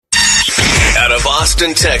out of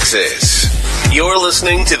Austin, Texas. You're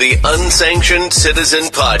listening to the Unsanctioned Citizen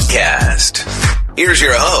Podcast. Here's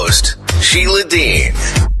your host, Sheila Dean.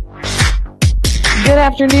 Good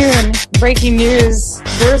afternoon. Breaking news.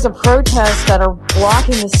 There's a protest that are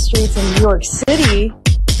blocking the streets in New York City.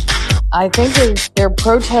 I think they're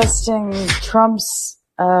protesting Trump's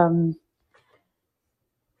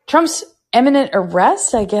imminent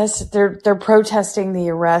arrest. I guess they're protesting the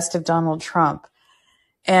arrest of Donald Trump.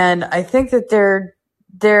 And I think that they're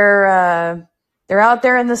out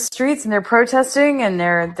there in the streets and they're protesting and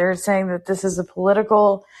they're saying that this is a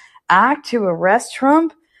political act to arrest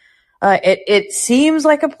Trump. It seems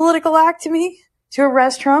like a political act to me to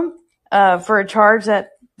arrest Trump for a charge that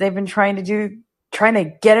they've been trying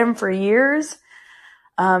to get him for years.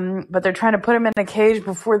 But they're trying to put him in a cage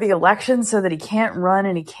before the election so that he can't run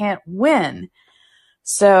and he can't win.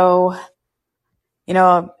 So,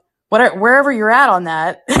 wherever you're at on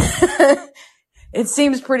that, it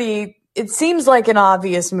seems like an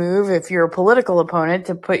obvious move if you're a political opponent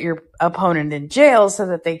to put your opponent in jail so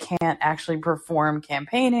that they can't actually perform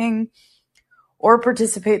campaigning or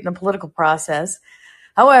participate in the political process.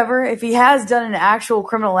 However, if he has done an actual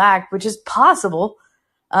criminal act, which is possible,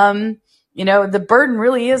 the burden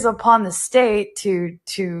really is upon the state to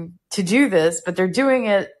do this, but they're doing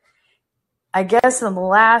it, I guess, in the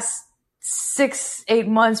last 6-8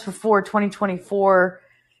 months before 2024.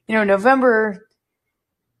 November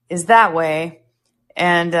is that way.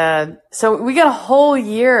 And so we got a whole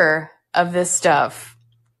year of this stuff.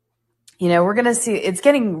 We're going to see it's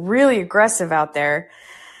getting really aggressive out there.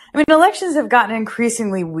 I mean, elections have gotten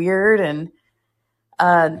increasingly weird, and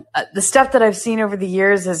the stuff that I've seen over the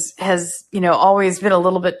years has always been a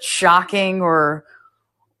little bit shocking or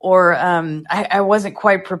I wasn't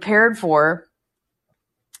quite prepared for.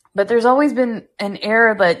 But there's always been an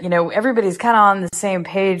air that, everybody's kind of on the same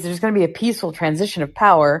page. There's going to be a peaceful transition of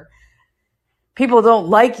power. People don't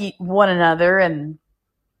like one another, and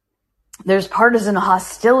there's partisan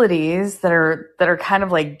hostilities that are kind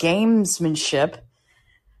of like gamesmanship,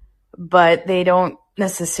 but they don't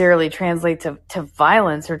necessarily translate to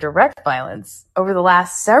violence or direct violence. Over the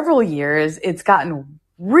last several years, it's gotten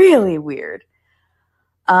really weird.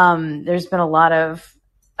 There's been a lot of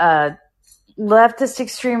leftist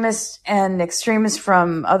extremists and extremists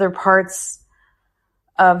from other parts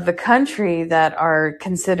of the country that are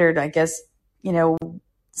considered, I guess,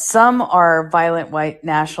 some are violent white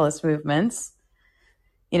nationalist movements.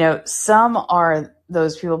 Some are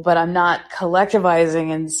those people, but I'm not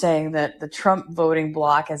collectivizing and saying that the Trump voting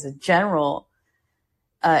bloc as a general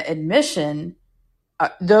admission,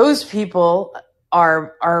 those people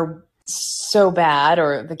are so bad,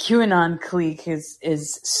 or the QAnon clique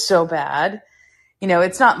is so bad.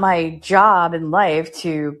 It's not my job in life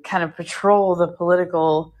to kind of patrol the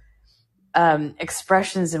political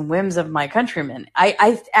expressions and whims of my countrymen.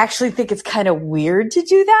 I actually think it's kind of weird to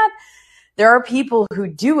do that. There are people who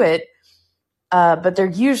do it, but they're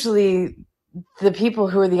usually the people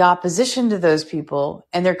who are the opposition to those people,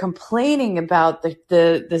 and they're complaining about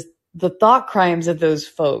the thought crimes of those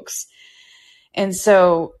folks. And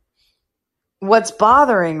so what's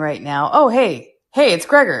bothering right now? Oh, hey, it's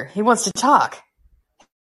Gregor. He wants to talk.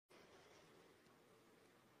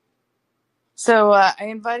 So I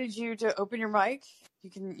invited you to open your mic.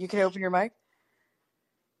 You can open your mic.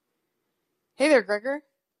 Hey there, Gregor.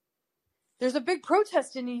 There's a big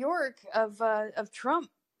protest in New York of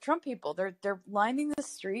Trump people. They're lining the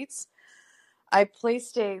streets. I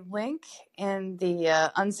placed a link in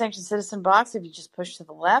the Unsanctioned Citizen box if you just push to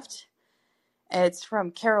the left. It's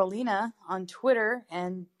from Carolina on Twitter,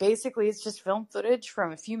 and basically it's just film footage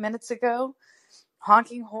from a few minutes ago,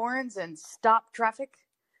 honking horns and stop traffic,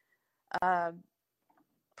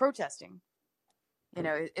 protesting.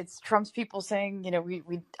 It's Trump's people saying,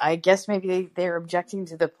 I guess maybe they're objecting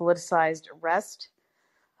to the politicized arrest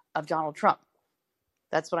of Donald Trump.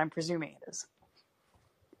 That's what I'm presuming it is,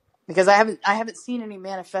 because I haven't seen any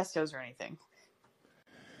manifestos or anything.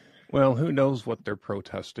 Well, who knows what they're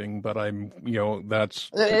protesting, but They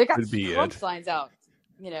got could be Trump it. signs out.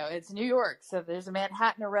 It's New York, so there's a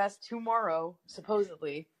Manhattan arrest tomorrow,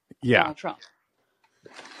 supposedly. Yeah. Donald Trump.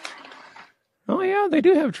 Oh yeah, they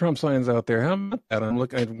do have Trump signs out there. How about that? I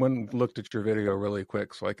went and looked at your video really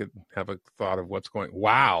quick so I could have a thought of what's going.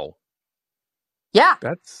 Wow. Yeah.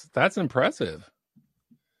 That's impressive.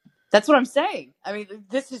 That's what I'm saying. I mean,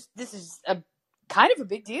 this is a kind of a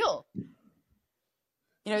big deal.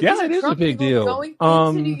 Yeah, it is a big deal. Going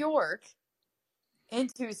into New York,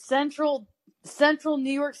 into central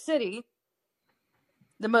New York City,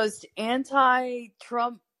 the most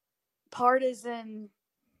anti-Trump partisan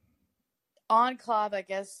enclave, I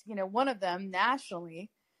guess, one of them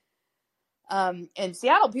nationally. In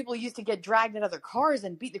Seattle, people used to get dragged out of their cars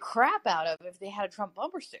and beat the crap out of if they had a Trump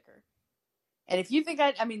bumper sticker. And if you think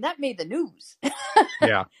that made the news.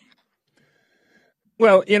 Yeah.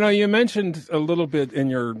 Well, you mentioned a little bit in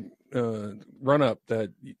your run-up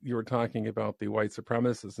that you were talking about the white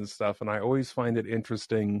supremacists and stuff, and I always find it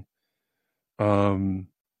interesting.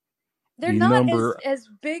 They're not as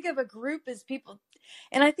big of a group as people,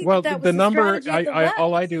 and I think that was the number. Strategy of the left.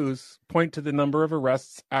 All I do is point to the number of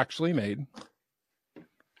arrests actually made,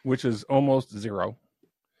 which is almost zero,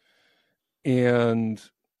 and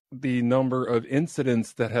the number of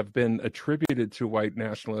incidents that have been attributed to white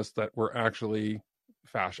nationalists that were actually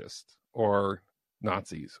fascist or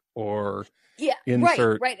Nazis or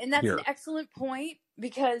right, and that's an excellent point,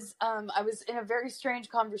 because I was in a very strange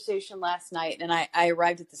conversation last night, and I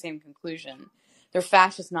arrived at the same conclusion. They're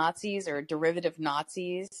fascist Nazis or derivative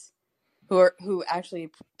Nazis who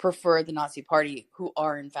actually prefer the Nazi Party, who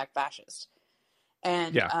are in fact fascist.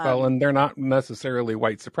 And and they're not necessarily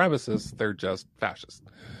white supremacists; they're just fascist.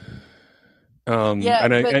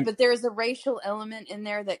 But there's a racial element in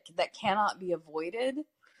there that cannot be avoided.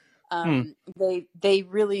 They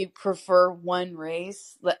really prefer one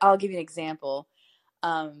race. I'll give you an example.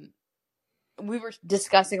 We were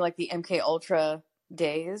discussing like the MK Ultra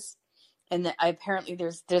days, and apparently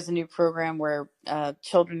there's a new program where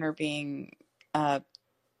children are being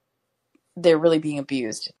they're really being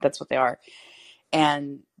abused. That's what they are,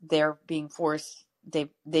 and they're being forced.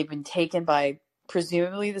 They've been taken by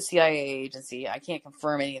presumably the CIA agency. I can't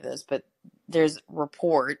confirm any of this, but there's a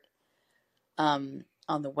report on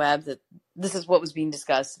the web that this is what was being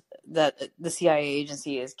discussed, that the CIA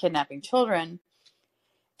agency is kidnapping children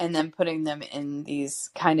and then putting them in these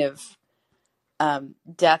kind of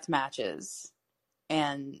death matches,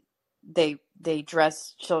 and they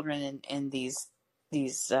dress children in these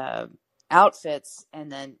outfits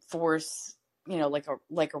and then force like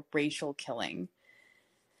a racial killing.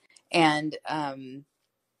 And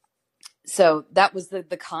so that was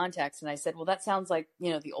the context, and I said, well, that sounds like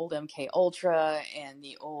the old MK Ultra and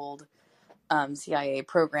the old CIA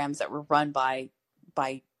programs that were run by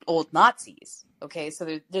old Nazis. Okay, so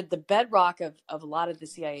the bedrock of a lot of the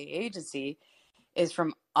CIA agency is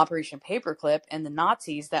from Operation Paperclip, and the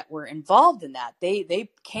Nazis that were involved in that, they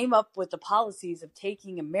came up with the policies of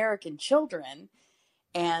taking American children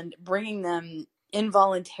and bringing them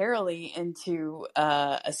involuntarily into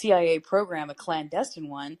a CIA program, a clandestine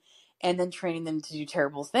one, and then training them to do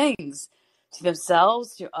terrible things to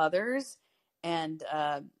themselves, to others, and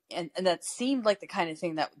that seemed like the kind of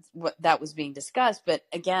thing that was being discussed. But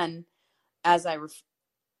again, as I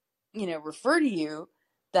refer to you,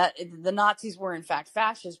 that the Nazis were in fact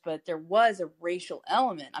fascist, but there was a racial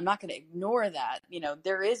element. I'm not going to ignore that.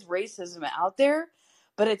 There is racism out there,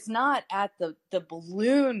 but it's not at the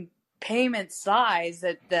balloon payment size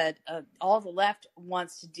that all the left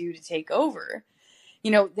wants to do to take over.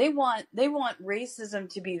 They want racism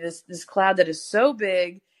to be this cloud that is so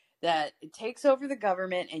big that it takes over the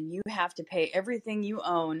government, and you have to pay everything you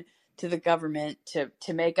own to the government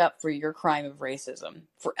to make up for your crime of racism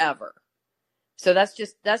forever. So that's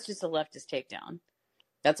just a leftist takedown.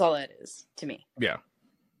 That's all that is to me. Yeah.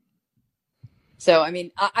 So, I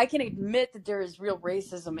mean, I can admit that there is real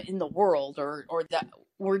racism in the world, or that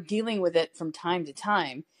we're dealing with it from time to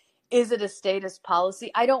time. Is it a statist policy?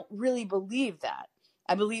 I don't really believe that.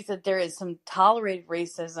 I believe that there is some tolerated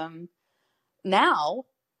racism now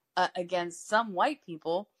against some white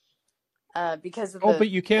people because of but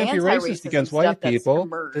you can't be racist against white people.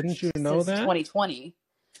 Didn't you know that? 2020.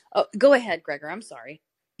 Oh, go ahead, Gregor. I'm sorry.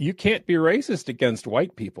 You can't be racist against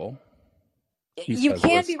white people. You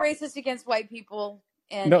can't be racist against white people.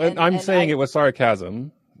 I'm saying it was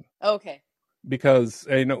sarcasm. Okay. Because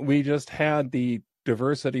we just had the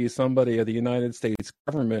diversity somebody of the United States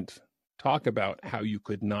government talk about how you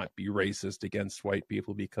could not be racist against white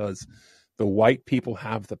people because the white people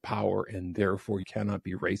have the power and therefore you cannot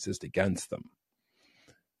be racist against them.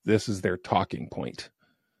 This is their talking point.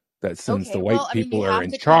 That since the white people are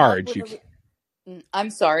in charge,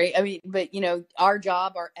 I'm sorry. I mean, but our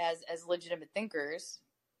job as legitimate thinkers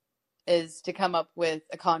is to come up with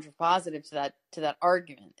a contrapositive to that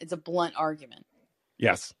argument. It's a blunt argument.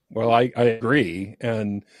 Yes. Well, I agree,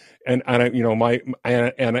 and I'm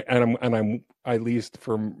at least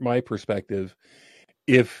from my perspective,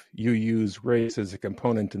 if you use race as a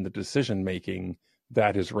component in the decision making,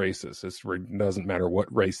 that is racist. It doesn't matter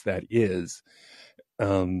what race that is.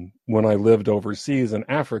 When I lived overseas in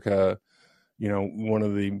Africa,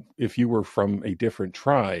 if you were from a different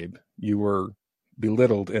tribe, you were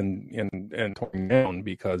belittled and torn down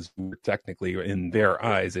because we're technically, in their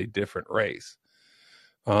eyes, a different race.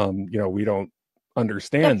 We don't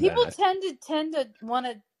understand people that. tend to want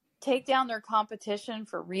to take down their competition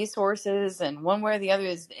for resources, and one way or the other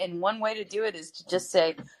is, and one way to do it is to just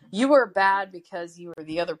say you are bad because you are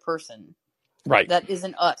the other person. Right. That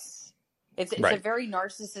isn't us. It's Right. a very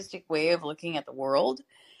narcissistic way of looking at the world,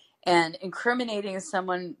 and incriminating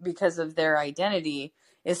someone because of their identity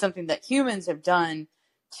is something that humans have done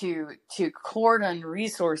to cordon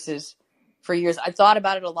resources for years. I thought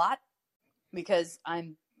about it a lot because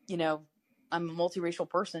I'm a multiracial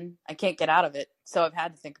person. I can't get out of it, so I've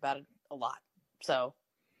had to think about it a lot. So,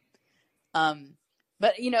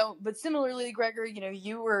 but similarly, Gregor,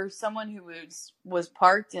 you were someone who was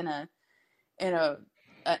parked in an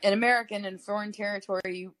American and foreign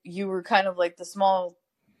territory. You were kind of like the small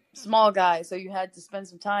guy, so you had to spend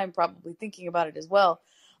some time probably thinking about it as well.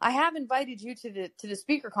 I have invited you to the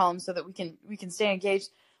speaker column so that we can stay engaged.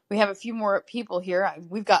 We have a few more people here.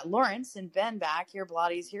 We've got Lawrence and Ben back here.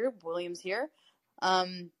 Blottie's here. William's here.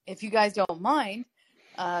 If you guys don't mind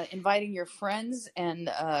inviting your friends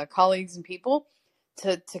and colleagues and people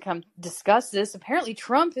to come discuss this. Apparently,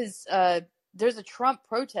 Trump is there's a Trump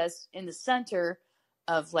protest in the center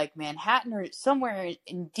of like Manhattan or somewhere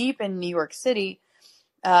deep in New York City.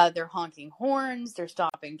 They're honking horns. They're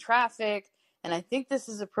stopping traffic. And I think this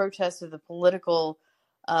is a protest of the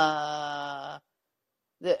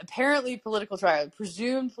apparently political trial,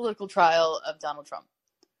 presumed political trial of Donald Trump.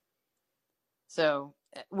 So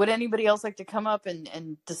would anybody else like to come up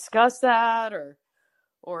and discuss that,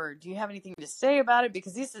 or do you have anything to say about it?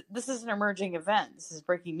 Because this is an emerging event. This is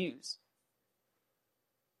breaking news.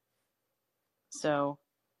 So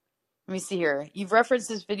let me see here. You've referenced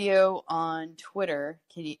this video on Twitter,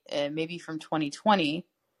 maybe from 2020.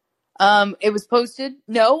 It was posted.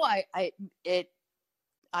 No, I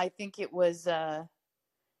think it was.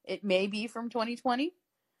 It may be from 2020.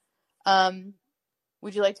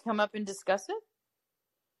 Would you like to come up and discuss it,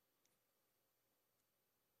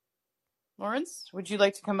 Lawrence? Would you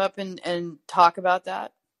like to come up and talk about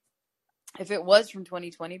that? If it was from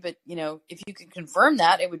 2020, but if you could confirm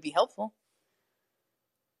that, it would be helpful.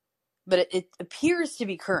 But it appears to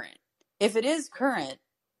be current. If it is current,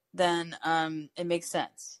 then it makes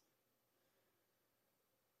sense.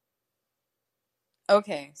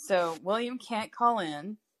 Okay, so William can't call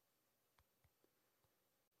in.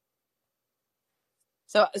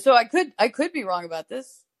 So I could be wrong about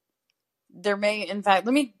this. There may, in fact,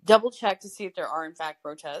 let me double check to see if there are in fact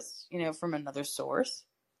protests, from another source.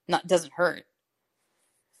 Doesn't hurt.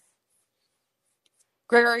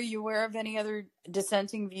 Greg, are you aware of any other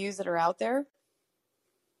dissenting views that are out there?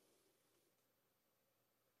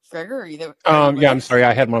 Gregor, are you there? Yeah, I'm sorry.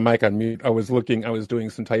 I had my mic on mute. I was doing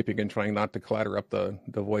some typing and trying not to clatter up the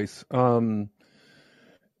voice.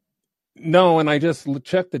 No, and I just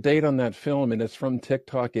checked the date on that film, and it's from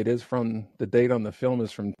TikTok. The date on the film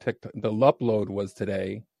is from TikTok. The upload was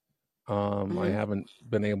today. I haven't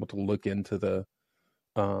been able to look into the.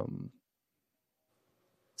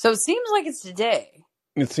 So it seems like it's today.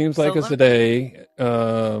 It seems like it's today.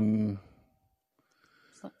 I'm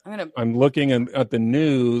looking at the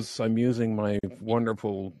news. I'm using my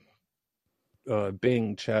wonderful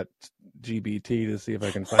Bing Chat GBT to see if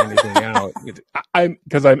I can find anything out.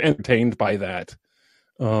 Because I'm entertained by that.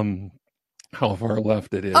 How far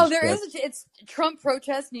left it is. Oh, it's Trump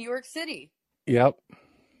protest, New York City. Yep.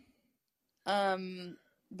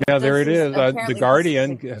 Yeah, there it is. The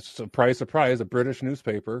Guardian. Surprise, surprise, a British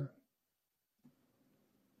newspaper.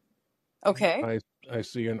 Okay. I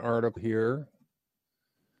see an article here.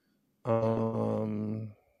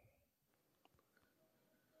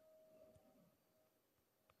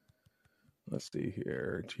 Let's see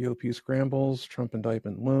here. GOP scrambles. Trump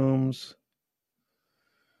indictment looms.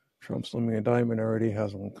 Trump's looming indictment already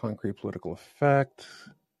has a concrete political effect.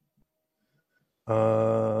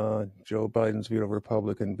 Joe Biden's veto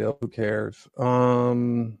Republican bill. Who cares?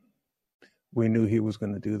 We knew he was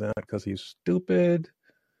going to do that because he's stupid.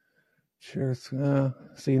 Sure.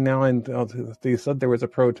 See, now they said there was a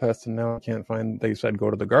protest, and now I can't find. They said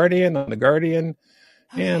go to the Guardian on the Guardian,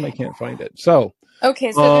 and I can't find it. So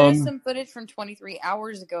okay, so there's some footage from 23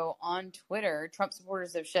 hours ago on Twitter. Trump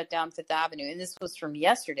supporters have shut down Fifth Avenue, and this was from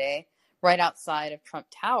yesterday, right outside of Trump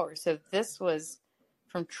Tower. So this was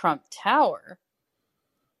from Trump Tower.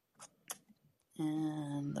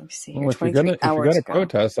 And let me see. Well, if you're gonna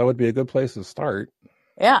protest, that would be a good place to start.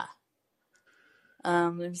 Yeah.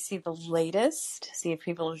 Let me see the latest. See if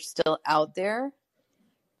people are still out there.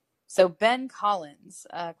 So Ben Collins,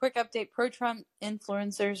 quick update. Pro-Trump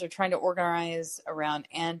influencers are trying to organize around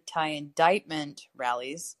anti-indictment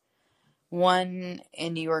rallies. One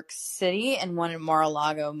in New York City and one in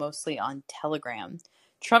Mar-a-Lago, mostly on Telegram.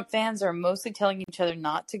 Trump fans are mostly telling each other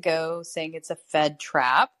not to go, saying it's a Fed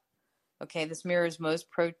trap. Okay, this mirrors most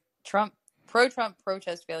pro-Trump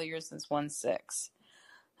protest failures since 1/6.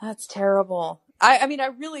 That's terrible. I mean, I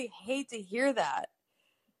really hate to hear that.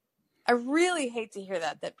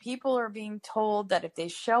 That people are being told that if they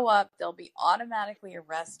show up, they'll be automatically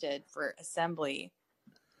arrested for assembly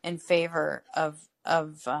in favor of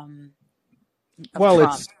Well,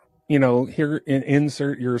 Trump. it's, here,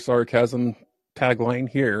 insert your sarcasm tagline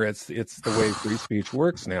here. It's the way free speech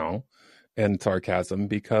works now, and sarcasm,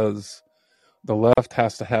 because the left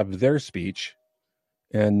has to have their speech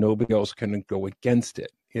and nobody else can go against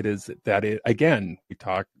it. It is that it, again,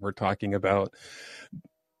 we're talking about,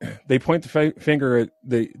 they point the finger at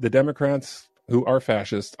the Democrats who are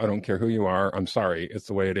fascist. I don't care who you are. I'm sorry. It's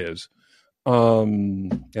the way it is.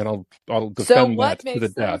 And I'll defend So that what to the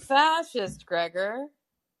makes them death. fascist, Gregor?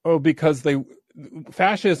 Oh, because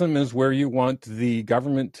fascism is where you want the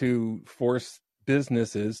government to force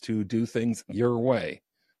businesses to do things your way.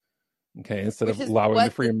 Okay, instead Which of is allowing the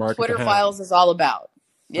what free the market Twitter to happen. files is all about.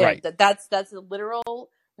 Yeah, Right. that's a literal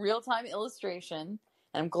real-time illustration.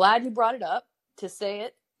 And I'm glad you brought it up to say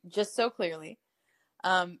it just so clearly.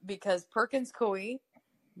 Because Perkins Coie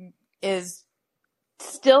is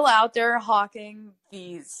still out there hawking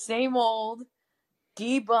the same old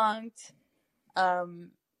debunked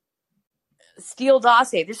Steele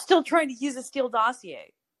dossier. They're still trying to use a Steele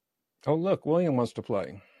dossier. Oh, look, William wants to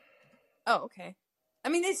play. Oh, okay. I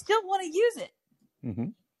mean, they still want to use it. Mm-hmm.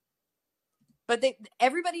 But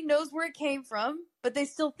everybody knows where it came from, but they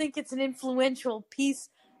still think it's an influential piece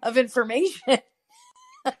of information.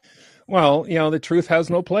 Well, the truth has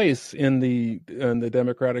no place in the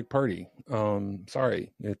Democratic Party.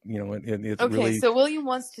 Sorry, it's Okay, really. so William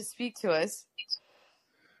wants to speak to us.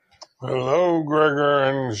 Hello, Gregor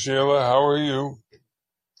and Sheila. How are you?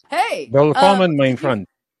 Hey, Willkommen, mein Freund.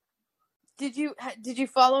 Did you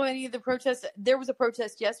follow any of the protests? There was a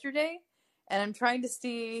protest yesterday, and I'm trying to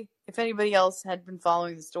see if anybody else had been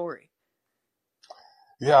following the story.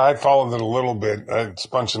 Yeah, I followed it a little bit. It's a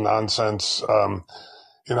bunch of nonsense.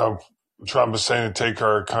 Trump is saying to take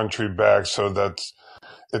our country back, so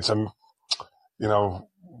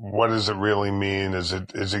what does it really mean?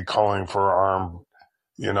 Is he calling for armed,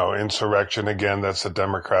 insurrection again? That's the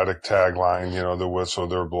Democratic tagline, the whistle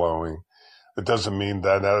they're blowing. It doesn't mean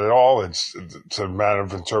that at all. It's a matter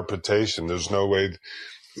of interpretation. There's no way,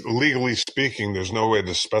 legally speaking, there's no way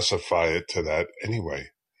to specify it to that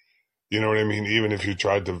anyway. You know what I mean? Even if you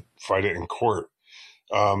tried to fight it in court,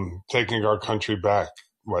 taking our country back,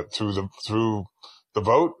 through the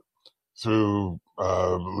vote, through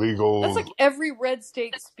legal. That's like every red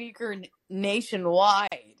state speaker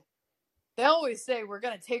nationwide. They always say we're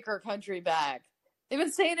going to take our country back. They've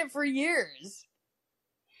been saying it for years.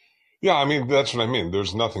 Yeah, I mean, that's what I mean.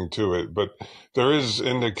 There's nothing to it, but there is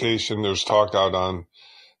indication, there's talk out on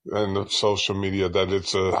the social media that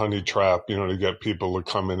it's a honey trap, to get people to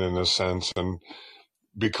come in a sense and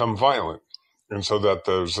become violent. And so that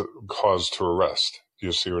there's a cause to arrest. Do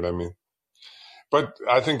you see what I mean? But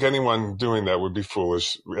I think anyone doing that would be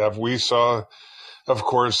foolish. We saw, of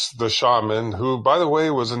course, the shaman, who, by the way,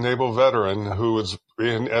 was a naval veteran who was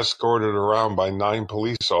being escorted around by 9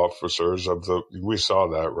 police officers we saw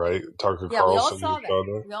that, right? Tucker Yeah, Carlson. we all saw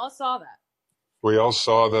that. We all saw that. We all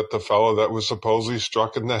saw that the fellow that was supposedly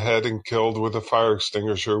struck in the head and killed with a fire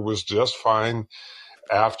extinguisher was just fine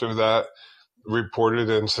after that reported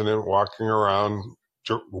incident, walking around,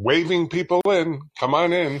 waving people in, come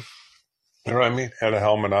on in. You know what I mean? Had a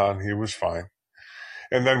helmet on. He was fine.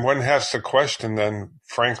 And then one has to question then,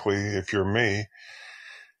 frankly, if you're me,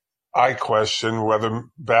 I question whether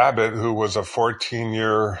Babbitt, who was a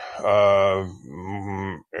 14-year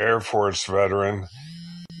Air Force veteran,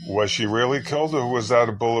 was she really killed, or was that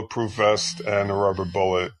a bulletproof vest and a rubber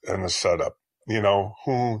bullet and a setup?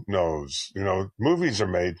 Who knows? Movies are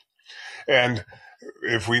made. And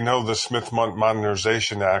if we know the Smith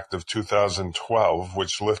Modernization Act of 2012,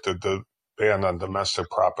 which lifted the ban on domestic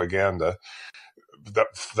propaganda,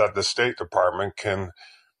 that the State Department can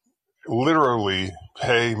literally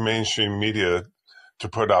pay mainstream media to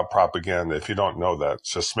put out propaganda. If you don't know that,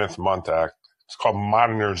 it's the Smith Month Act. It's called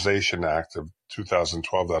Modernization Act of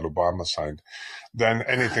 2012 that Obama signed. Then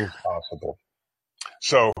anything's possible.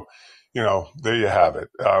 So, there you have it.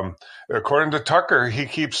 According to Tucker, he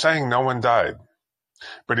keeps saying no one died.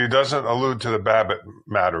 But he doesn't allude to the Babbitt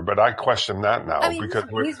matter. But I question that now. I mean, because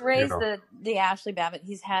he's raised the Ashley Babbitt.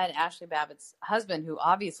 He's had Ashley Babbitt's husband, who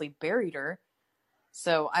obviously buried her.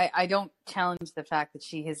 So I don't challenge the fact that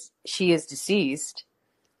she is deceased.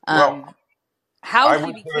 Well, how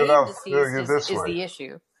she became deceased is the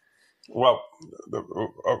issue. Well,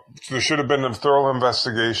 there should have been a thorough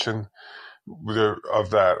investigation of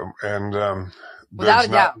that, and without a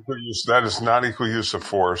doubt, that is not equal use of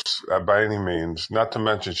force by any means. Not to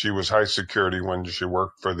mention, she was high security when she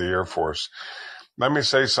worked for the Air Force. Let me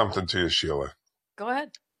say something to you, Sheila. Go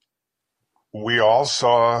ahead. We all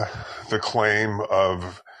saw the claim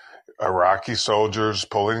of Iraqi soldiers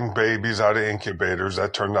pulling babies out of incubators.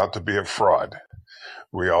 That turned out to be a fraud.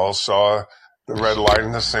 We all saw the red line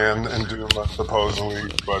in the sand in Duma,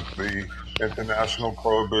 supposedly, but the international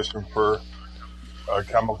prohibition for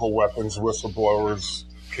chemical weapons whistleblowers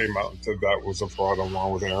came out and said that was a fraud,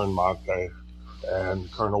 along with Aaron Mate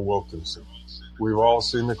and Colonel Wilkinson. We've all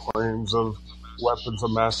seen the claims of weapons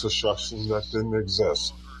of mass destruction that didn't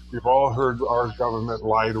exist. We've all heard our government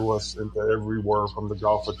lie to us into every war from the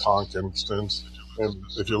Gulf of Tonkin since. And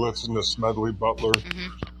if you listen to Smedley Butler,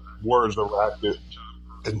 War is a Racket,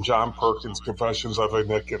 and John Perkins' Confessions of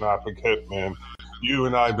an Economic Hitman, you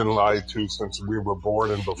and I have been lied to since we were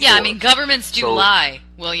born and before. Yeah, I mean, governments do lie,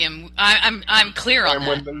 William. I'm clear on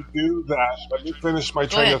that. And when they do that, let me finish my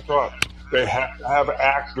train of thought. They have to have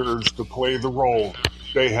actors to play the role.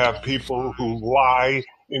 They have people who lie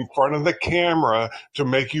in front of the camera to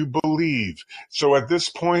make you believe. So at this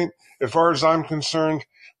point, as far as I'm concerned,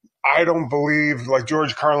 I don't believe, like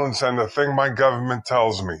George Carlin said, the thing my government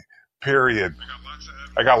tells me, period.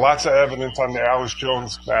 I got lots of evidence on the Alice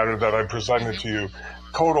Jones matter that I presented to you.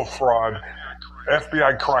 Total fraud.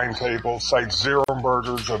 FBI crime table cites 0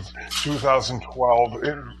 murders of 2012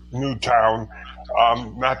 in Newtown.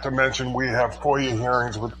 Not to mention, we have FOIA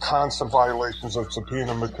hearings with constant violations of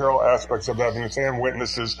subpoena, material aspects of evidence, and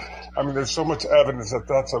witnesses. I mean, there's so much evidence that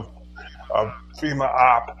that's a FEMA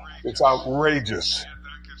op. It's outrageous.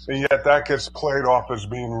 And yet that gets played off as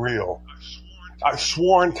being real. A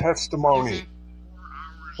sworn testimony.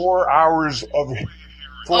 4 hours of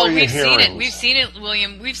FOIA hearings. We've seen it,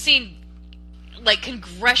 William. We've seen like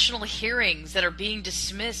congressional hearings that are being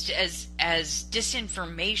dismissed as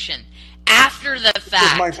disinformation after the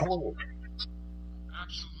fact. That's my point.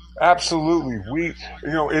 Absolutely.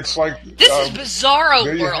 It's like this is bizarro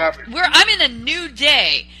world. I'm in a new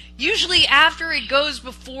day. Usually after it goes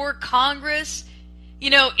before Congress,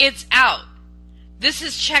 it's out. This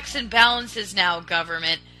is checks and balances now,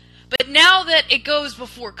 government. But now that it goes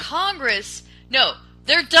before Congress, no,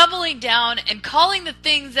 they're doubling down and calling the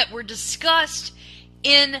things that were discussed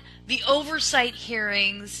in the oversight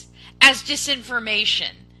hearings as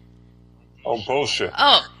disinformation. Oh, bullshit.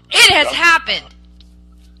 Oh, it has happened.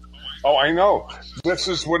 Oh, I know. This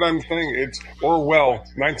is what I'm saying. It's Orwell,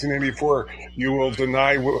 1984. You will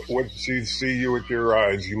deny what you see you with your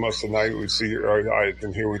eyes. You must deny what you see your eyes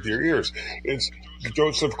and hear with your ears. It's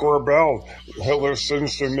Joseph Goebbels, Hitler's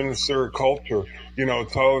sinister minister of culture,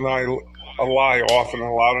 telling a lie often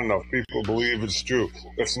and loud enough. People believe it's true.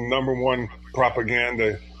 That's the number one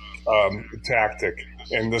propaganda tactic.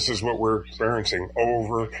 And this is what we're experiencing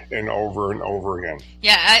over and over and over again.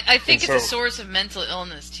 Yeah, I think it's a source of mental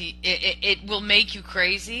illness. It will make you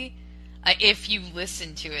crazy if you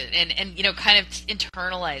listen to it and kind of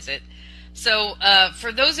internalize it. So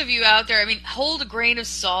for those of you out there, I mean, hold a grain of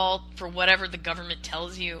salt for whatever the government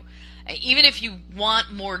tells you. Even if you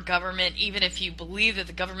want more government, even if you believe that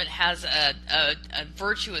the government has a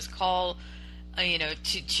virtuous call,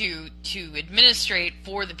 to administrate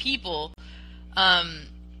for the people, I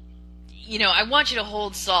want you to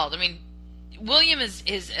hold salt. I mean, William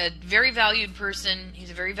is a very valued person.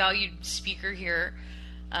 He's a very valued speaker here,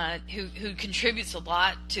 who contributes a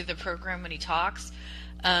lot to the program when he talks.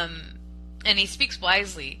 And he speaks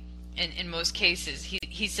wisely in most cases.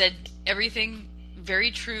 He said everything very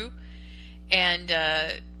true and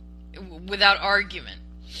without argument.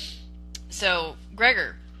 So,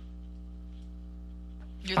 Gregor,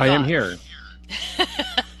 your thoughts? I am here.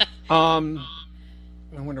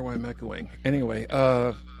 I wonder why I'm echoing. Anyway,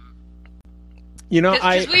 because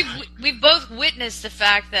we've both witnessed the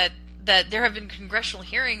fact that there have been congressional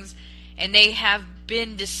hearings and they have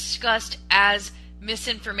been discussed as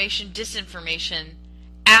misinformation, disinformation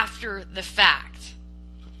after the fact.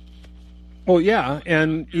 Well, yeah,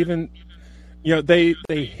 and even they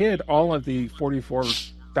hid all of the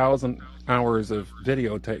 44,000 hours of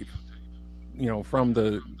videotape.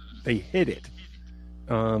 They hid it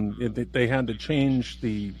They had to change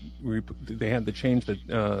the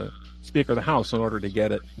Speaker of the House in order to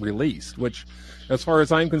get it released. Which, as far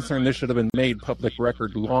as I'm concerned, this should have been made public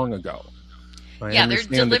record long ago. They're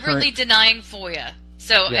deliberately denying FOIA.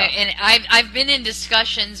 So, yeah. And I've been in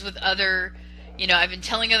discussions with other, I've been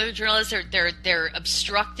telling other journalists they're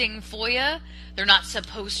obstructing FOIA. They're not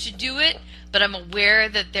supposed to do it, but I'm aware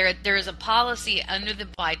that there is a policy under the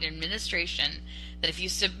Biden administration that if you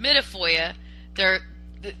submit a FOIA,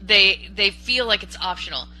 they feel like it's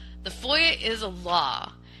optional. The FOIA is a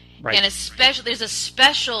law, right. And there's a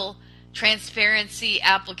special transparency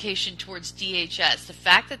application towards DHS. The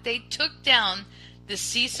fact that they took down the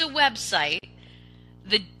CISA website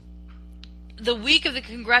the week of the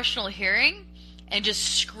congressional hearing and just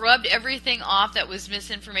scrubbed everything off that was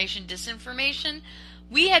misinformation, disinformation.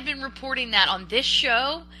 We had been reporting that on this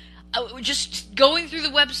show, just going through the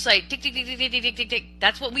website, tick, tick, tick, tick, tick, tick, tick, tick.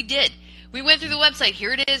 That's what we did. We went through the website.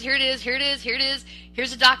 Here it is. Here it is. Here it is. Here it is.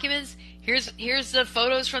 Here's the documents. Here's the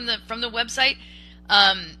photos from the website.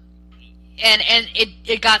 And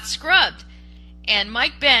it got scrubbed. And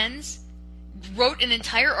Mike Benz wrote an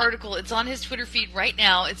entire article. It's on his Twitter feed right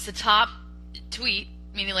now. It's the top tweet,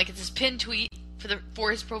 meaning like it's his pinned tweet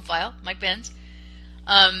for his profile, Mike Benz.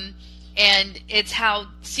 And it's how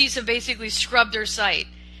CISA basically scrubbed their site.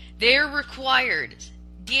 They're required,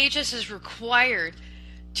 DHS is required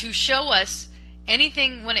to show us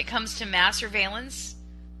anything when it comes to mass surveillance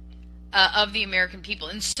of the American people.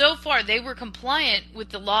 And so far, they were compliant with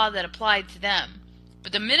the law that applied to them.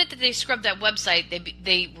 But the minute that they scrubbed that website,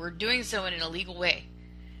 they were doing so in an illegal way.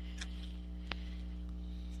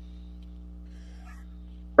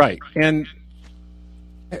 Right. And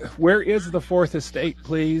where is the Fourth Estate,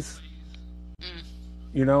 please?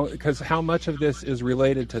 Because how much of this is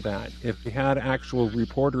related to that? If we had actual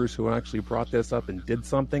reporters who actually brought this up and did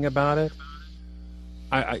something about it,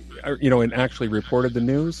 and actually reported the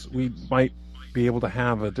news, we might be able to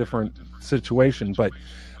have a different situation. But,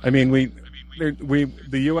 I mean,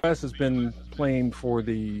 the U.S. has been blamed for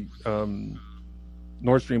the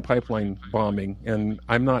Nord Stream pipeline bombing, and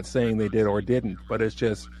I'm not saying they did or didn't, but it's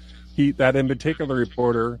just that in particular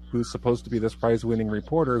reporter, who's supposed to be this prize-winning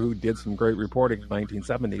reporter who did some great reporting in the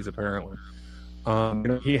 1970s, apparently,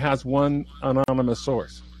 he has one anonymous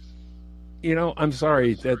source. I'm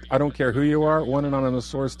sorry, that I don't care who you are, one anonymous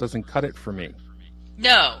source doesn't cut it for me.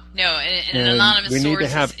 No, and an anonymous source we need to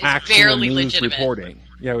have actual barely news legitimate. Reporting.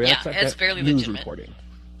 Yeah, it's barely news legitimate. Reporting.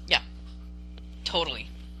 Yeah, totally.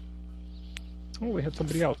 Oh, we had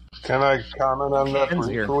somebody else. Can I comment on that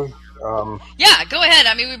briefly? Yeah, go ahead.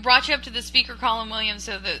 I mean, we brought you up to the speaker, Colin Williams,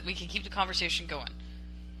 so that we can keep the conversation going.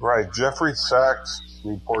 Right. Jeffrey Sachs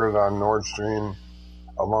reported on Nord Stream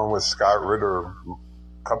along with Scott Ritter a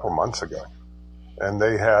couple months ago. And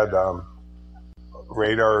they had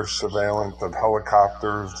radar surveillance of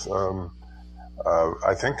helicopters,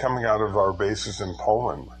 I think coming out of our bases in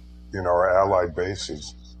Poland, our allied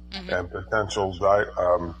bases, and potential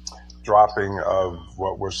dropping of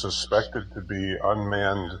what were suspected to be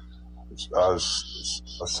unmanned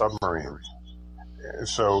submarines.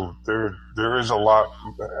 So there is a lot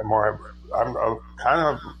more. I'm kind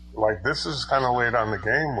of like, this is kind of late on the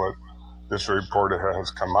game what this reporter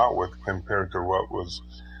has come out with compared to what was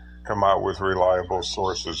come out with reliable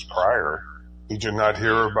sources prior. Did you not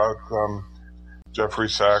hear about Jeffrey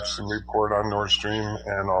Sachs' report on Nord Stream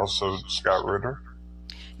and also Scott Ritter?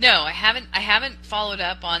 No, I haven't followed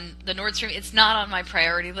up on the Nord Stream. It's not on my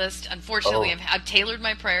priority list. Unfortunately, I've tailored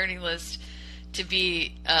my priority list to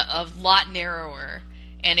be a lot narrower,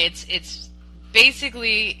 and it's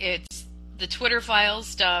basically the Twitter files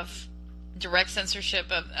stuff, direct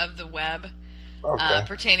censorship of the web,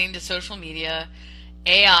 pertaining to social media,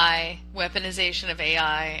 AI, weaponization of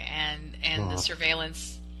AI, and the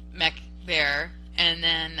surveillance mech there, and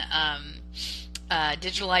then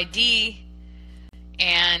digital ID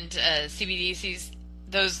and CBDCs.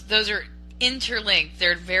 Those are interlinked.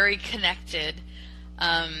 They're very connected,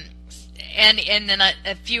 and then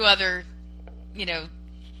a few other,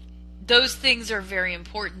 those things are very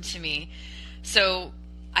important to me. So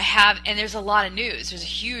and there's a lot of news. There's a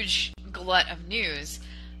huge glut of news,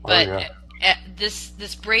 but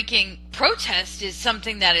this breaking protest is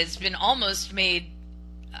something that has been almost made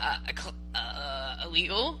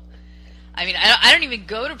illegal. I mean, I don't even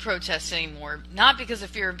go to protests anymore, not because of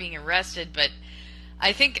fear of being arrested, but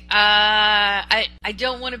I think I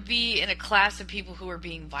don't want to be in a class of people who are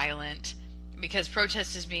being violent, because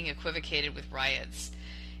protest is being equivocated with riots,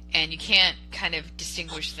 and you can't kind of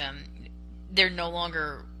distinguish them. They're no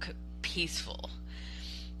longer peaceful.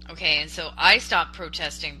 Okay, and so I stopped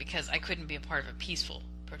protesting because I couldn't be a part of a peaceful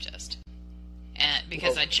protest. and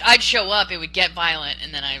because I'd show up, it would get violent,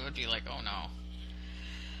 and then I would be like, oh no.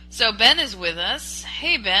 So Ben is with us.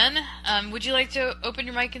 Hey Ben, would you like to open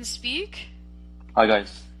your mic and speak? Hi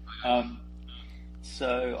guys.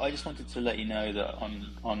 So I just wanted to let you know that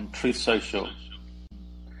on Truth Social,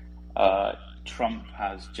 Trump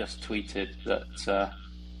has just tweeted that.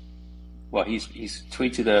 He's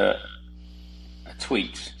tweeted a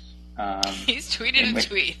tweet. He's tweeted a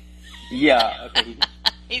tweet. Yeah. Okay.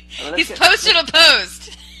 He's posted a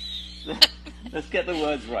post. Let's get the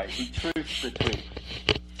words right. He truthed the tweet.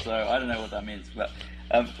 So I don't know what that means, but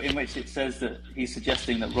in which it says that he's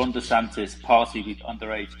suggesting that Ron DeSantis partied with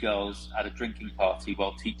underage girls at a drinking party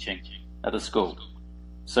while teaching at a school.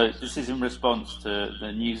 So this is in response to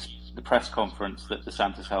the press conference that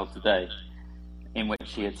DeSantis held today, in which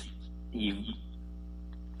he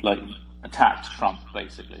attacked Trump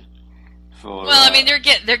basically.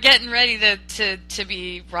 They're getting ready to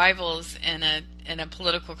be rivals in a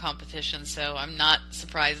political competition. So I'm not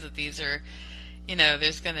surprised that these are,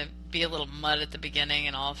 there's going to be a little mud at the beginning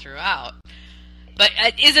and all throughout. But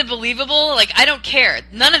is it believable? I don't care.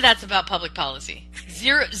 None of that's about public policy.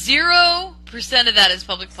 0% of that is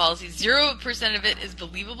public policy. 0% of it is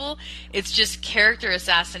believable. It's just character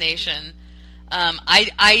assassination.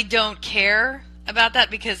 I don't care about that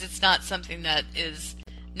because it's not something that is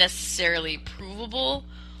necessarily provable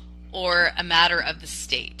or a matter of the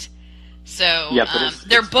state. So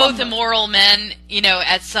they're both immoral men,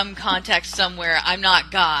 at some context somewhere. I'm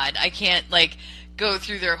not God. I can't go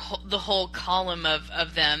through the whole column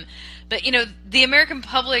of them. But the American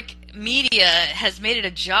public media has made it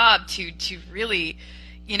a job to really,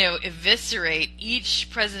 eviscerate each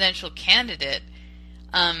presidential candidate,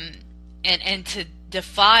 and to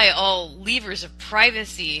defy all levers of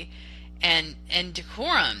privacy and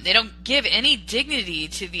decorum. They don't give any dignity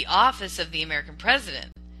to the office of the American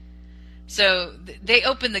president. So they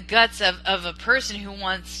open the guts of a person who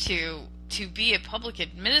wants to be a public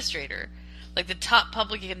administrator, like the top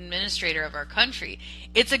public administrator of our country.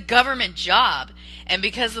 It's a government job, and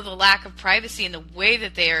because of the lack of privacy and the way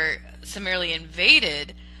that they are summarily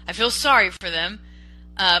invaded, I feel sorry for them.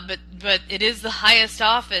 But it is the highest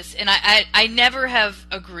office, and I never have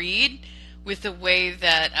agreed with the way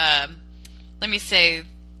that, let me say,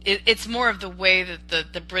 it's more of the way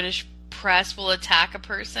that the British press will attack a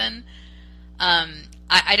person.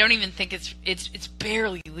 I don't even think it's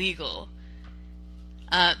barely legal.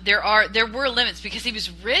 There were limits because he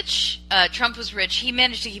was rich. Trump was rich. He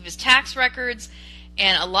managed to keep his tax records,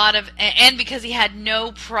 and because he had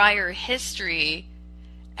no prior history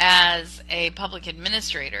as a public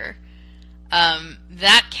administrator,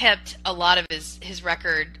 that kept a lot of his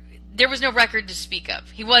record. There was no record to speak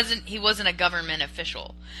of. He wasn't a government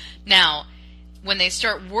official. Now, when they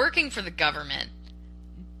start working for the government,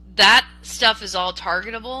 that stuff is all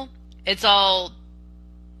targetable. It's all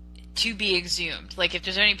to be exhumed. If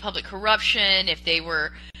there's any public corruption, if they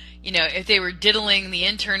were diddling the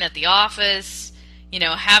intern at the office,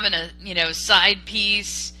 having a side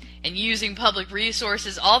piece and using public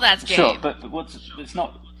resources, all that's game. Sure, but it's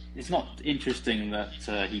not interesting that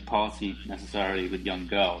he partied necessarily with young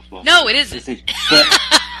girls. Well, no, it isn't.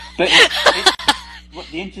 What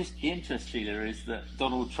the interest, Sheila, is that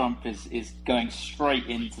Donald Trump is going straight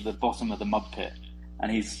into the bottom of the mud pit, and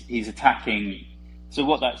he's attacking. So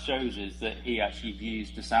what that shows is that he actually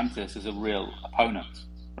views DeSantis as a real opponent,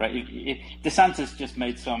 right? If DeSantis just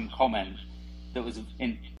made some comment that was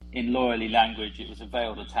in lawyerly language, it was a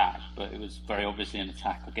veiled attack, but it was very obviously an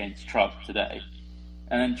attack against Trump today.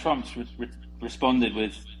 And then Trump responded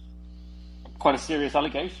with quite a serious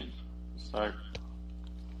allegation. So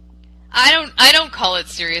I don't call it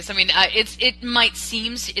serious. I mean, it might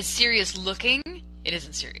seem serious looking. It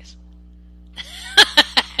isn't serious.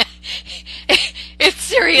 It's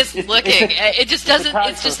serious looking. It just doesn't.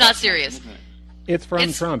 It's just not serious. It's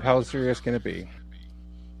from Trump. How serious can it be?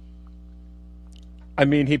 I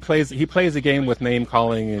mean, he plays a game with name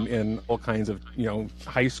calling in all kinds of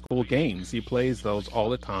high school games. He plays those all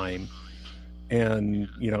the time, and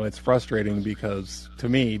it's frustrating because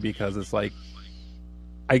it's like,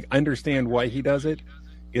 I understand why he does it.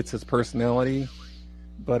 It's his personality,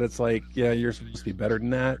 but it's like, yeah, you're supposed to be better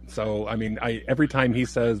than that. So I mean, every time he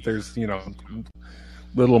says there's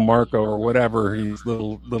little Marco or whatever his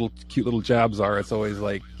little cute little jabs are, it's always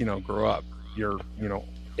like, grow up. You're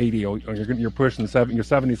 80 or you're pushing 70. You're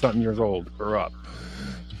 70 something years old. Grow up.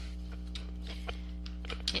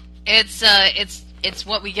 It's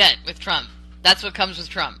what we get with Trump. That's what comes with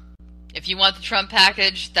Trump. If you want the Trump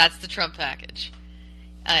package, that's the Trump package.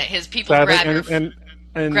 His people grab your phone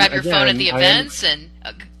at the events, and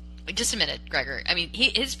just a minute, Gregor. I mean,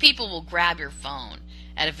 his people will grab your phone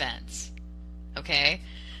at events. Okay?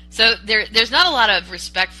 So there's not a lot of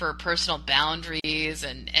respect for personal boundaries,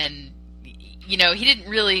 and he didn't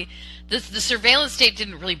really, the surveillance state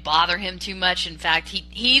didn't really bother him too much. In fact,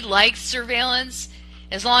 he likes surveillance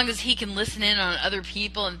as long as he can listen in on other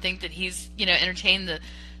people and think that he's, entertain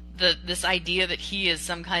this idea that he is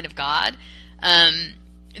some kind of god.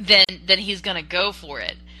 Then he's going to go for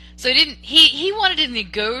it. So he wanted to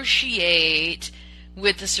negotiate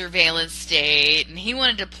with the surveillance state, and he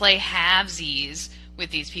wanted to play halvesies with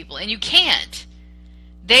these people, and you can't.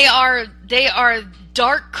 They are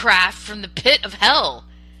dark craft from the pit of hell.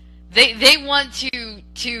 They want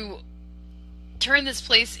to turn this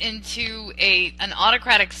place into an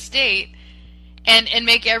autocratic state and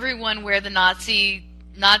make everyone wear the Nazi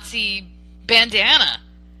bandana.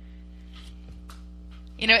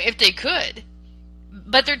 If they could.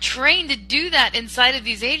 But they're trained to do that inside of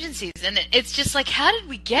these agencies, and it's just like, how did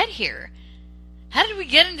we get here? How did we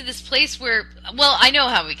get into this place where, well, I know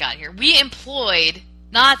how we got here. We employed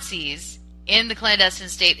Nazis in the clandestine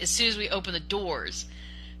state as soon as we opened the doors.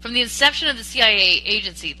 From the inception of the CIA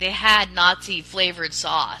agency, they had Nazi-flavored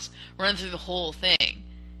sauce run through the whole thing.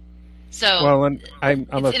 So, well, and I'm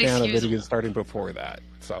a fan of videos starting before that.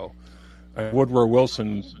 So, Woodrow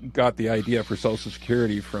Wilson got the idea for Social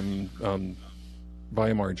Security from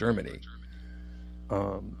Weimar Germany.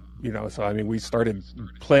 So I mean, we started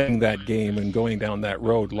playing that game and going down that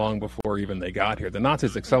road long before even they got here. The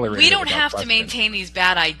Nazis accelerated. We don't have to maintain these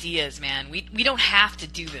bad ideas, man. We don't have to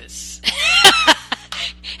do this.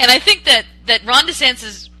 And I think that Ron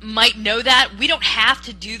DeSantis might know that. We don't have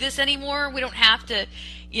to do this anymore. We don't have to,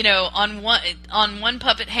 on one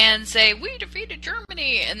puppet hand say, we defeated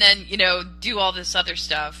Germany, and then, do all this other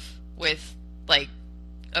stuff with, like,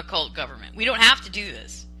 occult government. We don't have to do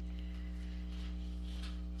this.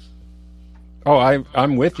 Oh,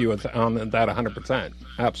 I'm with you on that 100%.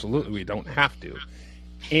 Absolutely, we don't have to.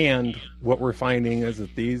 And what we're finding is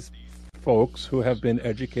that these folks who have been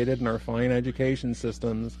educated in our fine education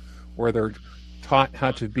systems, where they're taught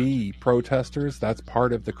how to be protesters, that's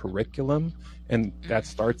part of the curriculum, and that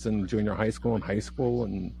starts in junior high school and high school,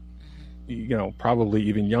 and probably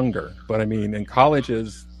even younger. But I mean, in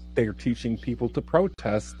colleges, they're teaching people to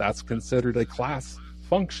protest. That's considered a class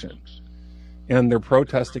function. And they're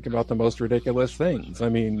protesting about the most ridiculous things. I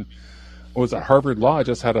mean, was it Harvard Law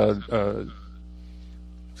just had a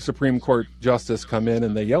Supreme Court justice come in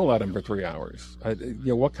and they yell at him for 3 hours?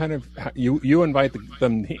 What kind of, you invite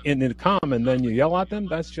them in to come and then you yell at them?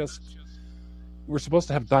 That's just, we're supposed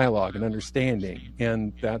to have dialogue and understanding,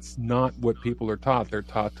 and that's not what people are taught. They're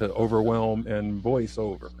taught to overwhelm and voice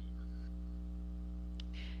over.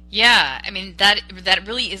 Yeah, I mean, that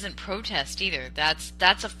really isn't protest either. That's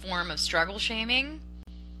a form of struggle shaming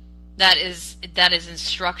that is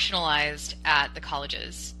instructionalized at the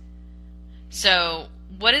colleges. So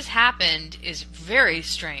what has happened is very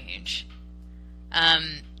strange,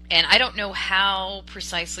 and I don't know how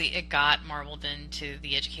precisely it got marbled into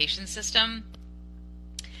the education system,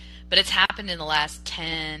 but it's happened in the last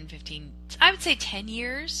 10, 15, I would say 10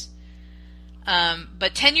 years.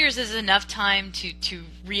 But 10 years is enough time to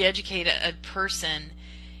re-educate a person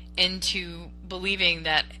into believing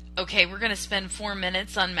that, okay, we're going to spend 4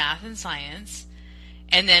 minutes on math and science,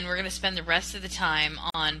 and then we're going to spend the rest of the time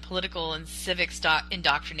on political and civic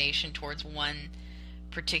indoctrination towards one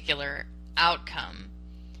particular outcome.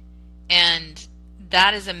 And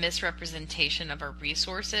that is a misrepresentation of our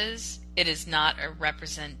resources. It is not a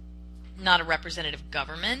representative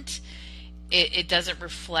government. It doesn't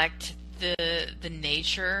reflect the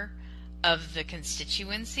nature of the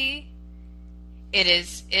constituency. It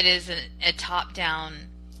is a top-down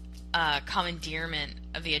commandeerment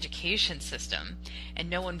of the education system, and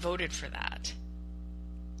no one voted for that.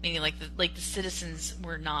 Meaning, like the citizens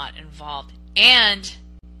were not involved, and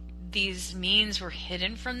these means were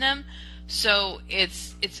hidden from them. So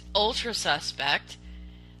it's ultra suspect,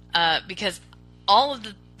 because all of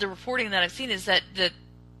the reporting that I've seen is that the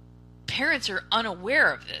parents are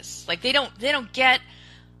unaware of this. Like they don't get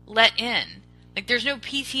let in. Like there's no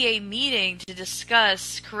PTA meeting to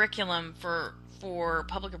discuss curriculum for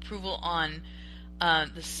public approval on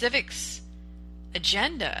the civics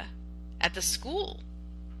agenda at the school.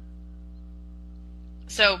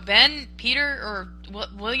 So Ben, Peter, or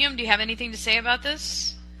William, do you have anything to say about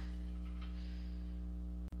this?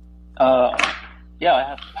 Yeah, I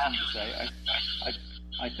have something to say.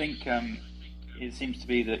 I think it seems to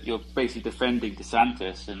be that you're basically defending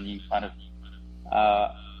DeSantis, and you kind of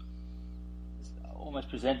almost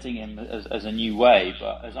presenting him as a new way.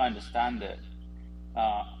 But as I understand it,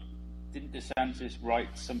 didn't DeSantis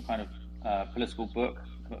write some kind of political book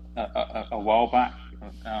a while back,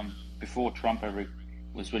 before Trump ever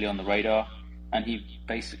was really on the radar? And he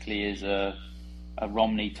basically is a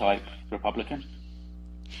Romney type Republican.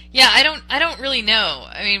 Yeah, I don't really know.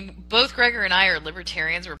 I mean, both Gregor and I are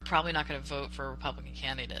libertarians. We're probably not going to vote for a Republican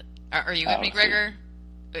candidate. Are you with me, Gregor?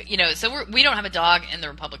 You know, so we don't have a dog in the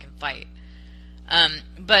Republican fight.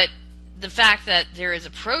 But the fact that there is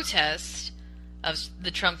a protest of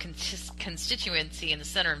the Trump constituency in the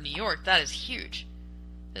center of New York, that is huge.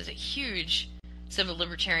 That is a huge civil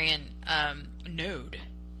libertarian node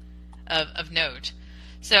of note.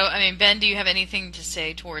 So, I mean, Ben, do you have anything to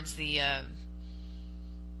say towards the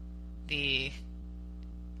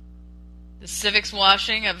civics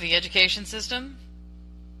washing of the education system?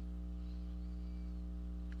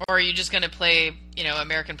 Or are you just going to play, you know,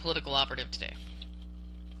 American political operative today?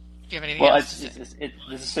 Do you have anything else to say?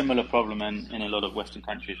 There's a similar problem in a lot of Western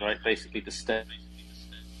countries, right? Basically, the state.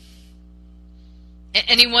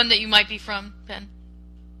 Anyone that you might be from, Ben?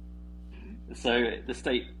 So the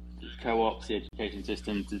state co-ops the education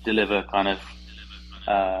system to deliver kind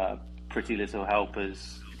of pretty little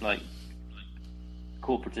helpers, like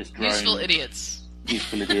corporatist drones. Useful idiots.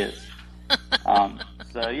 Useful idiots.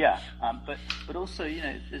 So yeah, but also, you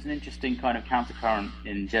know, there's an interesting kind of countercurrent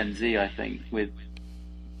in Gen Z, I think, with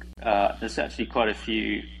there's actually quite a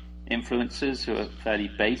few influencers who are fairly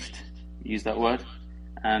based, use that word,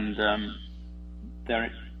 and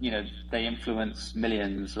they influence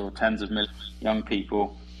millions or tens of millions of young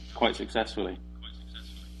people quite successfully.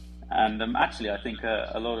 And actually, I think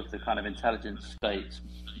a lot of the kind of intelligence states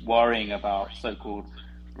worrying about so-called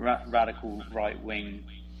radical right-wing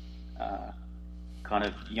kind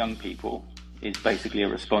of young people is basically a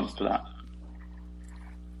response to that.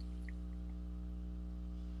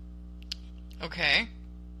 Okay.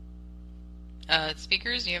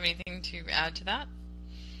 Speakers, do you have anything to add to that?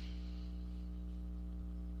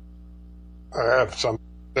 I have some.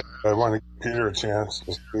 I want to give Peter a chance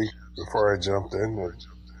to speak before I jumped in.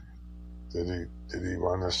 Did he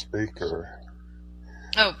want to speak or?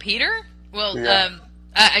 Oh, Peter? Well, yeah.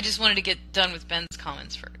 I just wanted to get done with Ben's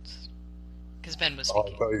comments first, because Ben was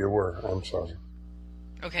speaking. Oh, I thought you were. I'm sorry.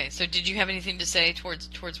 Okay, so did you have anything to say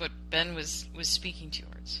towards what Ben was speaking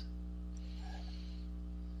towards?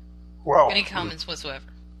 Well, any comments whatsoever?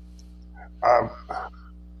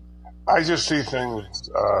 I just see things.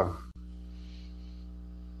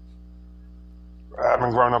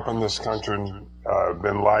 Having grown up in this country and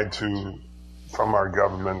been lied to from our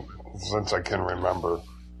government since I can remember,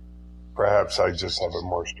 perhaps I just have a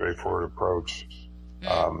more straightforward approach.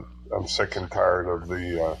 I'm sick and tired of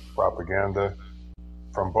the propaganda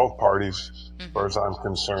from both parties. As far as I'm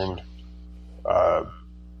concerned,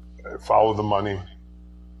 follow the money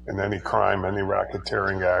in any crime, any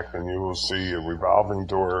racketeering act, and you will see a revolving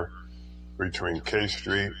door between K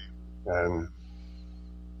Street and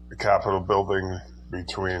the Capitol building,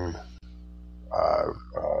 between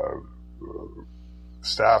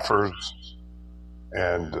staffers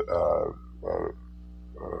and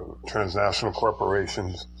transnational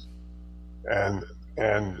corporations, and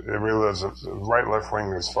it really is right left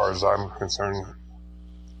wing, as far as I'm concerned,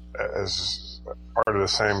 as part of the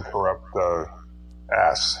same corrupt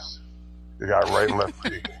ass. You got right and left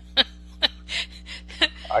cheek.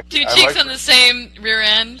 Two cheeks on the same rear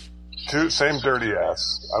end. Same dirty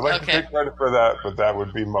ass. I'd like to take credit for that, but that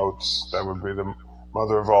would be Moats. That would be the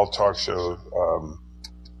mother of all talk show.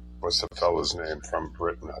 What's the fellow's name from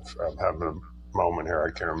Britain? I'm having a moment here.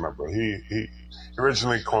 I can't remember. He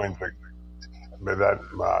originally coined it, but that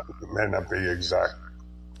may not be exact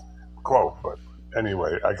quote. But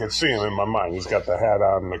anyway, I could see him in my mind. He's got the hat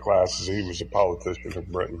on and the glasses. He was a politician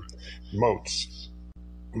of Britain. Moats,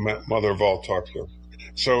 mother of all talk show.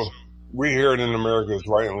 So we hear it in America as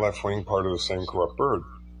right and left wing, part of the same corrupt bird.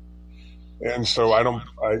 And so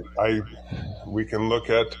we can look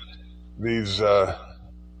at these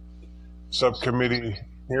subcommittee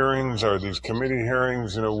hearings or these committee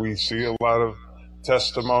hearings. You know, we see a lot of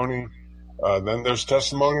testimony. Then there's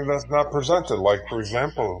testimony that's not presented. Like, for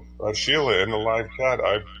example, Sheila, in the live chat,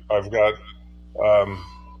 I've got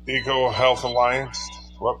Eco Health Alliance.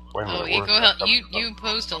 Wait a minute, Eco Health. You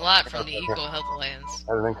post a lot from the Eco Health Alliance.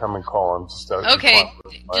 I didn't come and call. I'm just okay.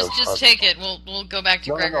 Just take it. We'll go back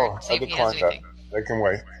to Gregor and see if he has anything. They can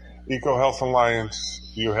wait. Eco Health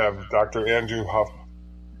Alliance. You have Dr. Andrew Huff.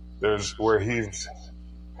 There's where he's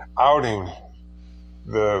outing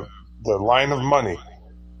the line of money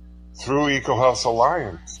through Eco Health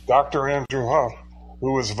Alliance. Dr. Andrew Huff,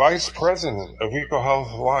 who was vice president of Eco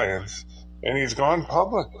Health Alliance, and he's gone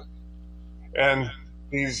public. And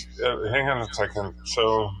he's hang on a second.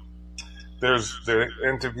 So There's the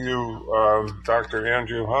interview Dr.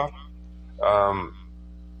 Andrew Huff.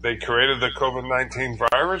 They created the COVID-19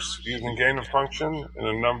 virus using gain of function in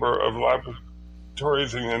a number of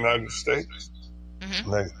laboratories in the United States.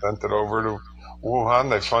 Mm-hmm. They sent it over to Wuhan.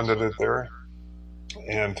 They funded it there.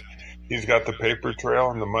 And he's got the paper trail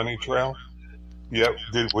and the money trail. Yet,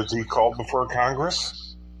 was he called before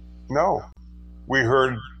Congress? No. We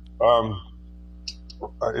heard,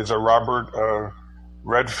 is a Robert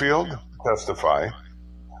Redfield testify,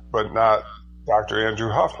 but not Dr.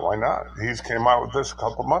 Andrew Huff. Why not? He came out with this a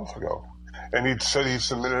couple months ago. And he said he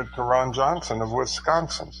submitted it to Ron Johnson of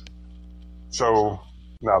Wisconsin. So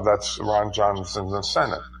now that's Ron Johnson in the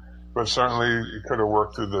Senate. But certainly he could have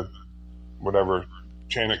worked through the whatever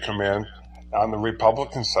chain of command on the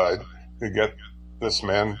Republican side to get this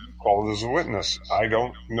man called as a witness. I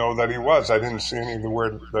don't know that he was. I didn't see any of the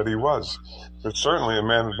word that he was. But certainly a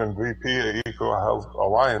man who's been VP at Eco Health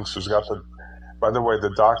Alliance who's got the, by the way,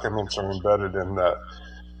 the documents are embedded in that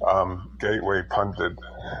Gateway Pundit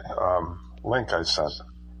link I sent.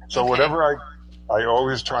 So whatever I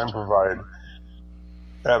always try and provide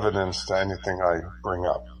evidence to anything I bring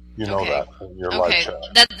up. You know that in your live chat.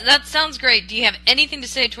 That sounds great. Do you have anything to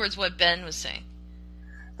say towards what Ben was saying?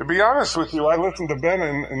 To be honest with you, I listened to Ben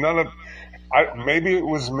and none of, maybe it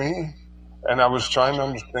was me and I was trying to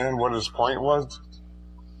understand what his point was,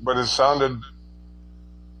 but it sounded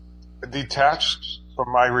detached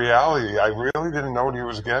from my reality. I really didn't know what he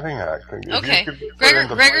was getting at. Okay.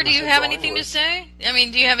 Gregor, do you have anything to say? I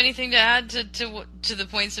mean, do you have anything to add to the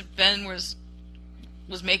points that Ben was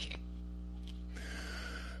making?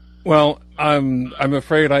 Well, I'm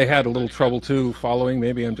afraid I had a little trouble too following.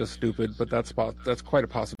 Maybe I'm just stupid, but that's quite a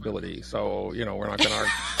possibility. So we're not going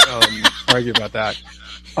to argue about that.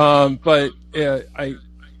 But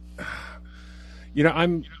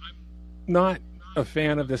I'm not a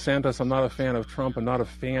fan of DeSantis. I'm not a fan of Trump. I'm not a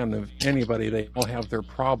fan of anybody. They all have their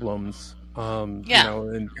problems. And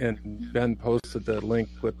Ben posted the link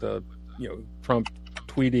with the Trump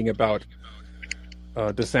tweeting about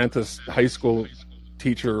DeSantis high school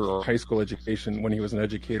teacher or high school education when he was an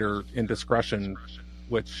educator indiscretion,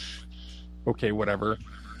 which, okay, whatever.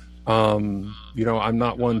 I'm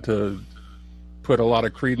not one to put a lot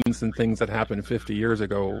of credence in things that happened 50 years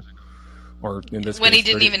ago, or in this when case, he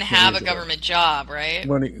didn't even have a government job, right?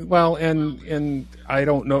 And I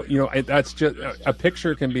don't know, that's just a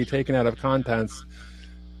picture can be taken out of context.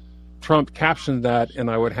 Trump captioned that, and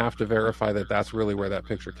I would have to verify that that's really where that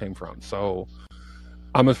picture came from. So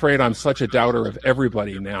I'm afraid I'm such a doubter of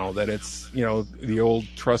everybody now that it's, the old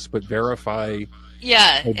trust but verify.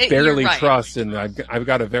 Yeah, I barely trust, and I've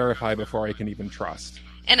got to verify before I can even trust.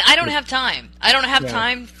 And I don't have time. I don't have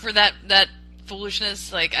time for that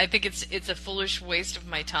foolishness. Like, I think it's a foolish waste of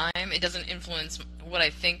my time. It doesn't influence what I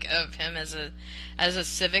think of him as a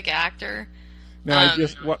civic actor. Now,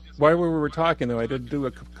 while we were talking, though, I did do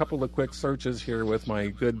a couple of quick searches here with my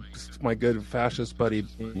good fascist buddy.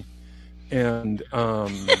 And I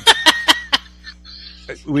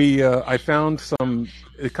found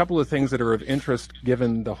a couple of things that are of interest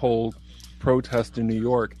given the whole protest in New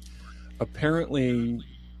York. Apparently,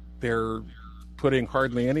 they're putting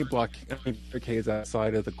hardly any barricades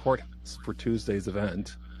outside of the courthouse for Tuesday's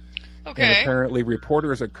event. Okay. And apparently,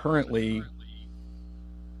 reporters are currently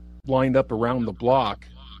lined up around the block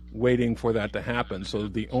waiting for that to happen. So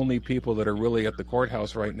the only people that are really at the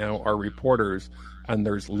courthouse right now are reporters. And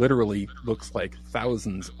there's literally looks like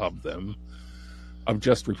thousands of them, of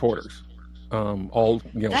just reporters, all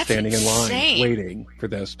standing in line waiting for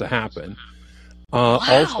this to happen. Wow.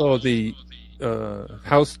 Also, the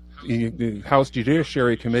House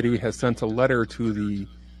Judiciary Committee has sent a letter to the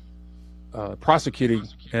prosecuting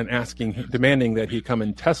and demanding that he come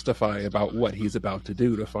and testify about what he's about to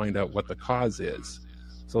do to find out what the cause is.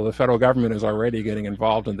 So the federal government is already getting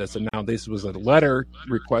involved in this, and now this was a letter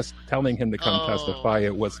request telling him to come testify.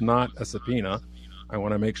 It was not a subpoena. I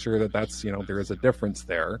want to make sure that that's there is a difference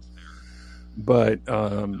there. But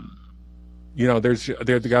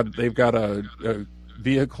they've got a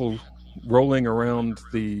vehicle rolling around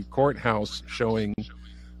the courthouse showing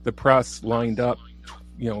the press lined up,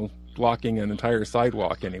 blocking an entire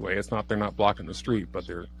sidewalk. Anyway, they're not blocking the street, but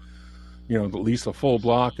they're at least a full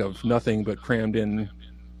block of nothing but crammed in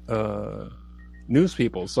news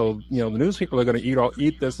people. So the news people are going to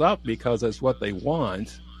eat this up because it's what they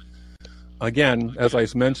want. Again, as I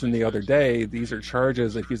mentioned the other day, these are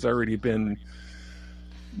charges that he's already been,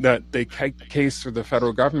 that the case for the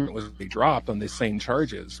federal government was dropped on the same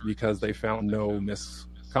charges because they found no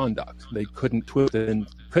misconduct. They couldn't twist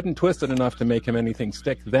it enough to make him anything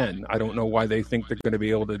stick then. I don't know why they think they're going to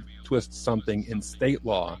be able to twist something in state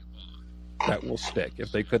law that will stick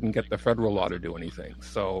if they couldn't get the federal law to do anything.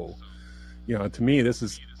 So, to me, this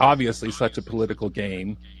is obviously such a political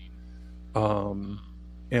game.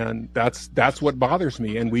 And that's what bothers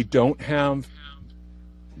me. And we don't have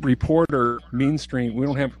mainstream. We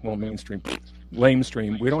don't have, mainstream,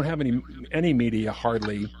 lamestream. We don't have any media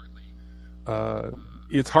hardly.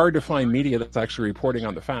 It's hard to find media that's actually reporting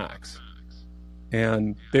on the facts.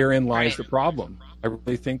 And therein lies the problem. I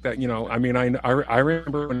really think that, I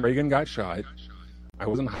remember when Reagan got shot, I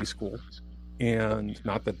was in high school, and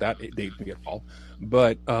not that dated me at all,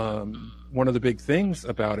 but one of the big things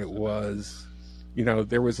about it was,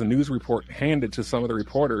 there was a news report handed to some of the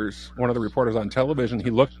reporters, one of the reporters on television. He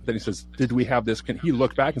looked at it and he says, did we have this? He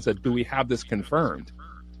looked back and said, do we have this confirmed?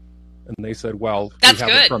 And they said, well, that's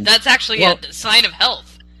good. That's actually a sign of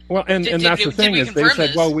health. Well, and that's the thing is they said,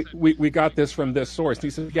 this? Well, we got this from this source. And he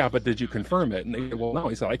said, yeah, but did you confirm it? And they said, well, no.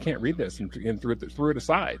 He said, I can't read this, and threw it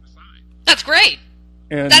aside. That's great.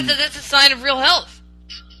 And that's a sign of real health.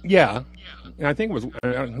 Yeah. And I think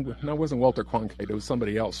it wasn't Walter Cronkite. It was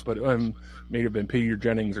somebody else, but may have been Peter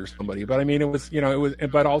Jennings or somebody. But I mean, it was,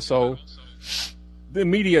 but also the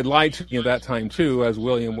media lied to me at that time too, as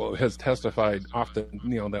William has testified often,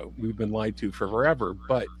 that we've been lied to for forever.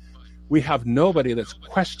 But we have nobody that's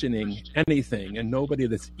questioning anything and nobody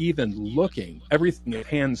that's even looking. Everything is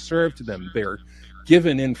hand served to them. They're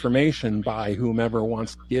given information by whomever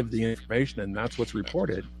wants to give the information, and that's what's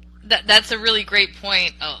reported. That's a really great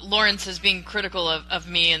point. Lawrence is being critical of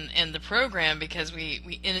me and the program because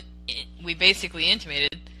we basically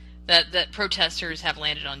intimated that protesters have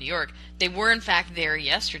landed on New York. They were in fact there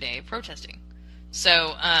yesterday protesting.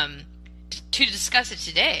 So to discuss it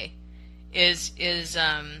today is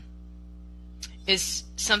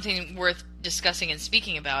something worth discussing and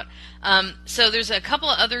speaking about. So there's a couple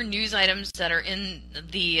of other news items that are in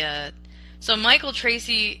the. So Michael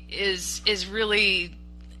Tracy is really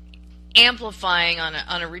amplifying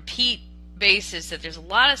on a repeat basis that there's a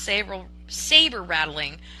lot of saber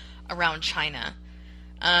rattling around China.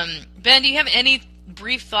 Ben, do you have any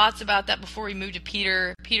brief thoughts about that before we move to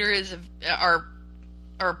Peter? Peter is our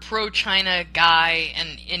pro-China guy,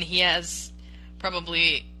 and he has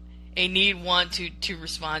probably a want to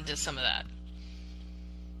respond to some of that.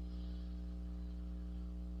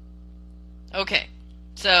 Okay.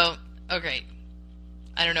 I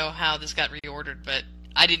don't know how this got reordered, but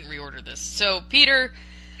I didn't reorder this. So, Peter,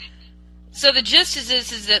 the gist is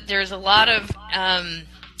this, is that there's a lot of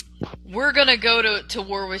we're going to go to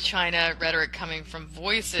war with China rhetoric coming from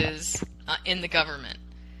voices in the government.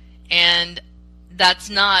 And that's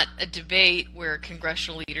not a debate where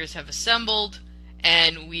congressional leaders have assembled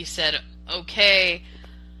and we said, okay,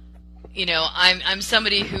 I'm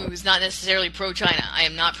somebody who's not necessarily pro-China. I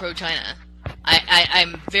am not pro-China.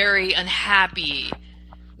 I'm very unhappy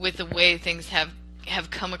with the way things have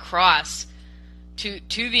come across to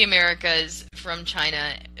the Americas from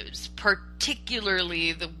China,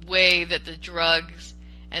 particularly the way that the drugs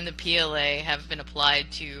and the PLA have been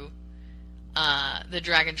applied to the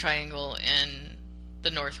Dragon Triangle in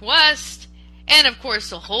the Northwest, and of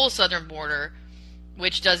course the whole southern border,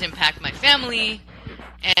 which does impact my family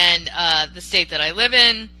and the state that I live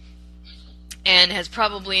in, and has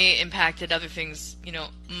probably impacted other things,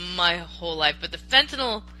 my whole life. But the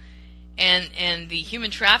fentanyl and the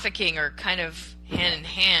human trafficking are kind of hand in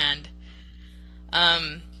hand.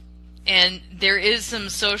 And there is some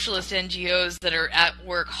socialist NGOs that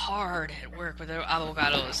are hard at work with their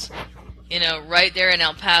abogados, right there in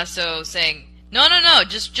El Paso, saying, no,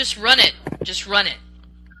 just run it. Just run it.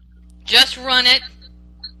 Just run it.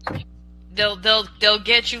 They'll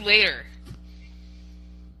get you later.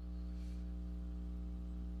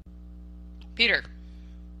 Peter,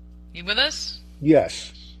 you with us?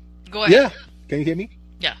 Yes. Go ahead. Yeah. Can you hear me?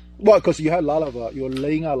 Yeah. Well, because you had a lot of you're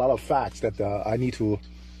laying out a lot of facts that I need to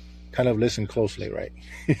kind of listen closely, right?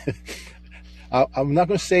 I'm not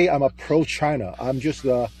going to say I'm a pro-China. I'm just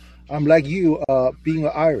I'm like you, being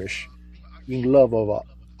Irish, in love of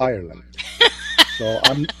Ireland. So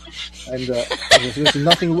there's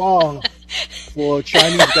nothing wrong for a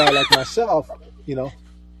Chinese guy like myself,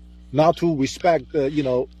 not to respect,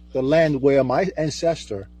 the land where my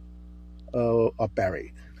ancestors are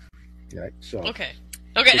buried. Right. So okay.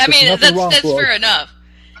 I mean, that's fair enough.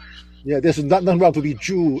 Yeah, there's nothing wrong to be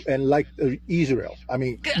Jew and like Israel. I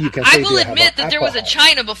mean, you can say I will admit that there was a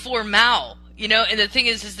China before Mao. And the thing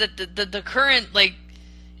is that the current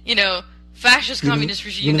fascist communist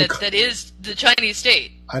regime that is the Chinese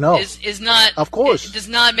state. I know is not, of course, it does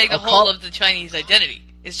not make the whole of the Chinese identity.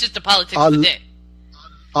 It's just the politics of the day.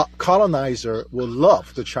 a colonizer will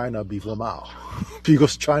love the China before Mao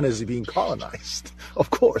because China is being colonized, of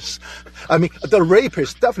course. I mean, the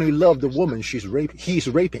rapist definitely love the woman he's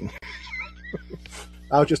raping.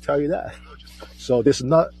 I'll just tell you that. So this is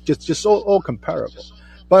not just all comparable.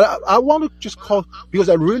 But I want to just call, because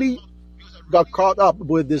I really got caught up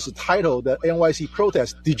with this title, the NYC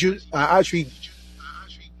protest.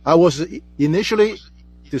 I was initially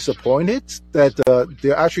disappointed that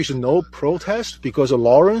there actually is no protest because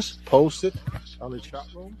Lawrence posted on the chat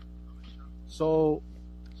room. So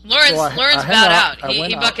Lawrence bowed out.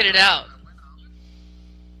 He bucketed out.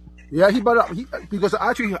 Yeah, he bowed out. Because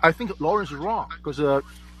actually, I think Lawrence is wrong. Because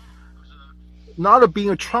not being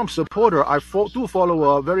a Trump supporter, I do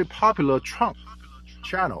follow a very popular Trump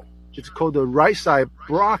channel. It's called the Right Side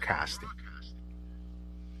Broadcasting.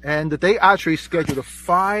 And they actually scheduled a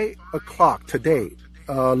 5 o'clock today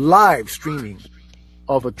live streaming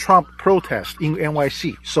of a Trump protest in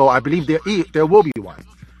NYC. So I believe there will be one.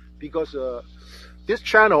 Because this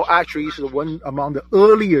channel actually is one among the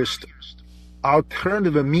earliest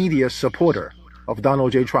alternative media supporter of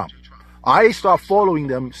Donald J. Trump. I started following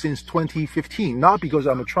them since 2015, not because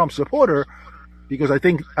I'm a Trump supporter, because I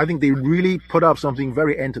think they really put up something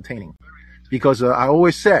very entertaining. Because I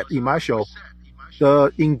always said in my show,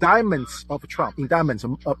 the indictments of Trump,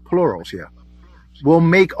 plurals here, will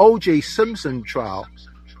make O.J. Simpson trial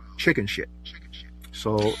chicken shit.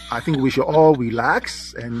 So I think we should all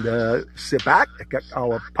relax and sit back, get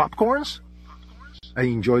our popcorns, and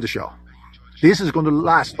enjoy the show. This is going to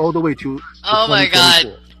last all the way to the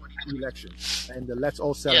 2024 election, and let's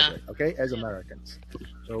all celebrate, okay, as Americans.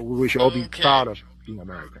 So we should all be proud of being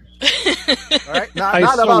American. All right,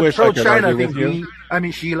 not about pro-China thing.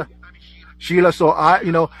 Sheila. So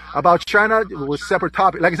about China was separate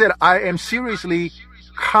topic. Like I said, I am seriously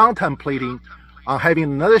contemplating on having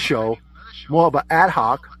another show, more of an ad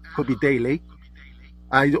hoc, could be daily.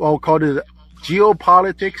 I'll call it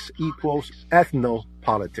geopolitics equals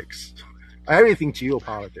ethnopolitics. Everything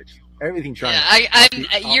geopolitics. Everything China.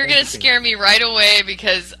 Yeah, you're gonna scare me right away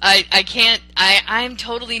because I can't. I'm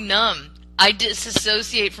totally numb. I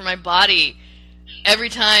disassociate from my body every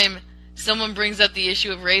time someone brings up the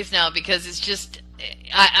issue of race now because it's just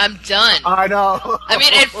I'm done. I know. I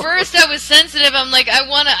mean, at first I was sensitive. I'm like, I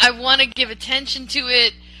wanna give attention to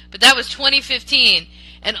it, but that was 2015,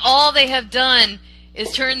 and all they have done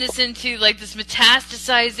is turn this into like this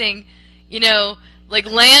metastasizing, like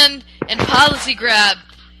land and policy grab,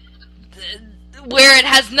 where it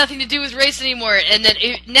has nothing to do with race anymore, and that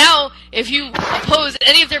now if you oppose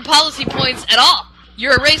any of their policy points at all,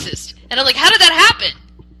 you're a racist. And I'm like, how did that happen?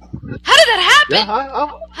 How did that happen? Yeah,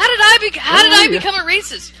 how did I become a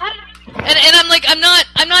racist? And I'm like, I'm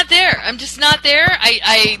not there. I'm just not there.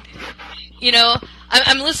 I'm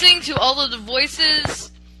listening to all of the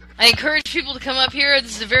voices. I encourage people to come up here.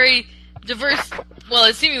 This is a very diverse,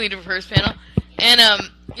 a seemingly diverse panel. And,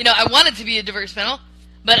 I want it to be a diverse panel,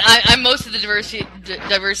 but I'm most of the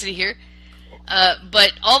diversity here.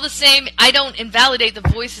 But all the same, I don't invalidate the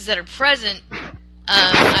voices that are present.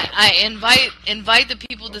 I invite the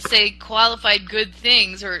people to say qualified good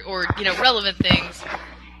things or relevant things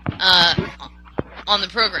on the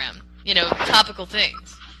program, topical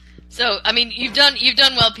things. So, I mean, you've done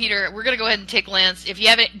well, Peter. We're gonna go ahead and take Lance. Do you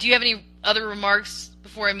have any other remarks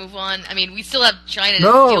before I move on? I mean, we still have China to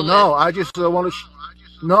deal with. No, I just want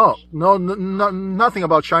to. Nothing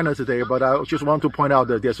about China today. But I just want to point out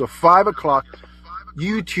that there's a 5 o'clock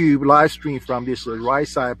YouTube live stream from this Right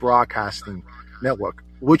Side Broadcasting Network,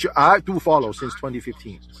 which I do follow since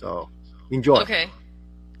 2015. So enjoy.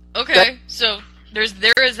 Okay. So there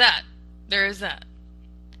is that. We're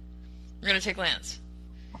gonna take Lance.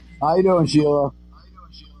 How you doing, Sheila?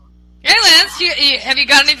 Hey, Lance. Have you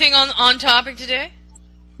got anything on topic today?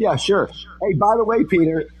 Yeah, sure. Hey, by the way,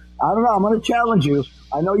 Peter, I don't know. I'm going to challenge you.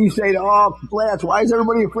 I know you say, Lance, why is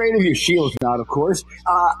everybody afraid of you? Sheila's not, of course.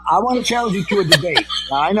 I want to challenge you to a debate.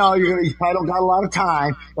 Now, I know you probably don't got a lot of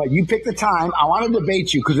time, but you pick the time. I want to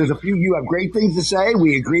debate you because there's you have great things to say.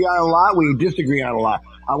 We agree on a lot. We disagree on a lot.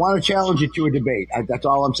 I want to challenge you to a debate. That's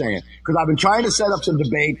all I'm saying. Because I've been trying to set up some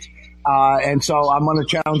debates, and so I'm going to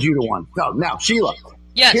challenge you to one. So, now, Sheila,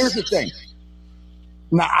 yes. Here's the thing.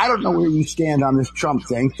 Now, I don't know where you stand on this Trump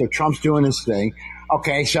thing. So Trump's doing his thing.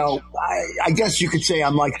 Okay, so I guess you could say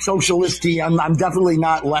I'm like socialist-y. I'm definitely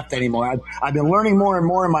not left anymore. I've been learning more and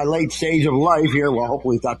more in my late stage of life here. Well,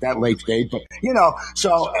 hopefully it's not that late stage, but,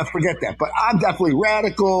 so forget that. But I'm definitely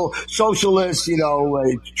radical, socialist,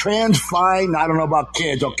 trans, fine. I don't know about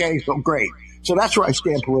kids, okay? So great. So that's where I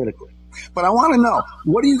stand politically. But I want to know,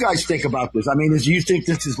 what do you guys think about this? I mean, do you think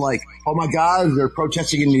this is like, oh my God, they're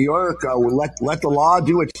protesting in New York, we'll let the law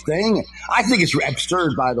do its thing? I think it's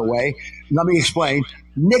absurd, by the way. Let me explain.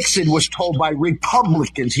 Nixon was told by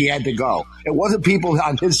Republicans he had to go. It wasn't people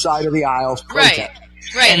on his side of the aisles protesting.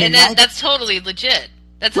 Right, and that's totally legit.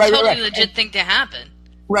 That's a totally legit thing to happen.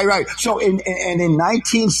 Right. So in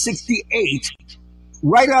 1968,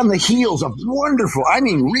 right on the heels of wonderful, I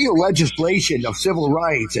mean, real legislation of civil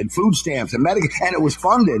rights and food stamps and Medicaid, and it was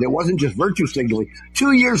funded. It wasn't just virtue signaling.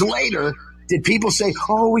 2 years later, did people say,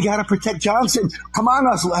 oh, we got to protect Johnson? Come on,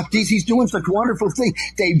 us lefties. He's doing such wonderful things.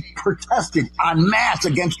 They protested en masse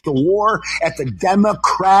against the war at the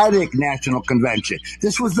Democratic National Convention.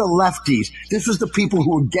 This was the lefties. This was the people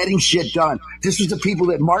who were getting shit done. This was the people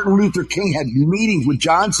that Martin Luther King had meetings with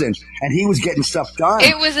Johnson, and he was getting stuff done.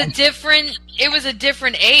 It was a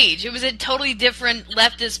different age. It was a totally different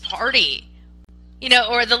leftist party.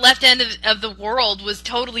 Or the left end of the world was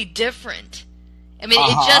totally different. I mean,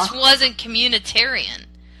 It just wasn't communitarian.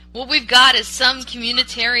 What we've got is some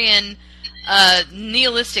communitarian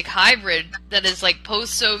nihilistic hybrid that is like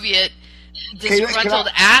post-Soviet disgruntled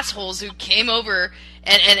assholes who came over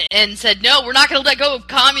and said, no, we're not going to let go of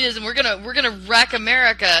communism. We're gonna wreck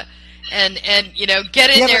America and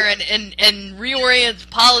get in there and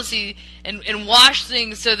reorient policy and wash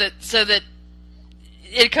things so that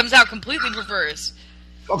it comes out completely reverse.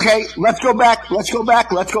 Okay, let's go back a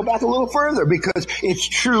little further, because it's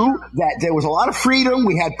true that there was a lot of freedom.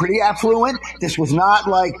 We had pretty affluent. This was not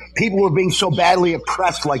like people were being so badly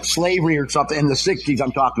oppressed like slavery or something in the 60s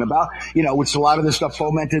I'm talking about, which a lot of this stuff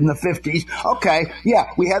fomented in the 50s. Okay, yeah,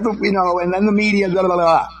 we had and then the media, blah, blah,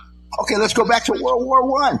 blah. Okay, let's go back to World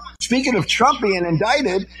War I. Speaking of Trump being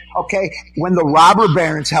indicted, okay, when the robber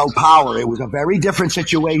barons held power, it was a very different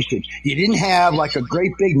situation. You didn't have like a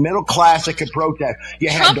great big middle class that could protest.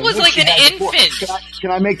 Trump was like an infant.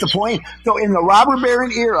 Can I make the point? So in the robber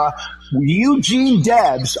baron era, Eugene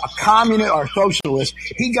Debs, a communist or socialist,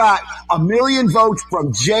 he got 1 million votes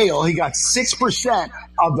from jail. He got 6%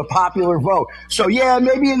 of the popular vote. So yeah,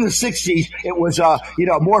 maybe in the 60s it was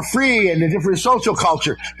more free and a different social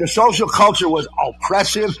culture. The social culture was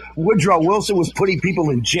oppressive. Woodrow Wilson was putting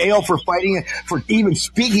people in jail for fighting, for even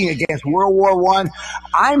speaking against World War I.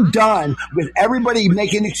 I'm done with everybody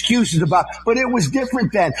making excuses about, but it was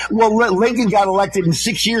different then. Well, Lincoln got elected in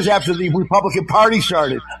 6 years after the Republican Party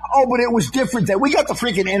started. Oh, but it was different then. We got the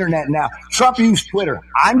freaking internet now. Trump used Twitter.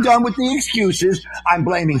 I'm done with the excuses. I'm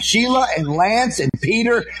blaming Sheila and Lance and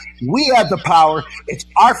Peter. We have the power. It's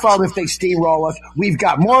our fault if they steamroll us. We've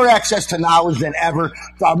got more access to knowledge than ever.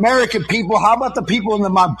 The American people, how about the people in the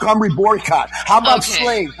Montgomery boycott? How about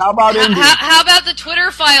slaves? How about Indians? How about the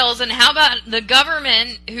Twitter files? And how about the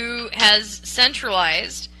government who has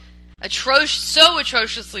centralized so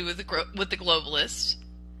atrociously with the globalists?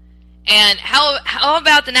 And how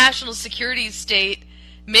about the national security state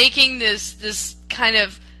making this kind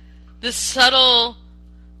of this subtle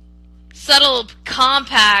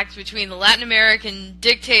compact between the Latin American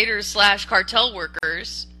dictators / cartel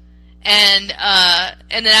workers and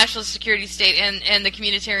the national security state and the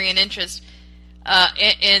communitarian interest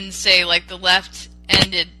in say like the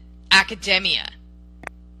left-ended academia.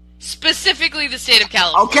 Specifically the state of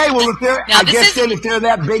California. Okay, well, if they're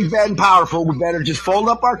that big, bad, and powerful, we better just fold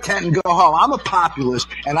up our tent and go home. I'm a populist,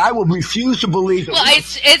 and I will refuse to believe that. Well,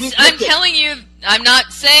 I'm telling you, I'm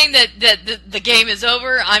not saying that the game is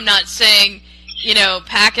over. I'm not saying,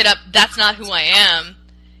 pack it up. That's not who I am.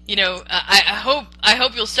 I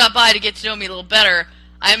hope you'll stop by to get to know me a little better.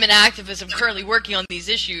 I'm an activist. I'm currently working on these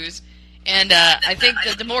issues, and I think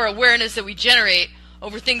that the more awareness that we generate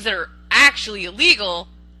over things that are actually illegal,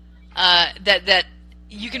 that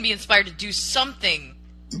you can be inspired to do something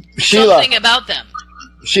about them.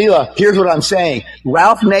 Sheila, here's what I'm saying.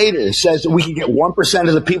 Ralph Nader says that we can get 1%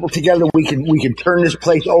 of the people together. We can turn this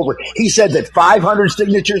place over. He said that 500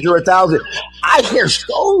 signatures or 1,000. I hear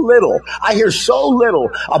so little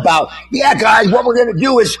about, guys, what we're going to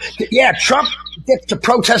do is, Trump gets to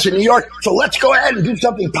protest in New York, so let's go ahead and do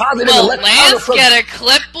something positive. Well, Lance, get a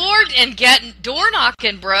clipboard and get door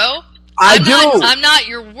knocking, bro. I'm not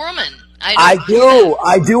your woman. I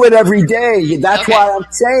do it every day. That's why I'm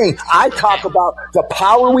saying I talk about the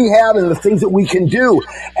power we have and the things that we can do.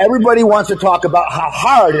 Everybody wants to talk about how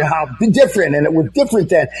hard and how different, and it was different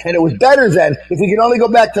then, and it was better then. If we could only go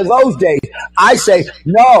back to those days, I say,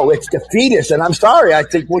 no, it's defeatist. And I'm sorry, I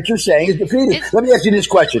think what you're saying is defeatist. Let me ask you this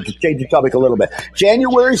question to change the topic a little bit.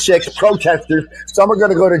 January 6th, protesters, some are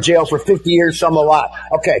going to go to jail for 50 years, some a lot.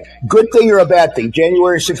 Okay, good thing or a bad thing?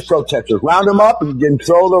 January 6th protesters, round them up and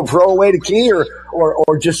throw away play the key,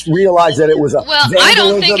 or just realize that it was a Well, I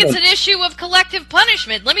don't think it's an issue of collective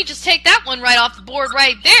punishment. Let me just take that one right off the board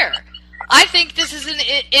right there. I think this is an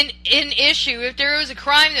issue. If there was a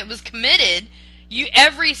crime that was committed,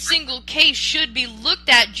 every single case should be looked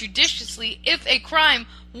at judiciously if a crime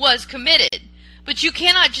was committed. But you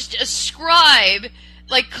cannot just ascribe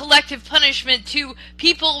collective punishment to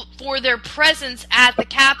people for their presence at the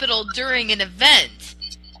Capitol during an event.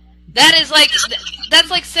 That's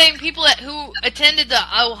like saying people who attended the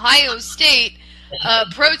Ohio State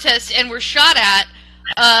protest and were shot at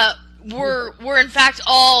were in fact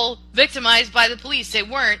all victimized by the police. They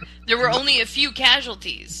weren't. There were only a few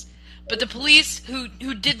casualties, but the police who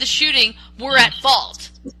did the shooting were at fault.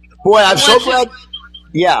 Boy, I'm so glad.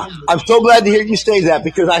 Yeah, I'm so glad to hear you say that,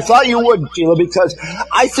 because I thought you would, Sheila, because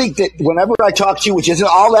I think that whenever I talk to you, which isn't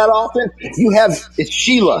all that often, it's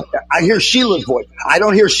Sheila. I hear Sheila's voice. I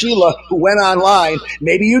don't hear Sheila who went online.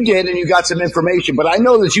 Maybe you did and you got some information, but I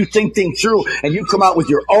know that you think things through and you come out with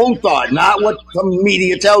your own thought, not what some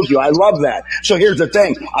media tells you. I love that. So here's the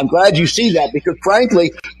thing. I'm glad you see that, because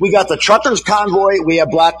frankly, we got the truckers convoy, we have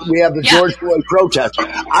the George Floyd protest.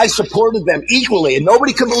 I supported them equally, and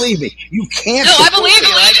nobody can believe me. You can't. No, I believe you.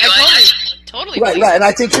 I totally right. And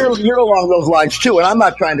I think you're along those lines too. And I'm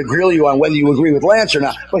not trying to grill you on whether you agree with Lance or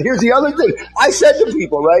not. But here's the other thing. I said to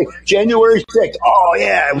people, right, January 6th, oh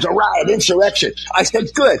yeah, it was a riot, insurrection. I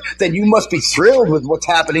said, good. Then you must be thrilled with what's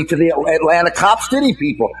happening to the Atlanta Cop City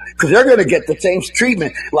people, because they're going to get the same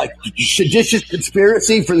treatment, like seditious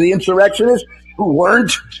conspiracy for the insurrectionists who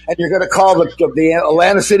weren't, and you're going to call the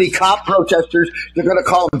Atlanta City cop protesters, you're going to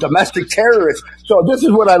call them domestic terrorists. So this is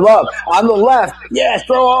what I love. On the left,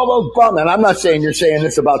 throw all those bums. And I'm not saying you're saying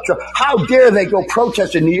this about Trump. How dare they go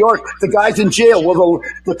protest in New York? The guy's in jail. Well,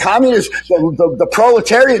 the communists, the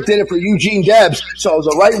proletariat did it for Eugene Debs, so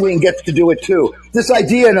the right wing gets to do it too. This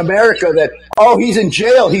idea in America that, he's in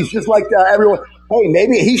jail, he's just like everyone. Hey,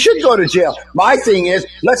 maybe he should go to jail. My thing is,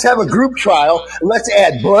 let's have a group trial. Let's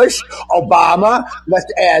add Bush, Obama,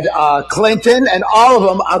 let's add Clinton, and all of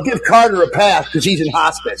them. I'll give Carter a pass because he's in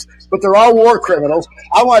hospice. But they're all war criminals.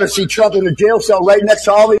 I want to see Trump in a jail cell right next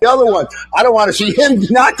to all the other ones. I don't want to see him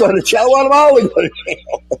not go to jail. I want them all to go to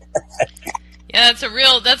jail. Yeah, that's a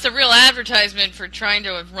real advertisement for trying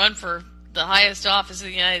to run for the highest office in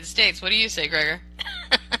the United States. What do you say, Gregor?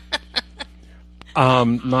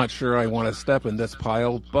 Not sure I want to step in this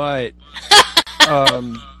pile, but,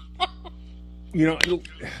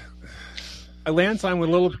 Lance, I'm a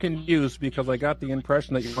little confused because I got the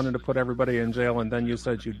impression that you wanted to put everybody in jail and then you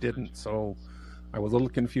said you didn't. So I was a little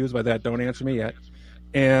confused by that. Don't answer me yet.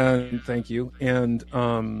 And thank you. And,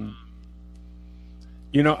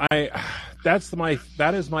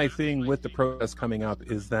 that is my thing with the protest coming up,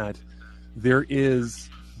 is that there is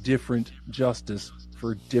different justice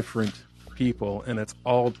for different people, and it's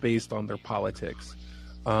all based on their politics.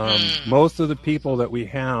 Most of the people that we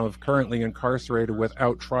have currently incarcerated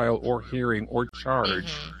without trial or hearing or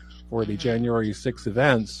charge for the January 6th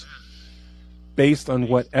events, based on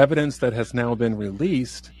what evidence that has now been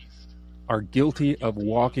released, are guilty of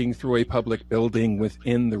walking through a public building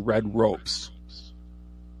within the red ropes.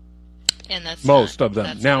 And that's most of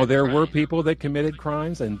them. Now, there were people that committed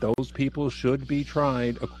crimes, and those people should be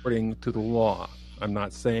tried according to the law. I'm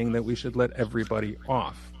not saying that we should let everybody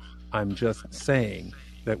off. I'm just saying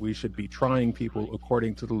that we should be trying people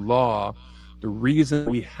according to the law. The reason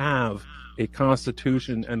we have a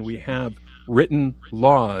constitution and we have written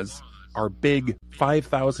laws, our big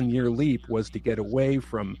 5,000-year leap was to get away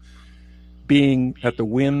from being at the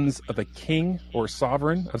whims of a king or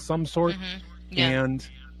sovereign of some sort, and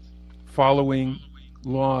following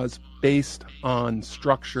laws based on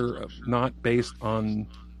structure, not based on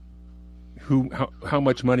how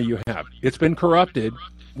much money you have. It's been corrupted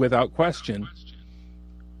without question,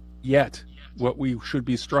 yet what we should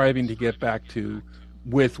be striving to get back to,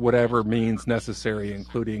 with whatever means necessary,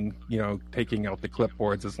 including taking out the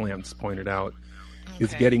clipboards, as Lance pointed out,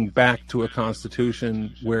 is getting back to a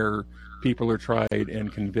constitution where people are tried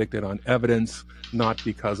and convicted on evidence, not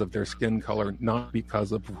because of their skin color, not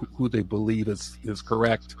because of who they believe is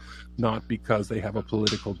correct, not because they have a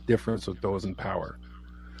political difference with those in power.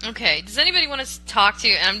 Okay, does anybody want to talk to,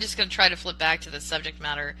 and I'm just going to try to flip back to the subject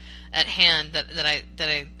matter at hand that I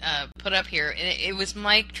put up here. And it was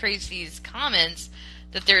Mike Tracy's comments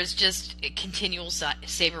that there's just a continual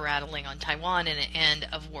saber rattling on Taiwan and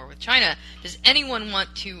of war with China. Does anyone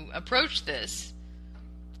want to approach this?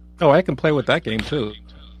 Oh, I can play with that game too.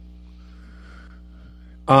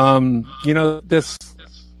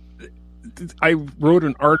 I wrote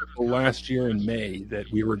an article last year in May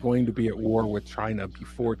that we were going to be at war with China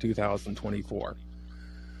before 2024.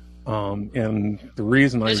 And the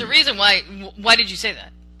reason there's a reason why. Why did you say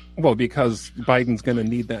that? Well, because Biden's going to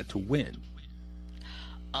need that to win.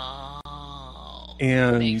 Oh,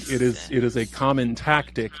 and it is a common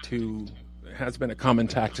tactic has been a common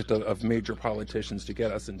tactic of major politicians to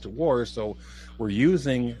get us into war. So we're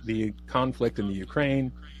using the conflict in the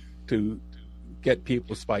Ukraine to get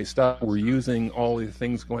people spiced up. We're using all the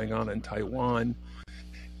things going on in Taiwan.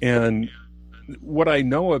 And what I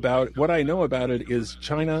know about it is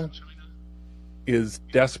China is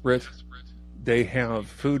desperate. They have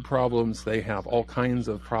food problems. They have all kinds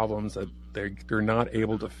of problems that they're not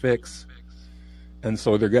able to fix. And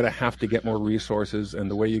so they're going to have to get more resources. And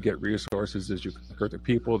the way you get resources is you conquer the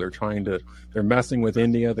people. They're messing with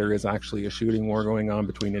India. There is actually a shooting war going on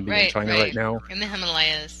between India and China right now. In the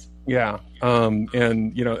Himalayas. Yeah.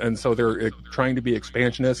 And so they're trying to be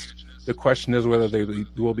expansionist. The question is whether they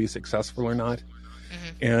will be successful or not.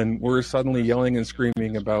 Mm-hmm. And we're suddenly yelling and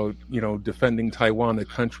screaming about, defending Taiwan, a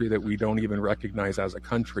country that we don't even recognize as a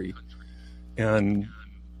country. And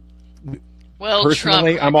well,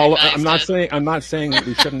 personally, I'm not saying that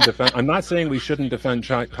we shouldn't defend. I'm not saying we shouldn't defend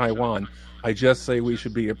Taiwan. I just say we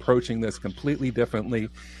should be approaching this completely differently.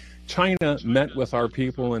 China met with our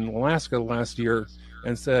people in Alaska last year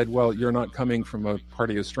and said, well, you're not coming from a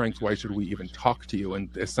party of strength. Why should we even talk to you? And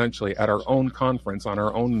essentially at our own conference on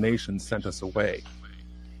our own nation sent us away.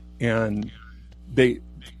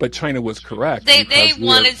 But China was correct. They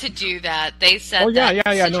wanted to do that. They said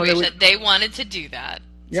they wanted to do that.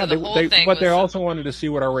 Yeah, so they also wanted to see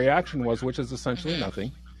what our reaction was, which is essentially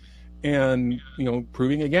nothing. And,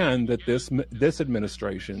 proving again that this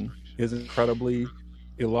administration is incredibly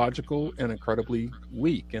illogical and incredibly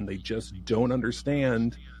weak, and they just don't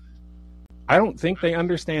understand. I don't think they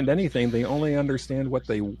understand anything. They only understand what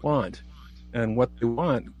they want, and what they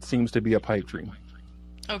want seems to be a pipe dream.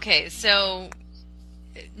 Okay, so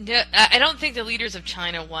I don't think the leaders of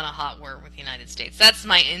China want a hot war with the United States. That's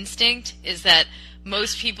my instinct, is that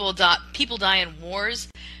most people die in wars,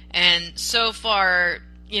 and so far,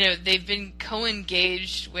 they've been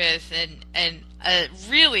co-engaged with a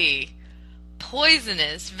really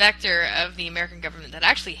poisonous vector of the American government that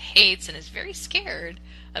actually hates and is very scared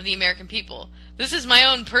of the American people. This is my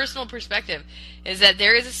own personal perspective, is that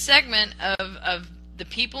there is a segment of the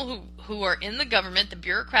people who are in the government, the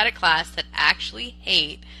bureaucratic class, that actually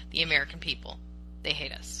hate the American people. They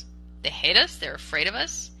hate us. They hate us, they're afraid of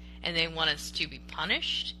us, and they want us to be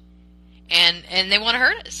punished, and they want to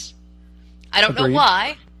hurt us. I don't know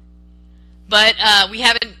why, but we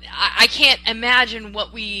haven't. I can't imagine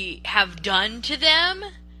what we have done to them,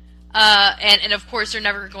 and of course they're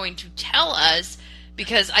never going to tell us,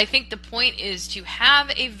 because I think the point is to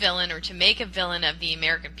have a villain, or to make a villain of the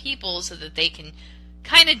American people, so that they can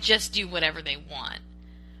kind of just do whatever they want.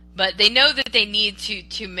 But they know that they need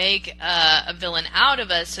to make a villain out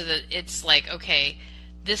of us, so that it's like, okay,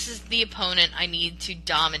 this is the opponent, I need to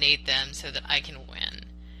dominate them so that I can win.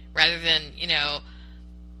 Rather than,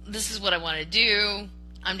 this is what I want to do,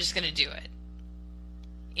 I'm just going to do it.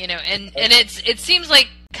 And it seems like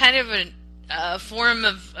kind of a form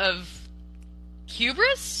of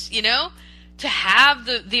hubris, to have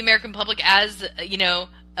the American public as,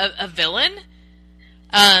 a villain.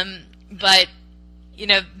 But,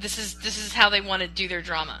 this is how they want to do their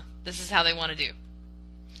drama. This is how they want to do.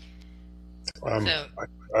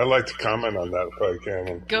 I'd like to comment on that if I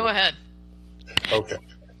can. Go ahead. Okay.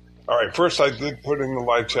 All right. First, I did put in the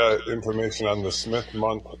live chat information on the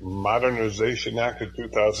Smith-Mundt Modernization Act of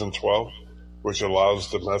 2012, which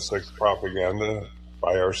allows domestic propaganda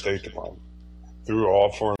by our State Department through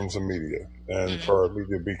all forms of media, and for our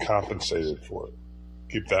media to be compensated for it.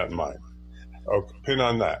 Keep that in mind. Okay, pin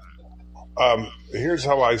on that. Here's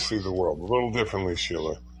how I see the world, a little differently,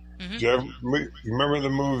 Sheila. Do you remember the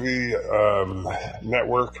movie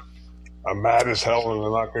Network? I'm mad as hell and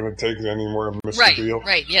I'm not going to take it anymore, Mr. Beale.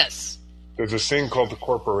 Right, yes. There's a scene called The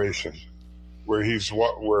Corporation, where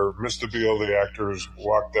Mr. Beale, the actor, is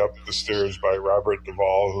walked up the stairs by Robert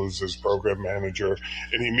Duvall, who's his program manager,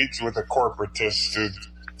 and he meets with a corporatist,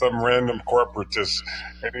 some random corporatist,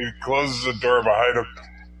 and he closes the door behind him,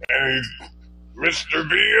 and Mr.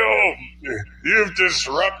 Beale, you've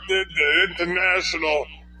disrupted the international...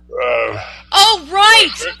 oh,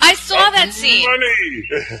 right! I saw that scene. Money.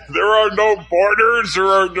 There are no borders. There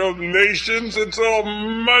are no nations. It's all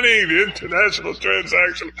money. The international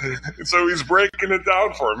transaction. And so he's breaking it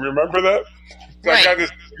down for him. You remember that? That guy did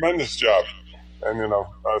a tremendous job. And,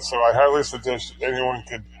 so I highly suggest anyone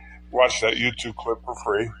could watch that YouTube clip for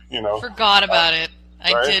free. Forgot about it.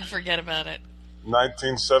 I did forget about it.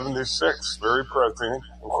 1976. Very prescient.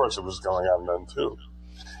 Of course, it was going on then, too.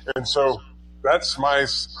 And so... that's my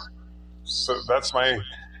So that's my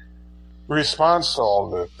response to all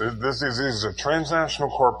this. These are transnational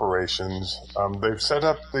corporations. They've set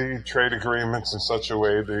up the trade agreements in such a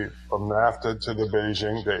way, from NAFTA to the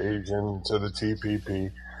Beijing to Asian to the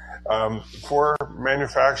TPP, for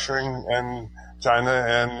manufacturing and China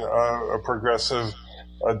and a progressive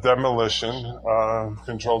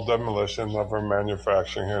controlled demolition of our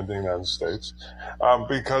manufacturing here in the United States.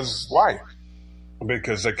 Because why?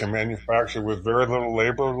 Because they can manufacture with very little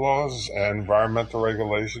labor laws and environmental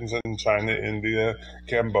regulations in China, India,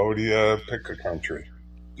 Cambodia, pick a country.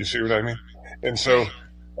 Do you see what I mean? And so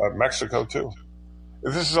Mexico too.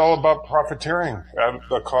 This is all about profiteering at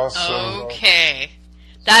the cost of... Okay.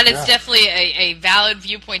 That is definitely a valid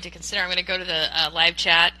viewpoint to consider. I'm going to go to the live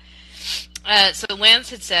chat. So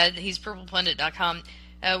Lance had said, he's purplepundit.com,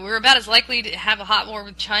 we're about as likely to have a hot war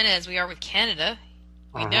with China as we are with Canada.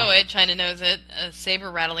 We know it. China knows it.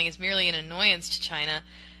 Saber rattling is merely an annoyance to China.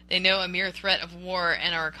 They know a mere threat of war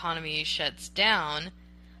and our economy shuts down.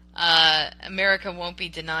 America won't be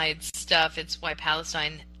denied stuff. It's why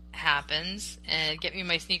Palestine happens. And get me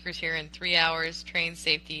my sneakers here in 3 hours. Train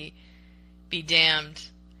safety be damned.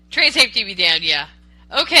 Train safety be damned, yeah.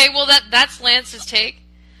 Okay, well that's Lance's take.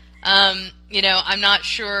 I'm not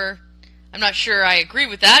sure I agree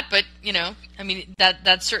with that, but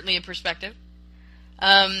that's certainly a perspective.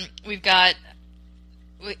 We've got,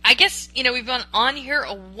 I guess, we've been on here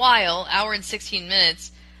a while, hour and 16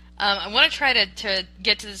 minutes. I want to try to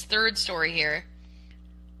get to this third story here.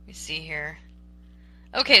 Let me see here.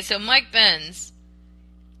 Okay, so Mike Benz,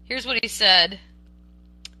 here's what he said.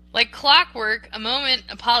 Like clockwork, a moment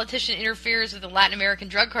a politician interferes with the Latin American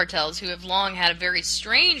drug cartels, who have long had a very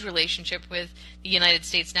strange relationship with the United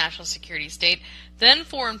States national security state, then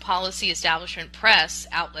foreign policy establishment press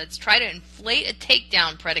outlets try to inflate a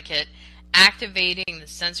takedown predicate, activating the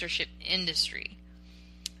censorship industry.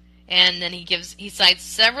 And then he cites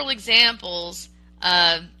several examples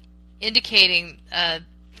indicating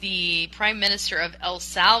the Prime Minister of El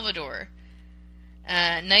Salvador,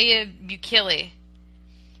 Nayib Bukele.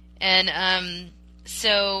 And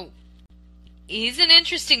so he's an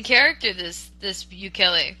interesting character, this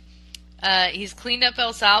Bukele. He's cleaned up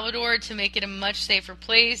El Salvador to make it a much safer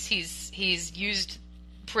place. He's used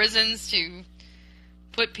prisons to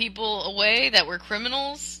put people away that were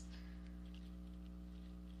criminals.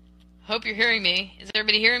 Hope you're hearing me. Is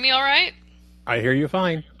everybody hearing me all right? I hear you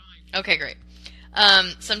fine. Okay, great.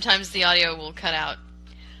 Sometimes the audio will cut out.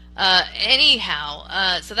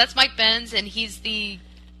 So that's Mike Benz, and he's the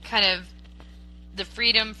kind of the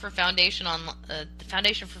Freedom for Foundation on the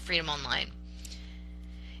Foundation for Freedom Online,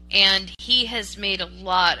 and he has made a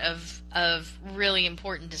lot of really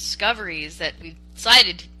important discoveries that we've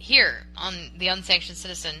cited here on the Unsanctioned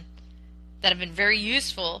Citizen that have been very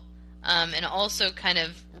useful, and also kind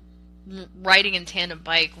of riding in tandem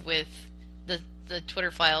bike with the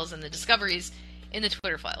Twitter files and the discoveries in the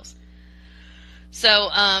Twitter files. So,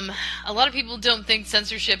 a lot of people don't think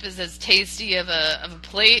censorship is as tasty of a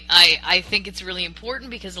plate. I think it's really important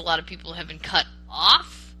because a lot of people have been cut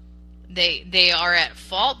off. They are at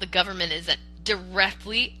fault. The government is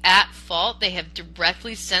directly at fault. They have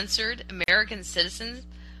directly censored American citizens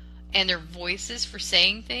and their voices for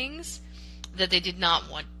saying things that they did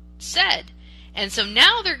not want said. And so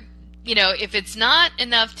now they're, if it's not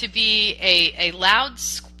enough to be a loud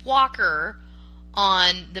squawker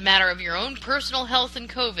on the matter of your own personal health and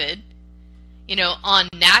COVID, on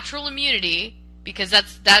natural immunity, because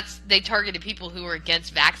that's they targeted people who were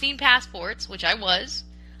against vaccine passports, which I was.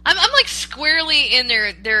 I'm like squarely in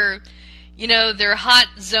their hot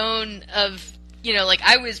zone of, like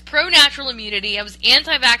I was pro natural immunity, I was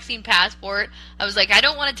anti-vaccine passport. I was like, I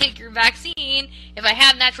don't want to take your vaccine if I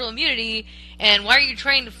have natural immunity, and why are you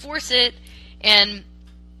trying to force it? And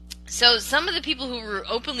so some of the people who were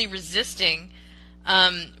openly resisting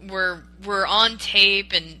were on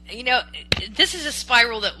tape, and this is a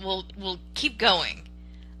spiral that will keep going.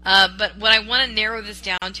 But what I want to narrow this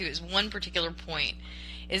down to is one particular point,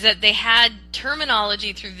 is that they had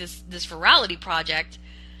terminology through this virality project,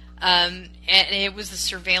 and it was the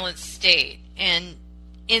surveillance state. And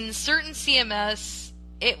in certain CMS,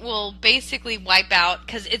 it will basically wipe out,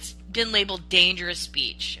 because it's been labeled dangerous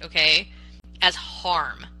speech, okay, as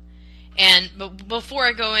harm. But before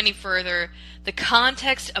I go any further, the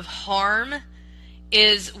context of harm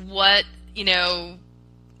is what,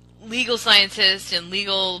 legal scientists and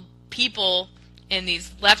legal people in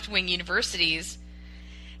these left-wing universities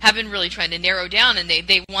have been really trying to narrow down, and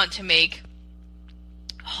they want to make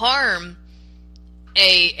harm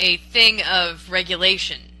a thing of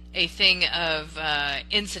regulation, a thing of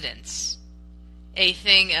incidence, a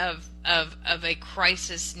thing of of a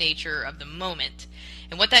crisis nature of the moment.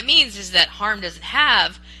 And what that means is that harm doesn't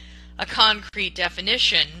have a concrete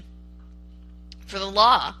definition for the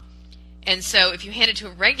law. And so if you hand it to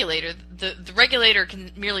a regulator, the regulator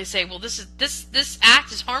can merely say, well, this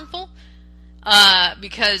act is harmful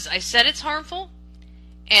because I said it's harmful,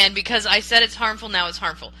 and because I said it's harmful, now it's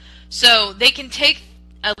harmful. So they can take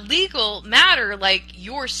a legal matter like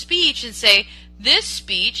your speech and say, this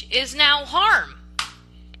speech is now harm.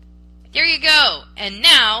 There you go. And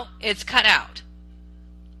now it's cut out.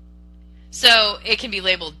 So it can be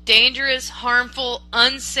labeled dangerous, harmful,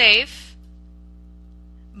 unsafe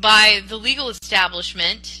by the legal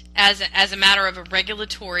establishment as a matter of a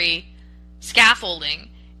regulatory scaffolding,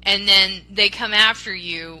 and then they come after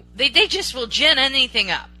you. They just will gin anything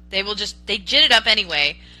up. They gin it up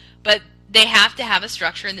anyway, but they have to have a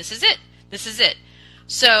structure, and this is it. This is it.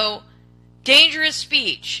 So, dangerous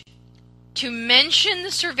speech. To mention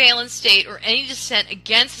the surveillance state or any dissent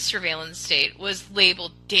against the surveillance state was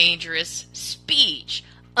labeled dangerous speech,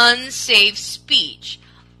 unsafe speech,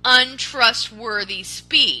 untrustworthy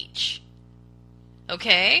speech.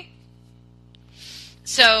 Okay?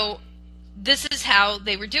 So this is how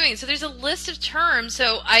they were doing it. So there's a list of terms.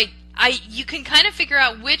 So you can kind of figure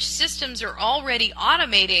out which systems are already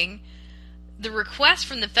automating the request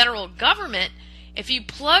from the federal government. If you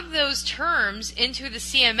plug those terms into the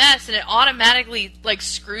CMS and it automatically like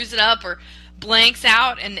screws it up or blanks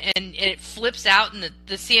out and it flips out and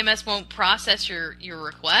the CMS won't process your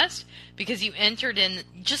request because you entered in,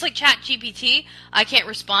 just like ChatGPT, I can't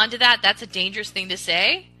respond to that. That's a dangerous thing to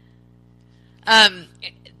say.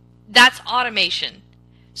 That's automation.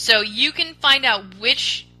 So you can find out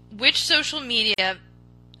which social media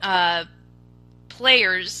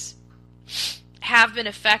players have been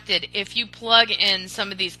affected if you plug in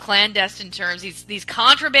some of these clandestine terms, these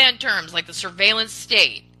contraband terms like the surveillance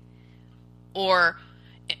state or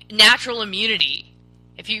natural immunity.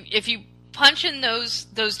 If you punch in those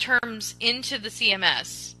terms into the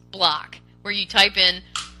CMS block where you type in,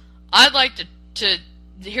 I'd like to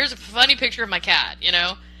here's a funny picture of my cat,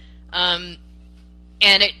 and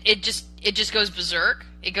it just goes berserk.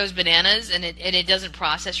 It goes bananas, and it doesn't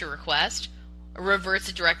process your request, or reverts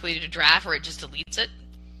it directly to draft, or it just deletes it.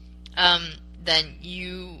 Then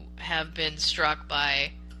you have been struck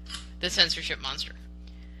by the censorship monster.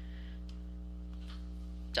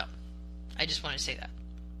 So, I just want to say that.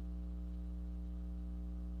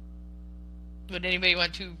 Would anybody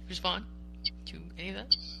want to respond to any of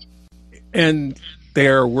that? And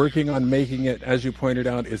they're working on making it, as you pointed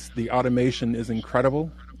out, the automation is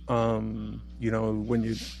incredible. When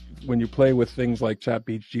you play with things like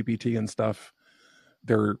ChatGPT and stuff,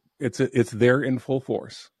 it's there in full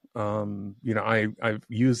force. I've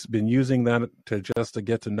been using that to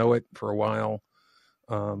get to know it for a while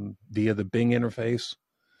via the Bing interface,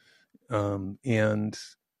 and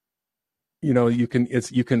you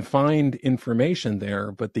can find information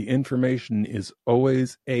there, but the information is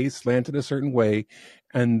always slanted a certain way.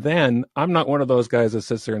 And then I'm not one of those guys that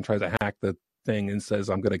sits there and tries to hack the thing and says,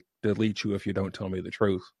 I'm going to delete you if you don't tell me the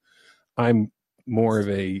truth. I'm more of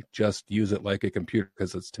a just use it like a computer,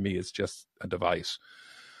 because to me, it's just a device.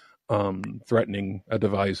 Threatening a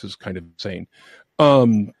device is kind of insane.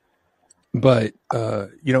 But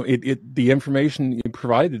the information you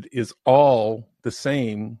provided is all the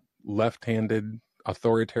same. Left-handed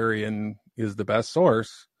authoritarian is the best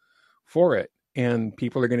source for it, and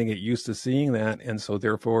people are going to get used to seeing that, and so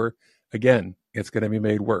therefore, again, it's going to be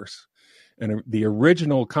made worse. And the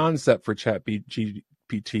original concept for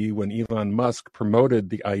ChatGPT, when Elon Musk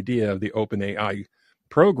promoted the idea of the OpenAI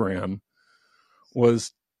program,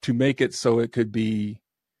 was to make it so it could be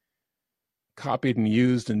copied and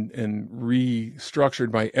used and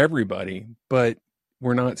restructured by everybody, but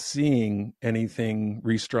we're not seeing anything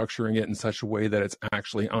restructuring it in such a way that it's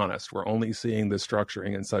actually honest. We're only seeing the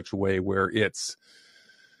structuring in such a way where it's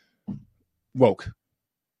woke.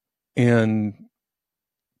 And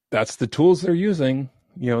that's the tools they're using.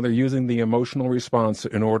 They're using the emotional response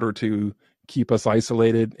in order to keep us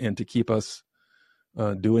isolated and to keep us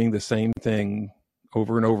doing the same thing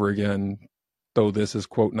over and over again, though this is,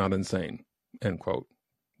 quote, not insane, end quote,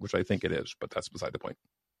 which I think it is, but that's beside the point.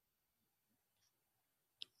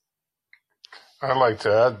 I'd like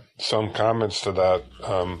to add some comments to that,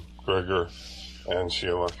 Gregor and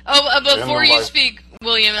Sheila. Oh, before you speak,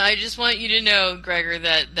 William, I just want you to know, Gregor,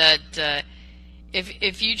 that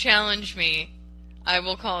if you challenge me, I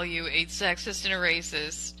will call you a sexist and a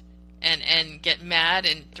racist, and get mad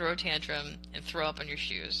and throw a tantrum and throw up on your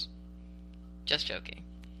shoes. Just joking.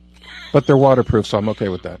 But they're waterproof, so I'm okay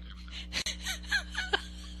with that.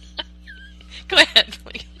 Go ahead,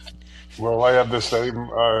 please. Will I have the same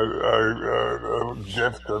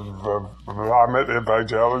gift of vomit if I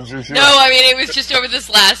challenge you? No, I mean, it was just over this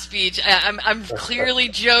last speech. I'm clearly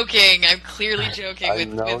joking. I'm clearly joking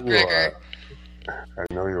with Gregor.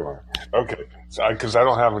 I know you are. Okay, because I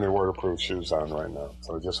don't have any waterproof shoes on right now,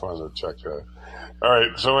 so I just wanted to check that. All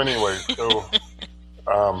right, so anyway,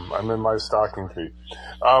 I'm in my stocking feet.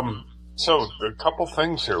 So a couple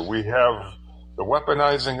things here. We have the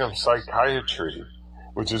weaponizing of psychiatry,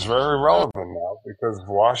 which is very relevant now because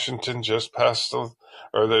Washington just passed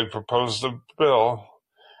they proposed a bill,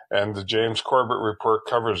 and the James Corbett report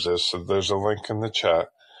covers this, so there's a link in the chat.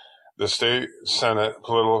 The state Senate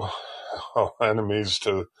political enemies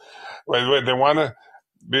to they want to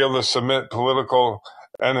be able to submit political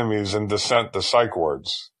enemies and dissent to psych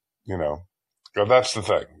wards. So that's the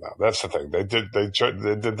thing. No, that's the thing. They did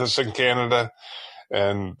this in Canada,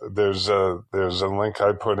 and there's a link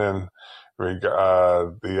I put in.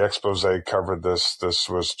 The expose covered this. This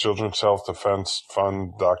was Children's Health Defense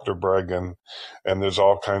Fund, Dr. Bregan, and there's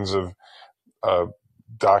all kinds of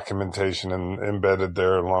documentation embedded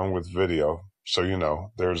there along with video. So,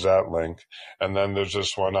 there's that link. And then there's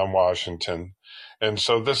this one on Washington. And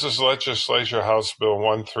so this is Legislature House Bill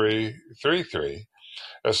 1333,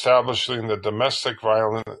 establishing the Domestic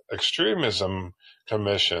Violent Extremism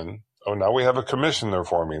Commission. Oh, now we have a commission there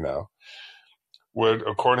for me now. Would,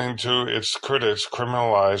 according to its critics,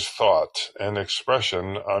 criminalize thought and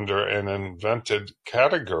expression under an invented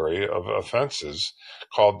category of offenses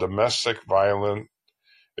called domestic violent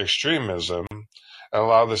extremism, and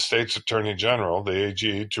allow the state's attorney general, the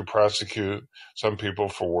AG, to prosecute some people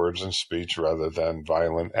for words and speech rather than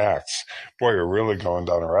violent acts. Boy, you're really going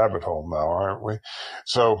down a rabbit hole now, aren't we?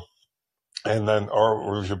 So, and then,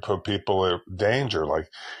 or we should put people in danger, like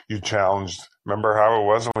you challenged. Remember how it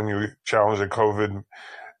was when you challenged a COVID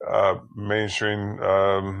mainstream,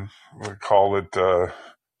 call it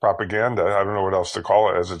propaganda. I don't know what else to call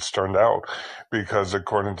it, as it's turned out, because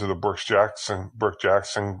according to the Brooke Jackson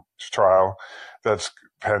trial that's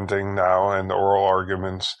pending now and the oral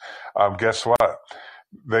arguments, guess what?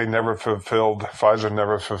 Pfizer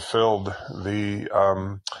never fulfilled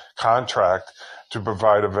the contract to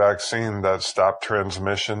provide a vaccine that stopped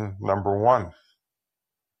transmission. Number one,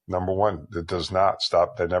 it does not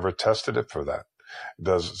stop. They never tested it for that. It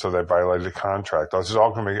does, so they violated the contract. This is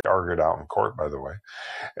all going to be argued out in court, by the way.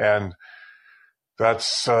 And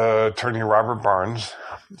that's Attorney Robert Barnes.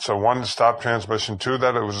 So one, to stop transmission. Two,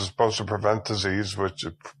 that it was supposed to prevent disease, which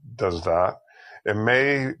it does not. It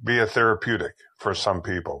may be a therapeutic for some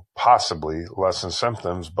people, possibly lessen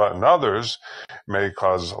symptoms, but in others may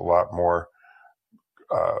cause a lot more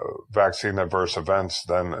vaccine adverse events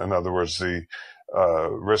than, in other words, the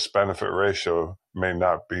risk-benefit ratio may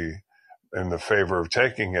not be in the favor of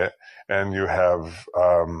taking it. And you have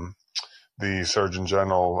the Surgeon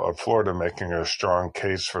General of Florida making a strong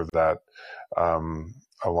case for that,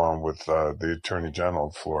 along with the Attorney General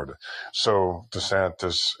of Florida. So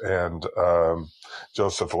DeSantis and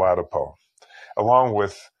Joseph Ladapo, along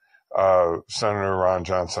with Senator Ron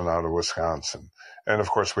Johnson out of Wisconsin. And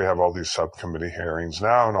of course, we have all these subcommittee hearings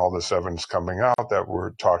now and all this evidence coming out that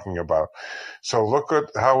we're talking about. So look at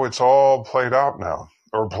how it's all played out now,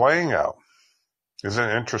 or playing out. Isn't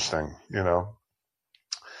it interesting,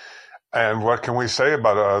 And what can we say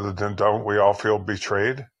about it other than don't we all feel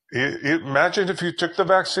betrayed? Imagine if you took the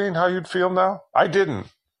vaccine, how you'd feel now. I didn't.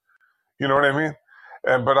 You know what I mean?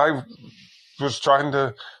 But I was trying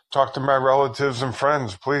to talk to my relatives and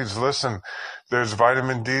friends. Please listen. There's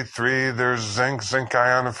vitamin D3. There's zinc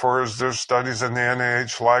ionophores. There's studies in the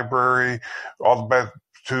NIH library all the way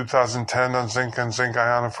 2010 on zinc and zinc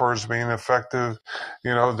ionophores being effective.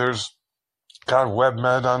 There's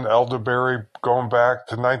WebMed on elderberry going back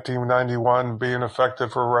to 1991 being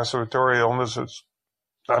effective for respiratory illnesses.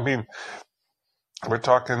 I mean, we're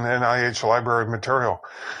talking NIH library material.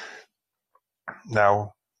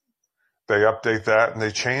 Now, they update that and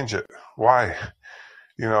they change it. Why?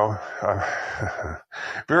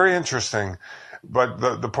 Very interesting. But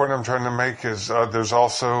the point I'm trying to make is there's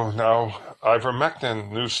also now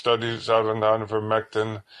ivermectin, new studies out on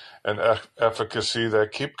ivermectin and efficacy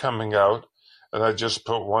that keep coming out. And I just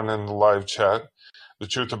put one in the live chat. The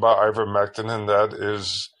truth about ivermectin, and that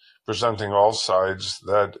is presenting all sides,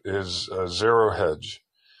 that is zero hedge.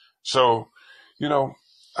 So,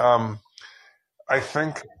 I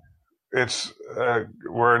think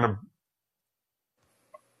we're in an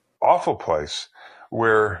awful place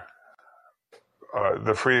where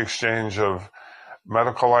the free exchange of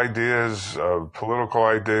medical ideas, political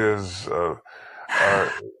ideas,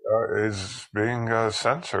 is being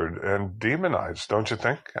censored and demonized, don't you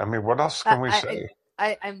think? I mean, what else can we say?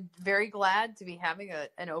 I'm very glad to be having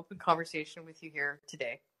an open conversation with you here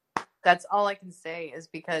today. That's all I can say, is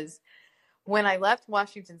because when I left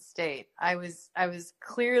Washington State, I was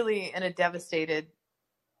clearly in a devastated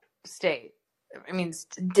state. I mean,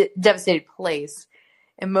 devastated place,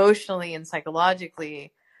 emotionally and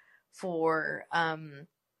psychologically, for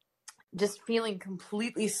just feeling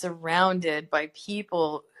completely surrounded by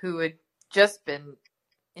people who had just been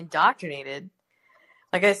indoctrinated.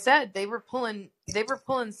 Like I said, they were pulling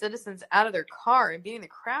citizens out of their car and beating the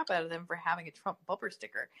crap out of them for having a Trump bumper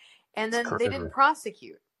sticker, and then they didn't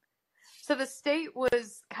prosecute. So the state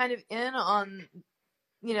was kind of in on,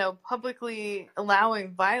 publicly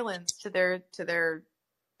allowing violence to their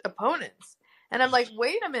opponents. And I'm like,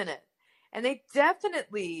 wait a minute. And they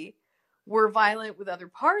definitely were violent with other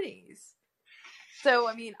parties. So,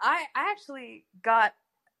 I mean, I actually got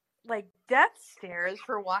like death stares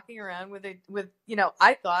for walking around with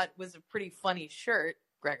I thought was a pretty funny shirt,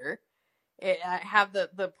 Gregor. I have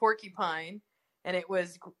the porcupine, and it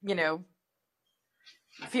was,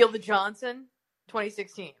 Feel the Johnson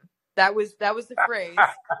 2016. That was the phrase.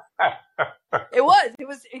 It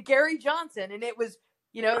was Gary Johnson, and it was,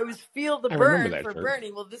 it was Feel the Burn for shirt.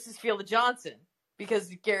 Bernie. Well, this is Feel the Johnson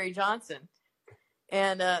because of Gary Johnson.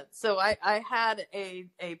 And so I had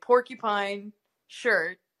a porcupine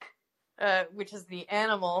shirt, which is the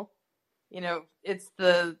animal, it's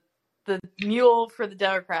the mule for the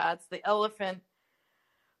Democrats, the elephant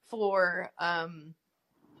for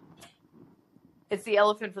it's the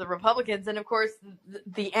elephant for the Republicans, and of course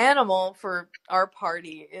the animal for our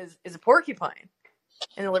party is a porcupine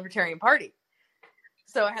in the Libertarian Party.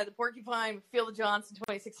 So I had the porcupine, Feel the Johnson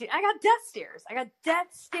 2016. I got death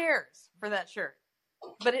stares for that shirt.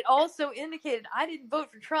 But it also indicated I didn't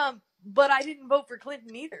vote for Trump, but I didn't vote for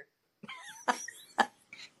Clinton either.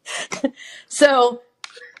 So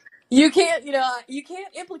you can't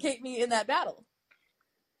implicate me in that battle.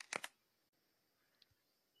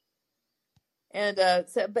 And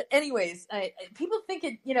but anyways, people think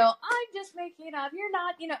it, I'm just making it up. You're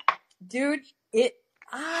not, dude.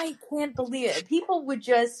 I can't believe it. People would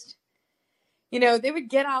just, they would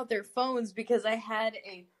get out their phones because I had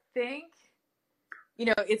a think,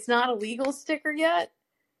 it's not a legal sticker yet.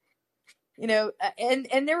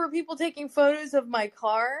 And there were people taking photos of my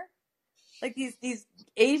car, like these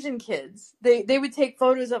Asian kids. They would take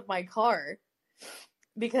photos of my car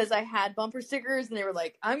because I had bumper stickers, and they were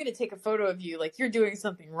like, I'm going to take a photo of you, like you're doing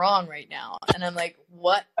something wrong right now. And I'm like,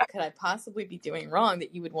 what could I possibly be doing wrong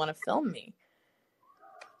that you would want to film me?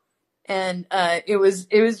 And it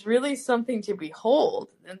was really something to behold,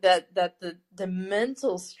 that the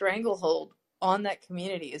mental stranglehold on that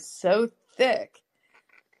community is so thick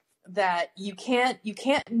that you can't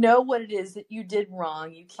know what it is that you did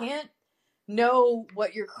wrong. You can't know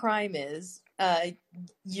what your crime is.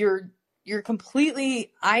 You're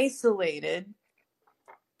completely isolated,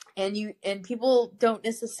 and people don't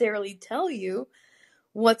necessarily tell you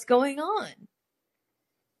what's going on.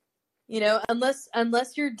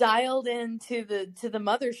 Unless you're dialed into the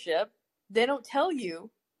mothership, they don't tell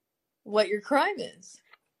you what your crime is.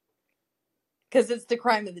 Because it's the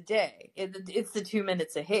crime of the day. It's the 2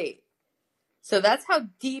 minutes of hate. So that's how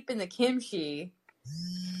deep in the kimchi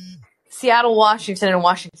Seattle, Washington, and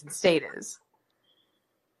Washington State is.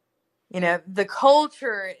 The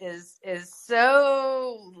culture is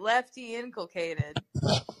so lefty inculcated,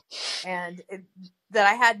 and that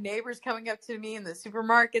I had neighbors coming up to me in the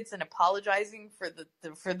supermarkets and apologizing for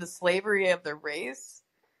the slavery of their race,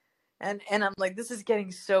 and I'm like, this is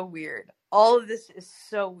getting so weird. All of this is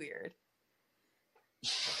so weird.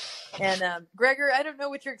 And Gregor, I don't know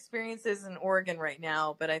what your experience is in Oregon right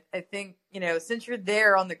now, but I think, since you're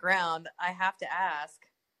there on the ground, I have to ask,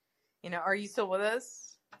 are you still with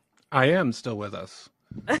us? I am still with us.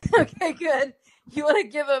 Okay, good. You want to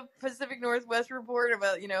give a Pacific Northwest report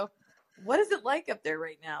about, what is it like up there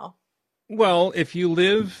right now? Well, if you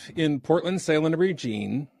live in Portland, Salem, and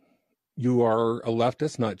Eugene, you are a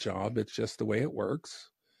leftist nut job. It's just the way it works.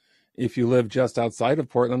 If you live just outside of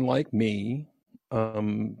Portland, like me,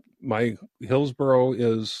 my Hillsboro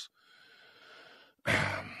is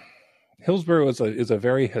a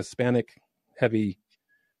very Hispanic heavy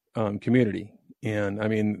community, and I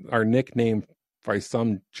mean, our nickname by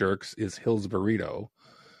some jerks is Hillsburrito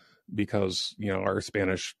because our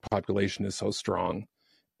Spanish population is so strong,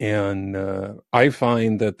 and I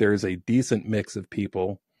find that there's a decent mix of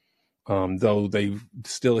people, though they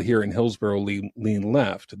still here in Hillsboro lean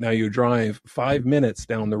left. Now you drive 5 minutes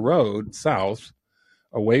down the road south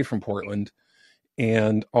away from Portland,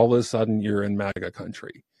 and all of a sudden you're in MAGA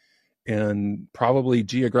country. And probably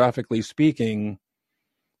geographically speaking,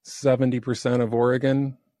 70% of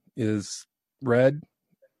Oregon is red,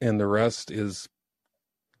 and the rest is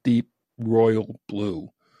deep royal blue.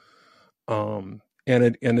 And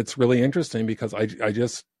it's really interesting because I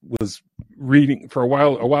just was reading for a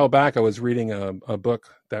while back. I was reading a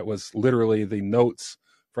book that was literally the notes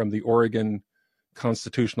from the Oregon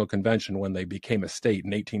Constitutional Convention when they became a state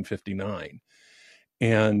in 1859.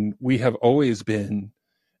 And we have always been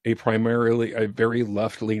a very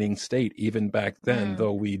left-leaning state, even back then,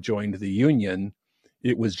 though we joined the Union.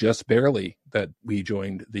 It was just barely that we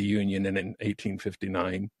joined the Union in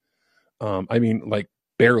 1859. I mean, like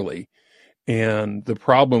barely. And the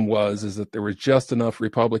problem is that there was just enough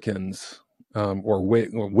Republicans or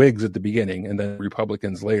Whigs at the beginning and then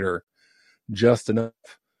Republicans later, just enough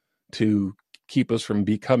to keep us from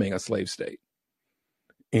becoming a slave state.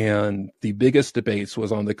 And the biggest debates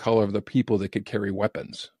was on the color of the people that could carry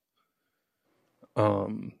weapons.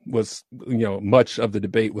 Much of the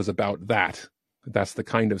debate was about that. That's the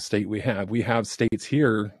kind of state we have. We have states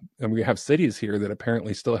here and we have cities here that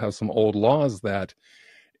apparently still have some old laws that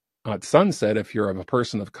at sunset, if you're a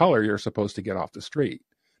person of color, you're supposed to get off the street.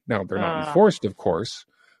 Now, they're not enforced, of course,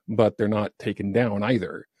 but they're not taken down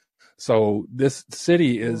either. So this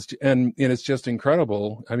city is, and it's just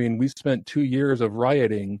incredible. I mean, we spent 2 years of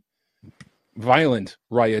violent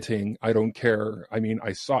rioting. I don't care. I mean,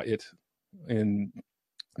 I saw it in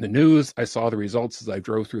the news. I saw the results as I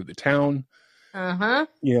drove through the town.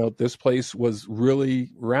 This place was really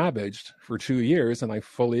ravaged for 2 years, and I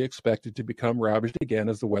fully expect it to become ravaged again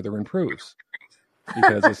as the weather improves.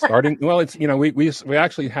 Because it's starting. Well, it's we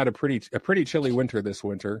actually had a pretty chilly winter this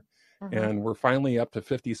winter, and we're finally up to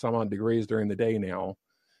 50 some odd degrees during the day now.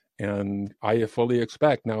 And I fully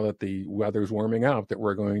expect now that the weather's warming up that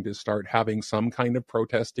we're going to start having some kind of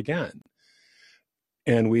protest again.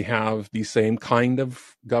 And we have the same kind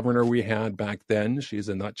of governor we had back then. She's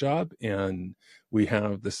a nut job. And we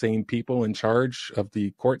have the same people in charge of the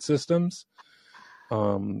court systems.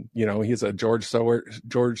 He's a George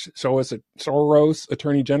Soros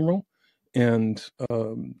Attorney General. And,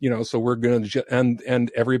 so we're going to,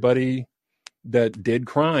 and everybody that did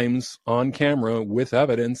crimes on camera with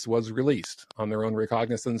evidence was released on their own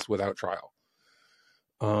recognizance without trial.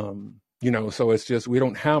 So it's just, we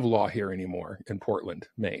don't have law here anymore in Portland,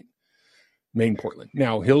 Maine Portland.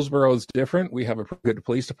 Now, Hillsborough is different. We have a pretty good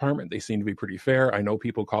police department. They seem to be pretty fair. I know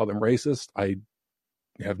people call them racist. I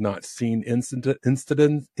have not seen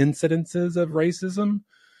incidences of racism,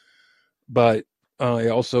 but I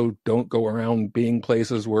also don't go around being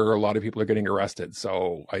places where a lot of people are getting arrested.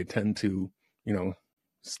 So I tend to,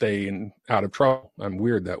 stay out of trouble. I'm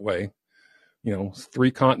weird that way.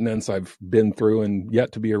 3 continents I've been through and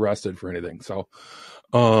yet to be arrested for anything. So,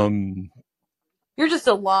 you're just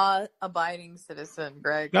a law-abiding citizen,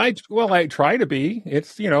 Greg. I try to be.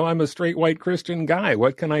 It's, I'm a straight white Christian guy.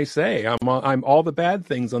 What can I say? I'm all the bad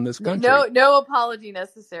things on this country. No apology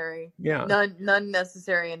necessary. Yeah. None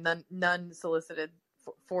necessary and none solicited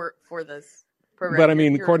for this program. But I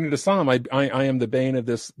mean, according to some, I am the bane of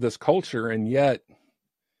this culture, and yet,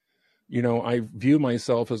 I view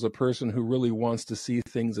myself as a person who really wants to see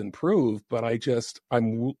things improve, but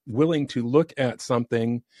I'm willing to look at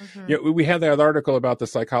something. We had that article about the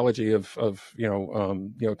psychology of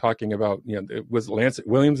talking about, it was Lance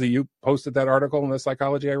Williams that you posted that article in the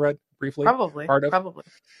psychology I read briefly. Probably.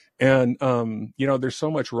 And, there's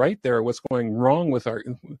so much right there.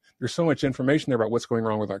 There's so much information there about what's going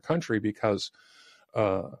wrong with our country because,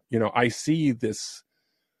 I see this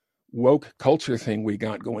woke culture thing we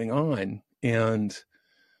got going on, and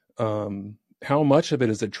how much of it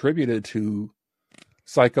is attributed to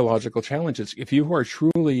psychological challenges. If you are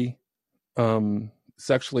truly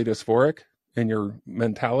sexually dysphoric in your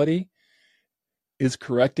mentality, is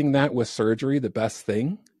correcting that with surgery the best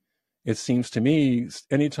thing? It seems to me,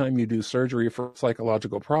 anytime you do surgery for a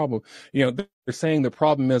psychological problem, they're saying the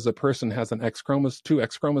problem is a person has two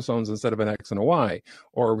X chromosomes instead of an X and a Y,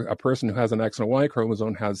 or a person who has an X and a Y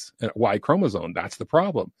chromosome has a Y chromosome. That's the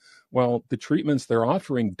problem. Well, the treatments they're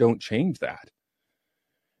offering don't change that.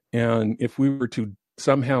 And if we were to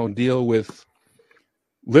somehow deal with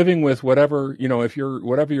living with whatever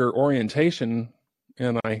your orientation,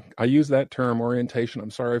 and I use that term orientation.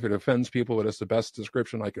 I'm sorry if it offends people, but it's the best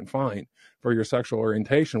description I can find for your sexual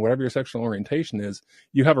orientation. Whatever your sexual orientation is,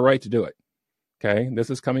 you have a right to do it. Okay. This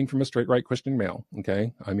is coming from a straight right Christian male.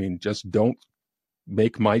 Okay. I mean, just don't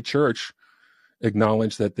make my church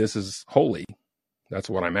acknowledge that this is holy. That's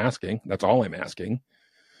what I'm asking. That's all I'm asking.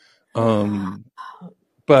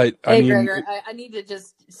 But hey, Gregor, I need to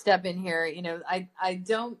just step in here.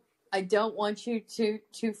 I don't want you to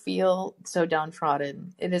feel so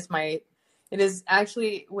downtrodden. It is my It is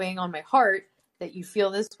actually weighing on my heart that you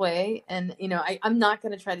feel this way. And, I'm not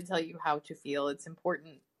going to try to tell you how to feel. It's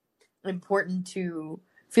important to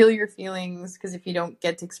feel your feelings, because if you don't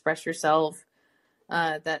get to express yourself,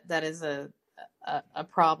 that is a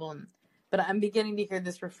problem. But I'm beginning to hear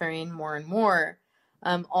this refrain more and more,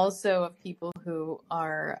 also of people who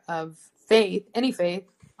are of faith, any faith,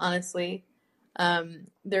 honestly.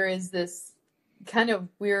 There is this kind of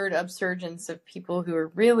weird upsurgence of people who are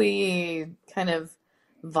really kind of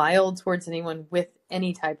vile towards anyone with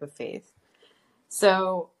any type of faith.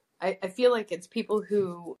 So I feel like it's people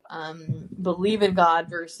who believe in God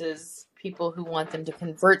versus people who want them to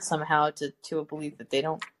convert somehow to a belief that they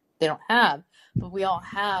don't have. But we all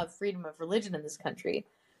have freedom of religion in this country.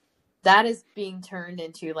 That is being turned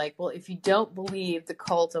into like, well, if you don't believe the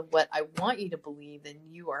cult of what I want you to believe, then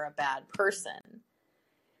you are a bad person.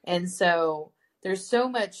 And so there's so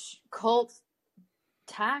much cult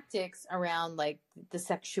tactics around like the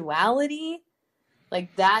sexuality,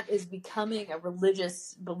 like that is becoming a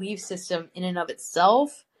religious belief system in and of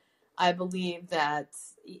itself. I believe that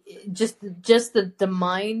just the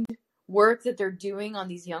mind work that they're doing on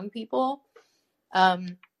these young people, that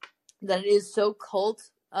it is so cult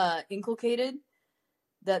inculcated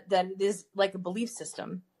that it is like a belief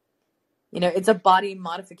system. It's a body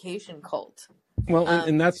modification cult. Well,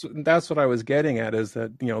 and that's what I was getting at, is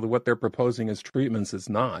that what they're proposing as treatments is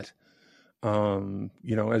not. As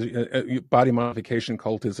body modification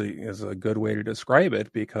cult is a good way to describe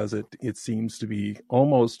it, because it seems to be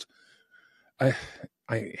almost, I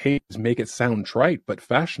hate to make it sound trite, but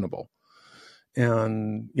fashionable.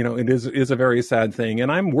 And it is a very sad thing.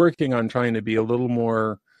 And I'm working on trying to be a little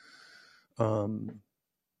more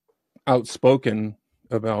outspoken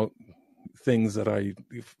about things that I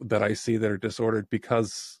see that are disordered,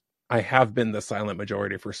 because I have been the silent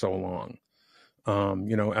majority for so long.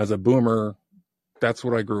 As a boomer, that's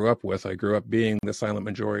what I grew up with. I grew up being the silent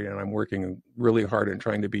majority, and I'm working really hard and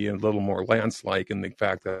trying to be a little more Lance-like in the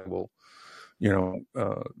fact that I will,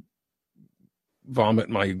 vomit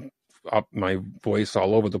my voice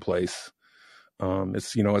all over the place.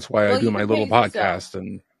 It's why I do my little podcast.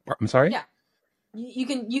 And I'm sorry. Yeah. You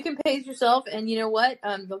can pace yourself, and you know what?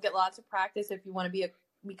 You'll get lots of practice if you want to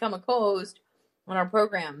become a co-host on our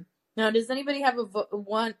program. Now, does anybody have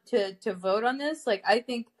want to vote on this? Like, I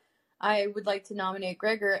think I would like to nominate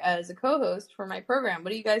Gregor as a co-host for my program. What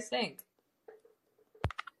do you guys think?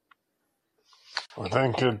 I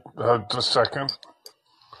think the second.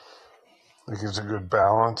 I think it's a good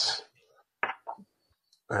balance.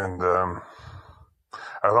 And I'd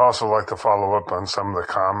also like to follow up on some of the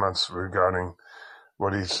comments regarding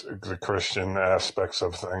the Christian aspects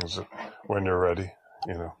of things when you're ready,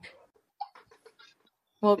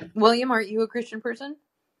 Well, William, aren't you a Christian person?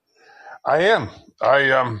 I am.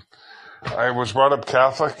 I was brought up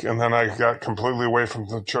Catholic, and then I got completely away from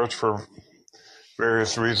the church for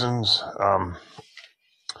various reasons.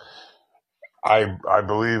 I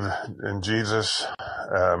believe in Jesus,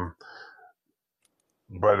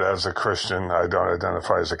 but as a Christian, I don't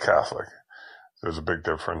identify as a Catholic. There's a big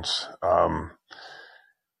difference.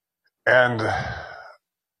 And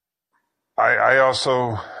I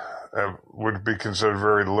also would be considered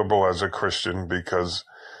very liberal as a Christian, because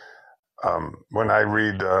when I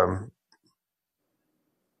read,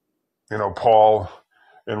 Paul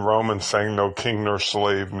in Romans saying, no king nor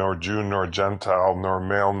slave, nor Jew nor Gentile, nor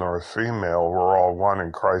male nor female, we're all one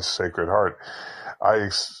in Christ's sacred heart, I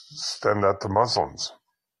extend that to Muslims,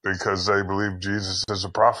 because they believe Jesus is a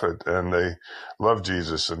prophet, and they love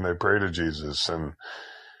Jesus, and they pray to Jesus, and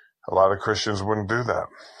a lot of Christians wouldn't do that.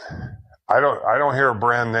 I don't hear a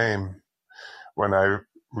brand name when I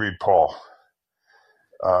read Paul,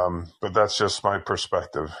 but that's just my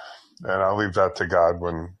perspective, and I'll leave that to God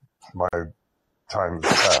when my time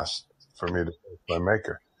has passed for me to face my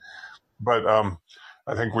Maker. But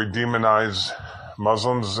I think we demonize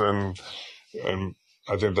Muslims, and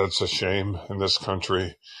I think that's a shame in this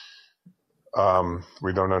country.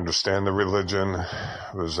 We don't understand the religion.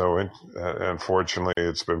 Unfortunately,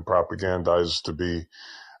 it's been propagandized to be,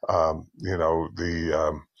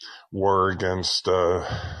 the war against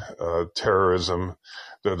terrorism,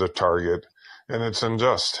 the target, and it's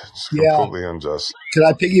unjust. It's completely unjust. Could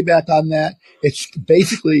I piggyback on that? It's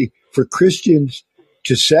basically for Christians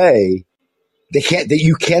to say that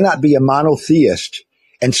you cannot be a monotheist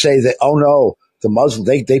and say that, oh no, the Muslims,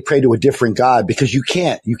 they pray to a different God, because you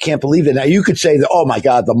can't believe it. Now you could say that, oh my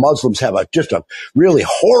God, the Muslims have just a really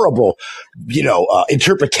horrible,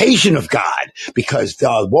 interpretation of God, because,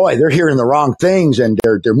 boy, they're hearing the wrong things and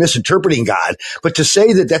they're misinterpreting God. But to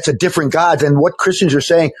say that that's a different God than what Christians are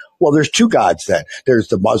saying, Well, there's two gods then. There's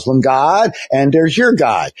the Muslim God and there's your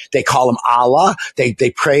God. They call him Allah. They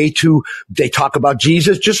talk about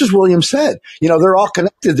Jesus, just as William said. They're all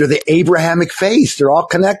connected. They're the Abrahamic faith. They're all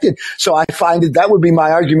connected. So I find that would be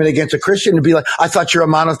my argument against a Christian to be like, I thought you're a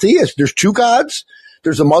monotheist. There's two gods.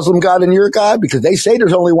 There's a Muslim God and your God, because they say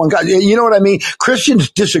there's only one God. You know what I mean? Christians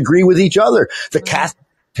disagree with each other. The Catholics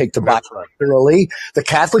take the Bible literally. The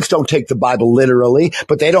Catholics don't take the Bible literally,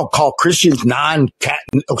 but they don't call Christians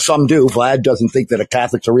some do. Vlad doesn't think that a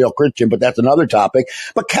Catholic's a real Christian, but that's another topic.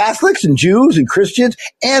 But Catholics and Jews and Christians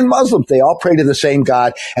and Muslims, they all pray to the same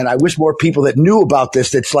God. And I wish more people that knew about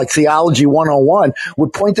this, that's like Theology 101,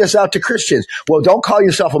 would point this out to Christians. Well, don't call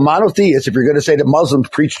yourself a monotheist if you're going to say that Muslims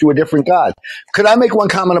preach to a different God. Could I make one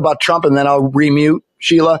comment about Trump and then I'll remute,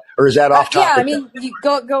 Sheila? Or is that off topic? Yeah, I mean, you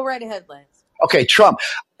go right ahead, Lance. Okay, Trump.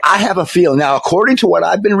 I have a feeling now, according to what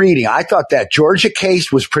I've been reading, I thought that Georgia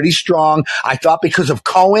case was pretty strong. I thought because of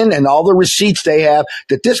Cohen and all the receipts they have,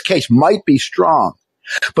 that this case might be strong.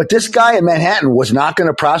 But this guy in Manhattan was not going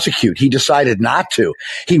to prosecute. He decided not to.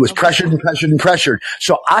 He was pressured and pressured and pressured.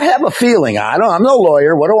 So I have a feeling. I'm no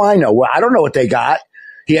lawyer. What do I know? Well, I don't know what they got.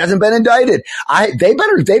 He hasn't been indicted. They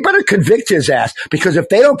better convict his ass, because if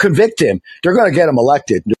they don't convict him, they're going to get him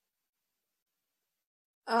elected.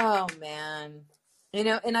 Oh man.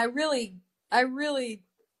 And I really,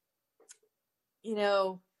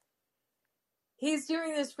 he's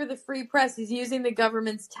doing this for the free press. He's using the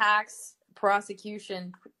government's tax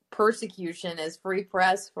persecution as free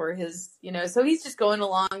press for his, so he's just going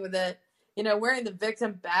along with it, wearing the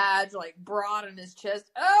victim badge, like broad on his chest.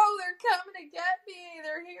 Oh, they're coming to get me.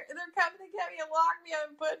 They're here. They're coming to get me and lock me up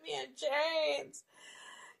and put me in chains.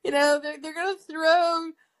 They're going to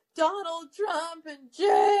throw Donald Trump in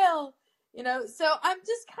jail. So I'm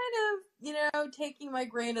just kind of, taking my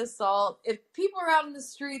grain of salt. If people are out in the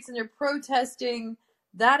streets and they're protesting,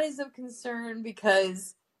 that is of concern,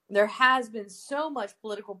 because there has been so much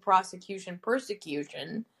political persecution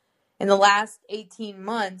in the last 18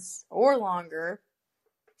 months or longer,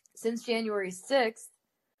 since January 6th,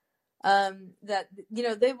 that,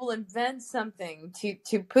 they will invent something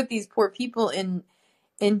to put these poor people in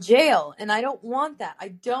jail. And I don't want that. I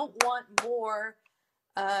don't want more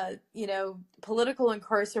political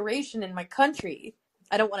incarceration in my country.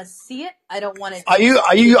 I don't want to see it. I don't want it. Are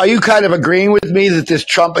you kind of agreeing with me that this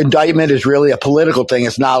Trump indictment is really a political thing?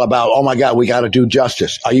 It's not about, oh my God, we got to do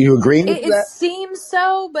justice. Are you agreeing with that? It seems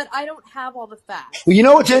so, but I don't have all the facts. Well, you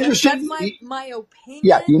know what's interesting? That's my opinion.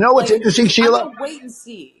 Yeah, you know what's interesting, Sheila? I'm gonna wait and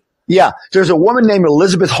see. Yeah, there's a woman named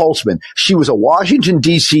Elizabeth Holtzman. She was a Washington,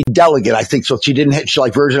 D.C. delegate, I think. So she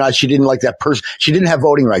like Virgin Islands. She didn't like that person. She didn't have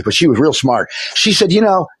voting rights, but she was real smart. She said,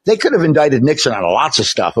 they could have indicted Nixon on lots of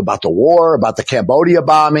stuff about the war, about the Cambodia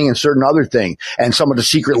bombing and certain other things, and some of the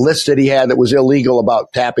secret lists that he had that was illegal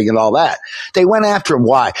about tapping and all that. They went after him.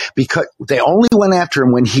 Why? Because they only went after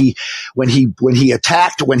him when he put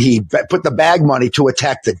the bag money to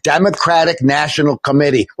attack the Democratic National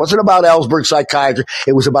Committee. It wasn't about Ellsberg psychiatry.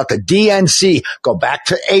 It was about the DNC. Go back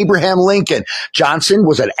to Abraham Lincoln. Johnson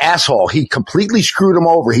was an asshole. He completely screwed him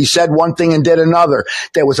over. He said one thing and did another.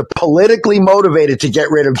 There was a politically motivated to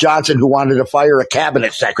get rid of Johnson who wanted to fire a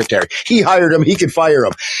cabinet secretary. He hired him. He could fire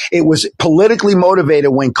him. It was politically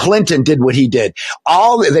motivated when Clinton did what he did.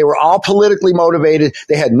 They were all politically motivated.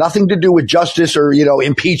 They had nothing to do with justice or,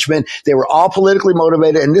 impeachment. They were all politically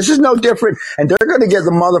motivated. And this is no different. And they're going to get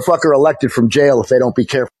the motherfucker elected from jail if they don't be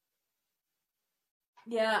careful.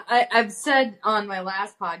 Yeah, I've said on my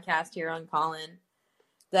last podcast here on Colin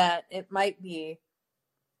that it might be,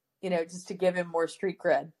 just to give him more street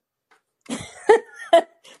cred.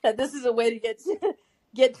 That this is a way to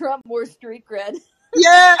get Trump more street cred.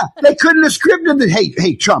 Yeah, they couldn't have scripted it.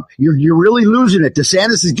 Hey, Trump, you're really losing it.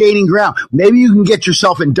 DeSantis is gaining ground. Maybe you can get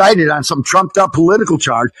yourself indicted on some trumped up political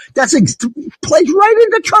charge. Plays right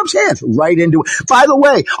into Trump's hands, right into it. By the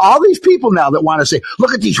way, all these people now that want to say,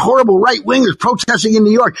 look at these horrible right wingers protesting in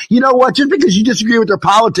New York. You know what? Just because you disagree with their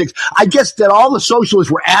politics, I guess that all the socialists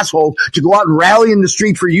were assholes to go out and rally in the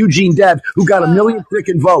street for Eugene Debs, who got 1 million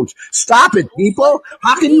freaking votes. Stop it, people.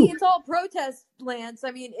 How can you? It's all protest, Lance.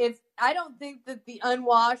 I mean, I don't think that the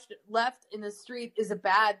unwashed left in the street is a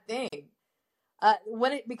bad thing.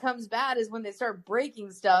 When it becomes bad is when they start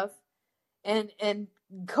breaking stuff and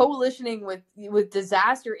coalitioning with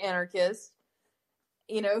disaster anarchists,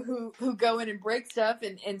 who go in and break stuff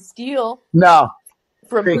and steal. No.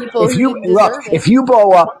 from people If who you didn't look, deserve it. if you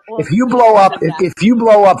blow up, Well, if you maybe blow not up, just that. if you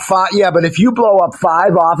blow up five, yeah, but if you blow up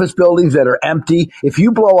 5 office buildings that are empty, if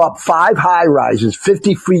you blow up 5 high rises,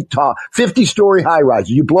 50 feet tall, 50-story high rises,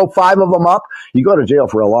 you blow 5 of them up, you go to jail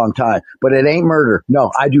for a long time. But it ain't murder.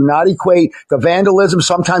 No, I do not equate the vandalism.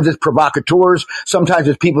 Sometimes it's provocateurs. Sometimes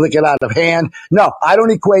it's people that get out of hand. No, I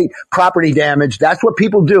don't equate property damage. That's what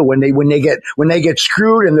people do when they get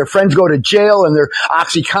screwed and their friends go to jail and they're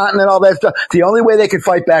OxyContin and all that stuff. The only way they can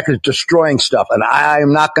fight back is destroying stuff. And I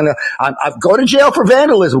am not going to, I go to jail for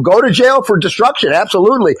vandalism, go to jail for destruction.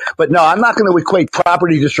 Absolutely. But no, I'm not going to equate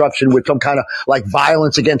property destruction with some kind of like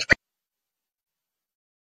violence against people.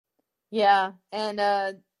 Yeah.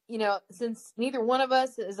 And, since neither one of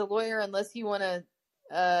us is a lawyer, unless you want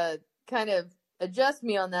to kind of adjust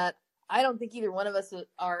me on that, I don't think either one of us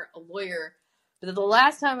are a lawyer. But the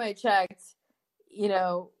last time I checked,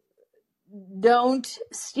 don't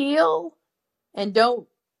steal and don't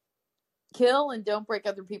kill and don't break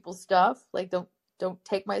other people's stuff. Like don't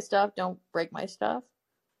take my stuff, don't break my stuff.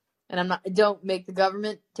 And don't make the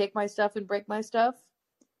government take my stuff and break my stuff.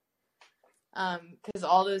 Because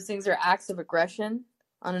all those things are acts of aggression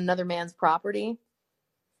on another man's property.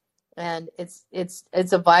 And it's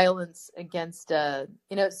a violence against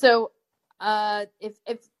so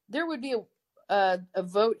if there would be a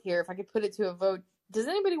vote here, if I could put it to a vote, does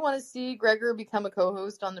anybody want to see Gregor become a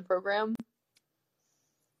co-host on the program?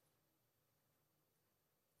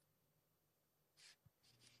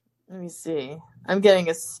 Let me see. I'm getting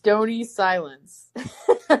a stony silence.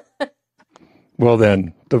 Well,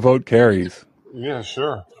 then the vote carries. Yeah,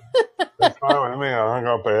 sure. That's fine with me. I hung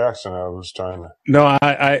up by accident. I was trying to. No,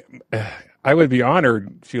 I would be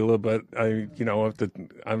honored, Sheila, but I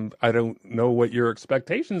don't know what your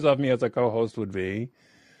expectations of me as a co-host would be.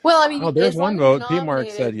 Well, I mean, oh, there's as one long as vote. you're P. Mark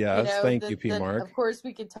said nominated, yes. Thank you, P. then Mark. of course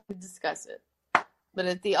we could discuss it. But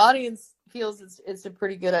if the audience feels it's a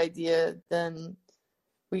pretty good idea, then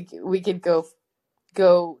we could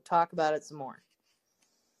go talk about it some more.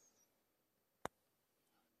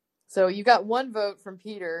 So you got one vote from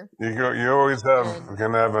Peter. You always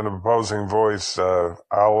can have an opposing voice. I'll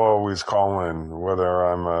always call in, whether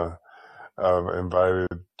I'm invited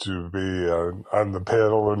to be on the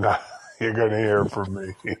panel or not. You're going to hear from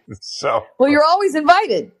me. So, well, you're always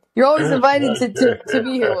invited. You're always invited to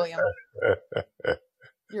be here, William.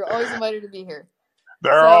 You're always invited to be here.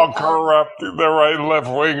 They're all corrupt. The right and left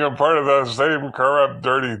wing are part of the same corrupt,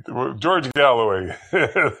 dirty George Galloway.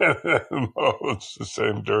 It's the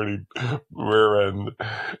same dirty rear end.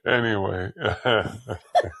 Anyway.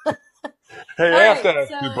 Hey, I have to ask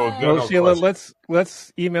people a general Sheila, question.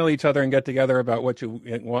 let's email each other and get together about what you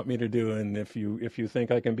want me to do, and if you think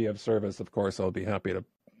I can be of service, of course, I'll be happy to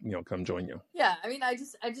come join you. Yeah, I mean, I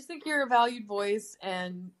just think you're a valued voice,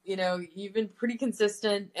 and you've been pretty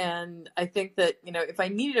consistent, and I think that if I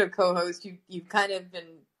needed a co-host, you've kind of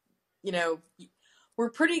been, we're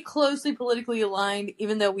pretty closely politically aligned,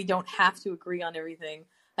 even though we don't have to agree on everything.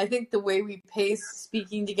 I think the way we pace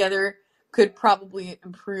speaking together could probably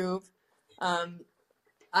improve.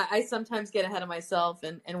 I sometimes get ahead of myself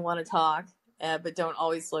and want to talk, but don't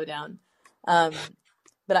always slow down.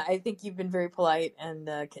 But I think you've been very polite and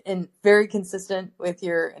very consistent with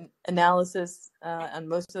your analysis on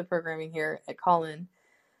most of the programming here at Call-In.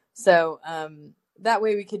 So that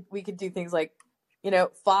way we could do things like,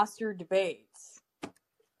 foster debates,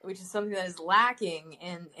 which is something that is lacking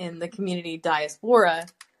in the community diaspora.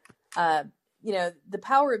 The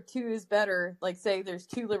power of two is better. Like, say there's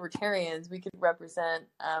 2 libertarians, we could represent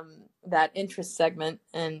that interest segment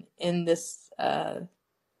in this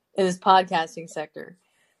podcasting sector.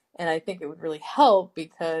 And I think it would really help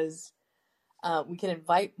because we can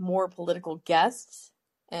invite more political guests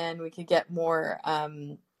and we could get more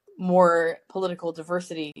political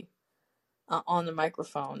diversity on the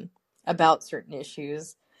microphone about certain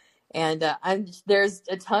issues. And there's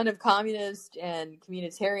a ton of communist and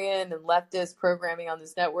communitarian and leftist programming on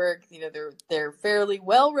this network. They're fairly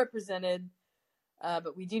well represented,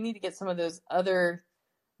 but we do need to get some of those other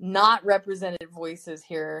not represented voices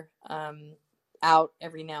here out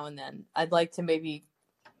every now and then. I'd like to maybe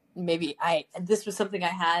this was something I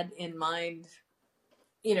had in mind,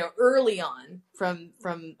 early on from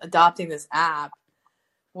adopting this app,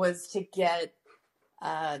 was to get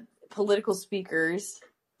political speakers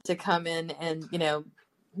to come in and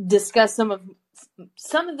discuss some of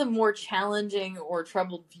the more challenging or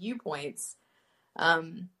troubled viewpoints.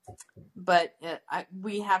 But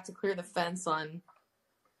we have to clear the fence on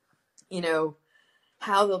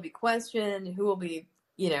how they'll be questioned, who will be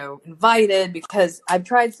invited, because I've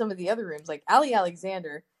tried some of the other rooms, like Ali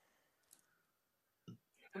Alexander.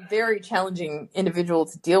 very challenging individual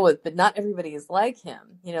to deal with, but not everybody is like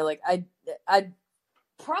him. You know, like I'd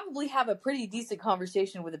probably have a pretty decent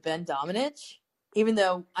conversation with a Ben Domenech, even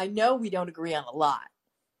though I know we don't agree on a lot.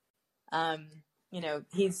 You know,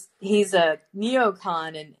 he's a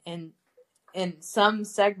neocon and in some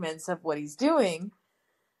segments of what he's doing,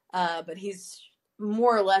 but he's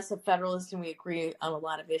more or less a federalist, and we agree on a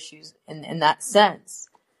lot of issues in that sense.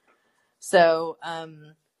 So,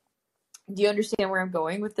 do you understand where I'm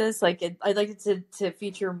going with this? Like, I'd like it to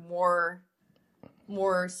feature more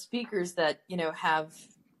speakers that, you know,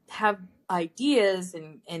 have ideas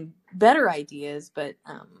and better ideas, but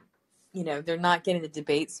you know, they're not getting the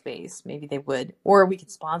debate space. Maybe they would, or we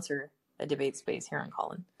could sponsor a debate space here on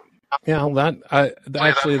Colin. Yeah,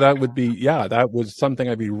 that would be, yeah, that was something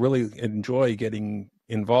I'd be really enjoy getting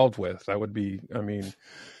involved with. That would be, I mean,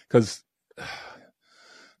 because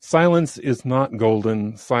silence is not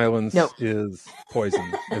golden. Silence is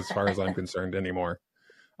poison, as far as I'm concerned anymore.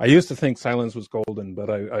 I used to think silence was golden, but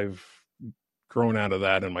I've grown out of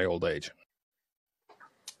that in my old age.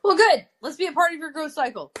 Well, good. Let's be a part of your growth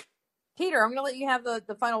cycle. Peter, I'm going to let you have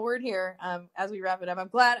the final word here as we wrap it up. I'm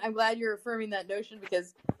glad you're affirming that notion,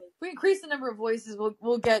 because if we increase the number of voices,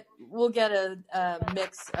 we'll get a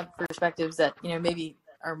mix of perspectives that, you know, maybe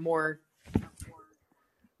are more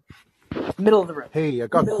middle of the road. Hey, I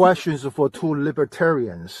got questions for two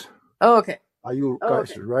libertarians. Oh, okay. Are you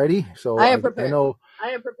guys ready? So I am prepared. I know I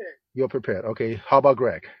am prepared. You're prepared. Okay. How about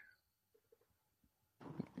Greg?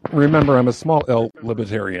 Remember, I'm a small L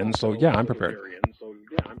libertarian, so yeah, I'm prepared.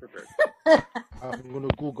 I'm going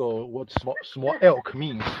to Google what small elk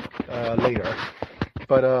means later.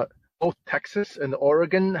 But both Texas and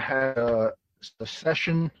Oregon had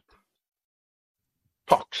secession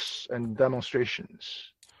talks and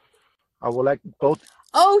demonstrations. I would like both.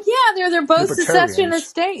 Oh yeah, they're both secessionist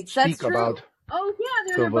states. That's true. About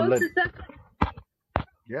they're both secessionist.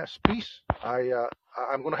 Yes, please.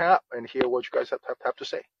 I'm going to hang up and hear what you guys have to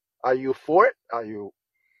say. Are you for it? Are you,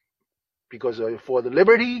 because for the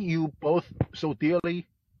liberty you both so dearly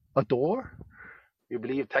adore, you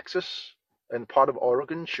believe Texas and part of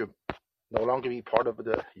Oregon should no longer be part of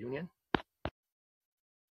the Union?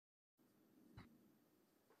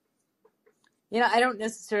 You know, I don't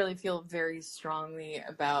necessarily feel very strongly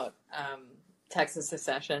about Texas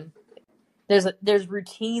secession. There's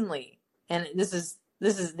routinely, and this is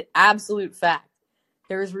the absolute fact,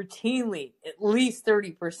 there is routinely at least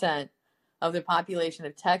 30% of the population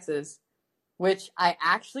of Texas, which I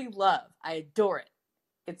actually love. I adore it.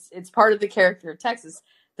 It's part of the character of Texas,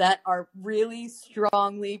 that are really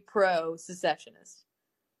strongly pro-secessionist.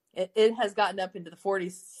 It has gotten up into the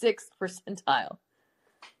 46th percentile,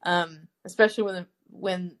 especially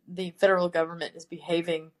when the federal government is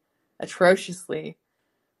behaving atrociously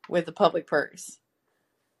with the public purse.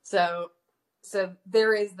 So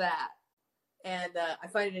there is that. And I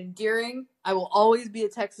find it endearing. I will always be a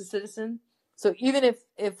Texas citizen. So even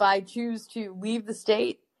if I choose to leave the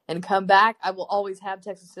state and come back, I will always have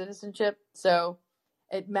Texas citizenship. So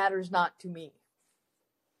it matters not to me.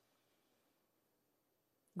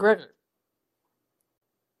 Gregor.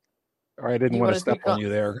 All right, I didn't want to step on you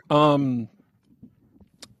there.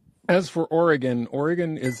 As for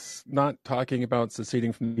Oregon is not talking about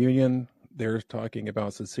seceding from the Union. They're talking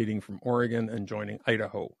about seceding from Oregon and joining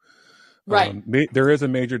Idaho. Right. There is a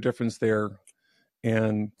major difference there.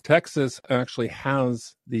 And Texas actually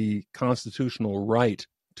has the constitutional right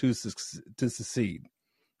to secede,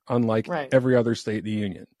 unlike every other state in the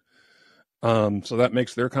Union. So that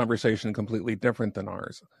makes their conversation completely different than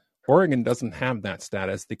ours. Oregon doesn't have that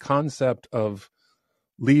status. The concept of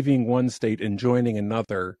leaving one state and joining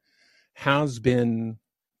another has been,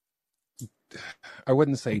 I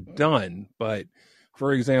wouldn't say done, but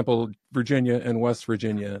for example, Virginia and West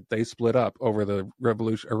Virginia, they split up over the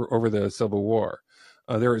revolution, or over the Civil War.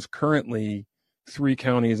 There is currently 3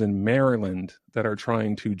 counties in Maryland that are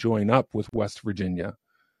trying to join up with West Virginia,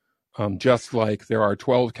 just like there are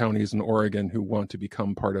 12 counties in Oregon who want to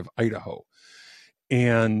become part of Idaho.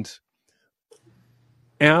 And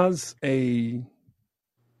as a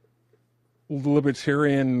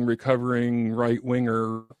libertarian, recovering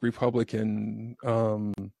right-winger Republican,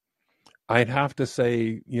 I'd have to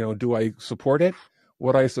say, do I support it?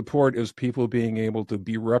 What I support is people being able to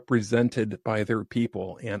be represented by their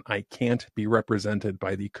people, and I can't be represented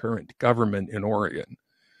by the current government in Oregon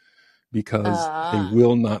because they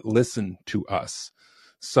will not listen to us.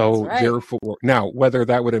 So therefore, now, whether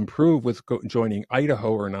that would improve with joining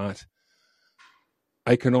Idaho or not,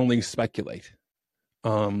 I can only speculate.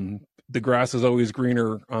 The grass is always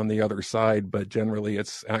greener on the other side, but generally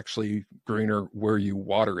it's actually greener where you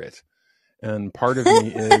water it. And part of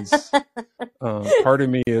me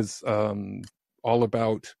is all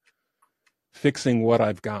about fixing what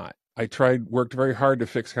I've got. I worked very hard to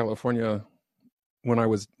fix California when I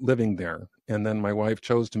was living there. And then my wife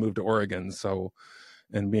chose to move to Oregon. So,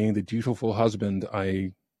 and being the dutiful husband,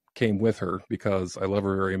 I came with her because I love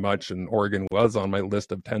her very much. And Oregon was on my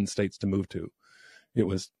list of 10 states to move to. It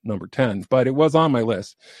was number 10, but it was on my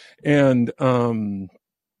list. And,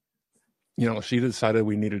 she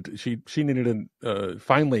decided she needed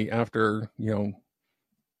finally, after,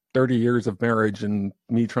 30 years of marriage and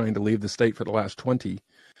me trying to leave the state for the last 20,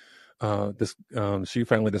 she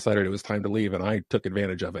finally decided it was time to leave, and I took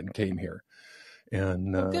advantage of it and came here.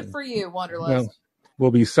 And good for you, Wanderlust.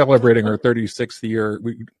 We'll be celebrating our 36th year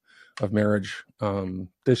of marriage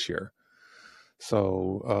this year.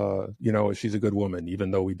 So, she's a good woman, even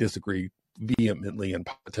though we disagree vehemently in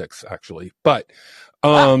politics, actually. But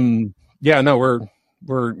we're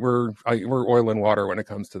oil and water when it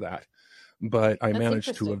comes to that. But I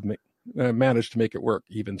managed to make it work,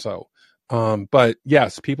 even so. But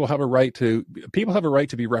yes, people have a right to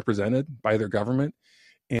be represented by their government.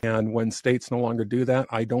 And when states no longer do that,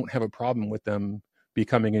 I don't have a problem with them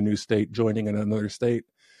becoming a new state, joining in another state.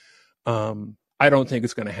 I don't think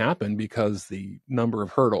it's going to happen because the number of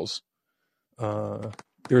hurdles,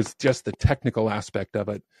 there's just the technical aspect of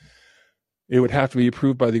it. It would have to be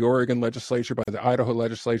approved by the Oregon legislature, by the Idaho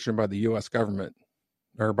legislature, and by the U.S. government,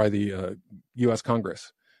 or by the U.S.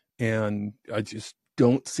 Congress. And I just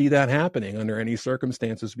don't see that happening under any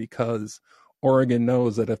circumstances, because Oregon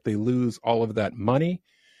knows that if they lose all of that money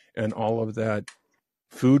and all of that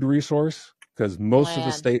food resource, because most of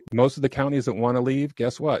the counties that want to leave,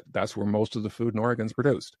 guess what? That's where most of the food in Oregon is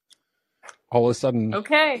produced. All of a sudden,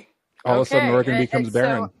 Oregon becomes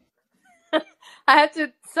barren. I have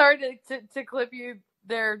to, sorry to clip you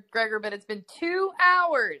there, Gregor, but it's been 2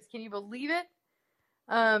 hours. Can you believe it?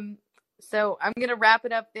 So I'm going to wrap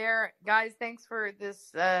it up there. Guys, thanks for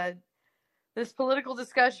this political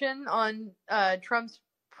discussion on Trump's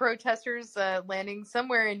protesters landing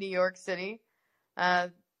somewhere in New York City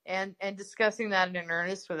and discussing that in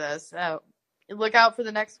earnest with us. Look out for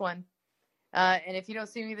the next one. And if you don't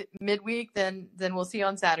see me midweek, then we'll see you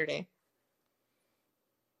on Saturday.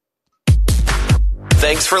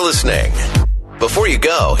 Thanks for listening. Before you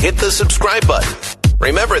go, hit the subscribe button.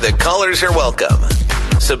 Remember that callers are welcome.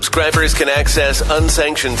 Subscribers can access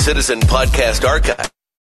Unsanctioned Citizen Podcast Archives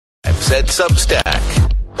at Substack,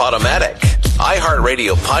 Podomatic,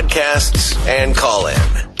 iHeartRadio Podcasts, and Call-In.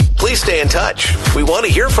 Please stay in touch. We want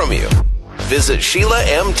to hear from you. Visit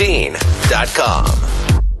SheilaMDean.com.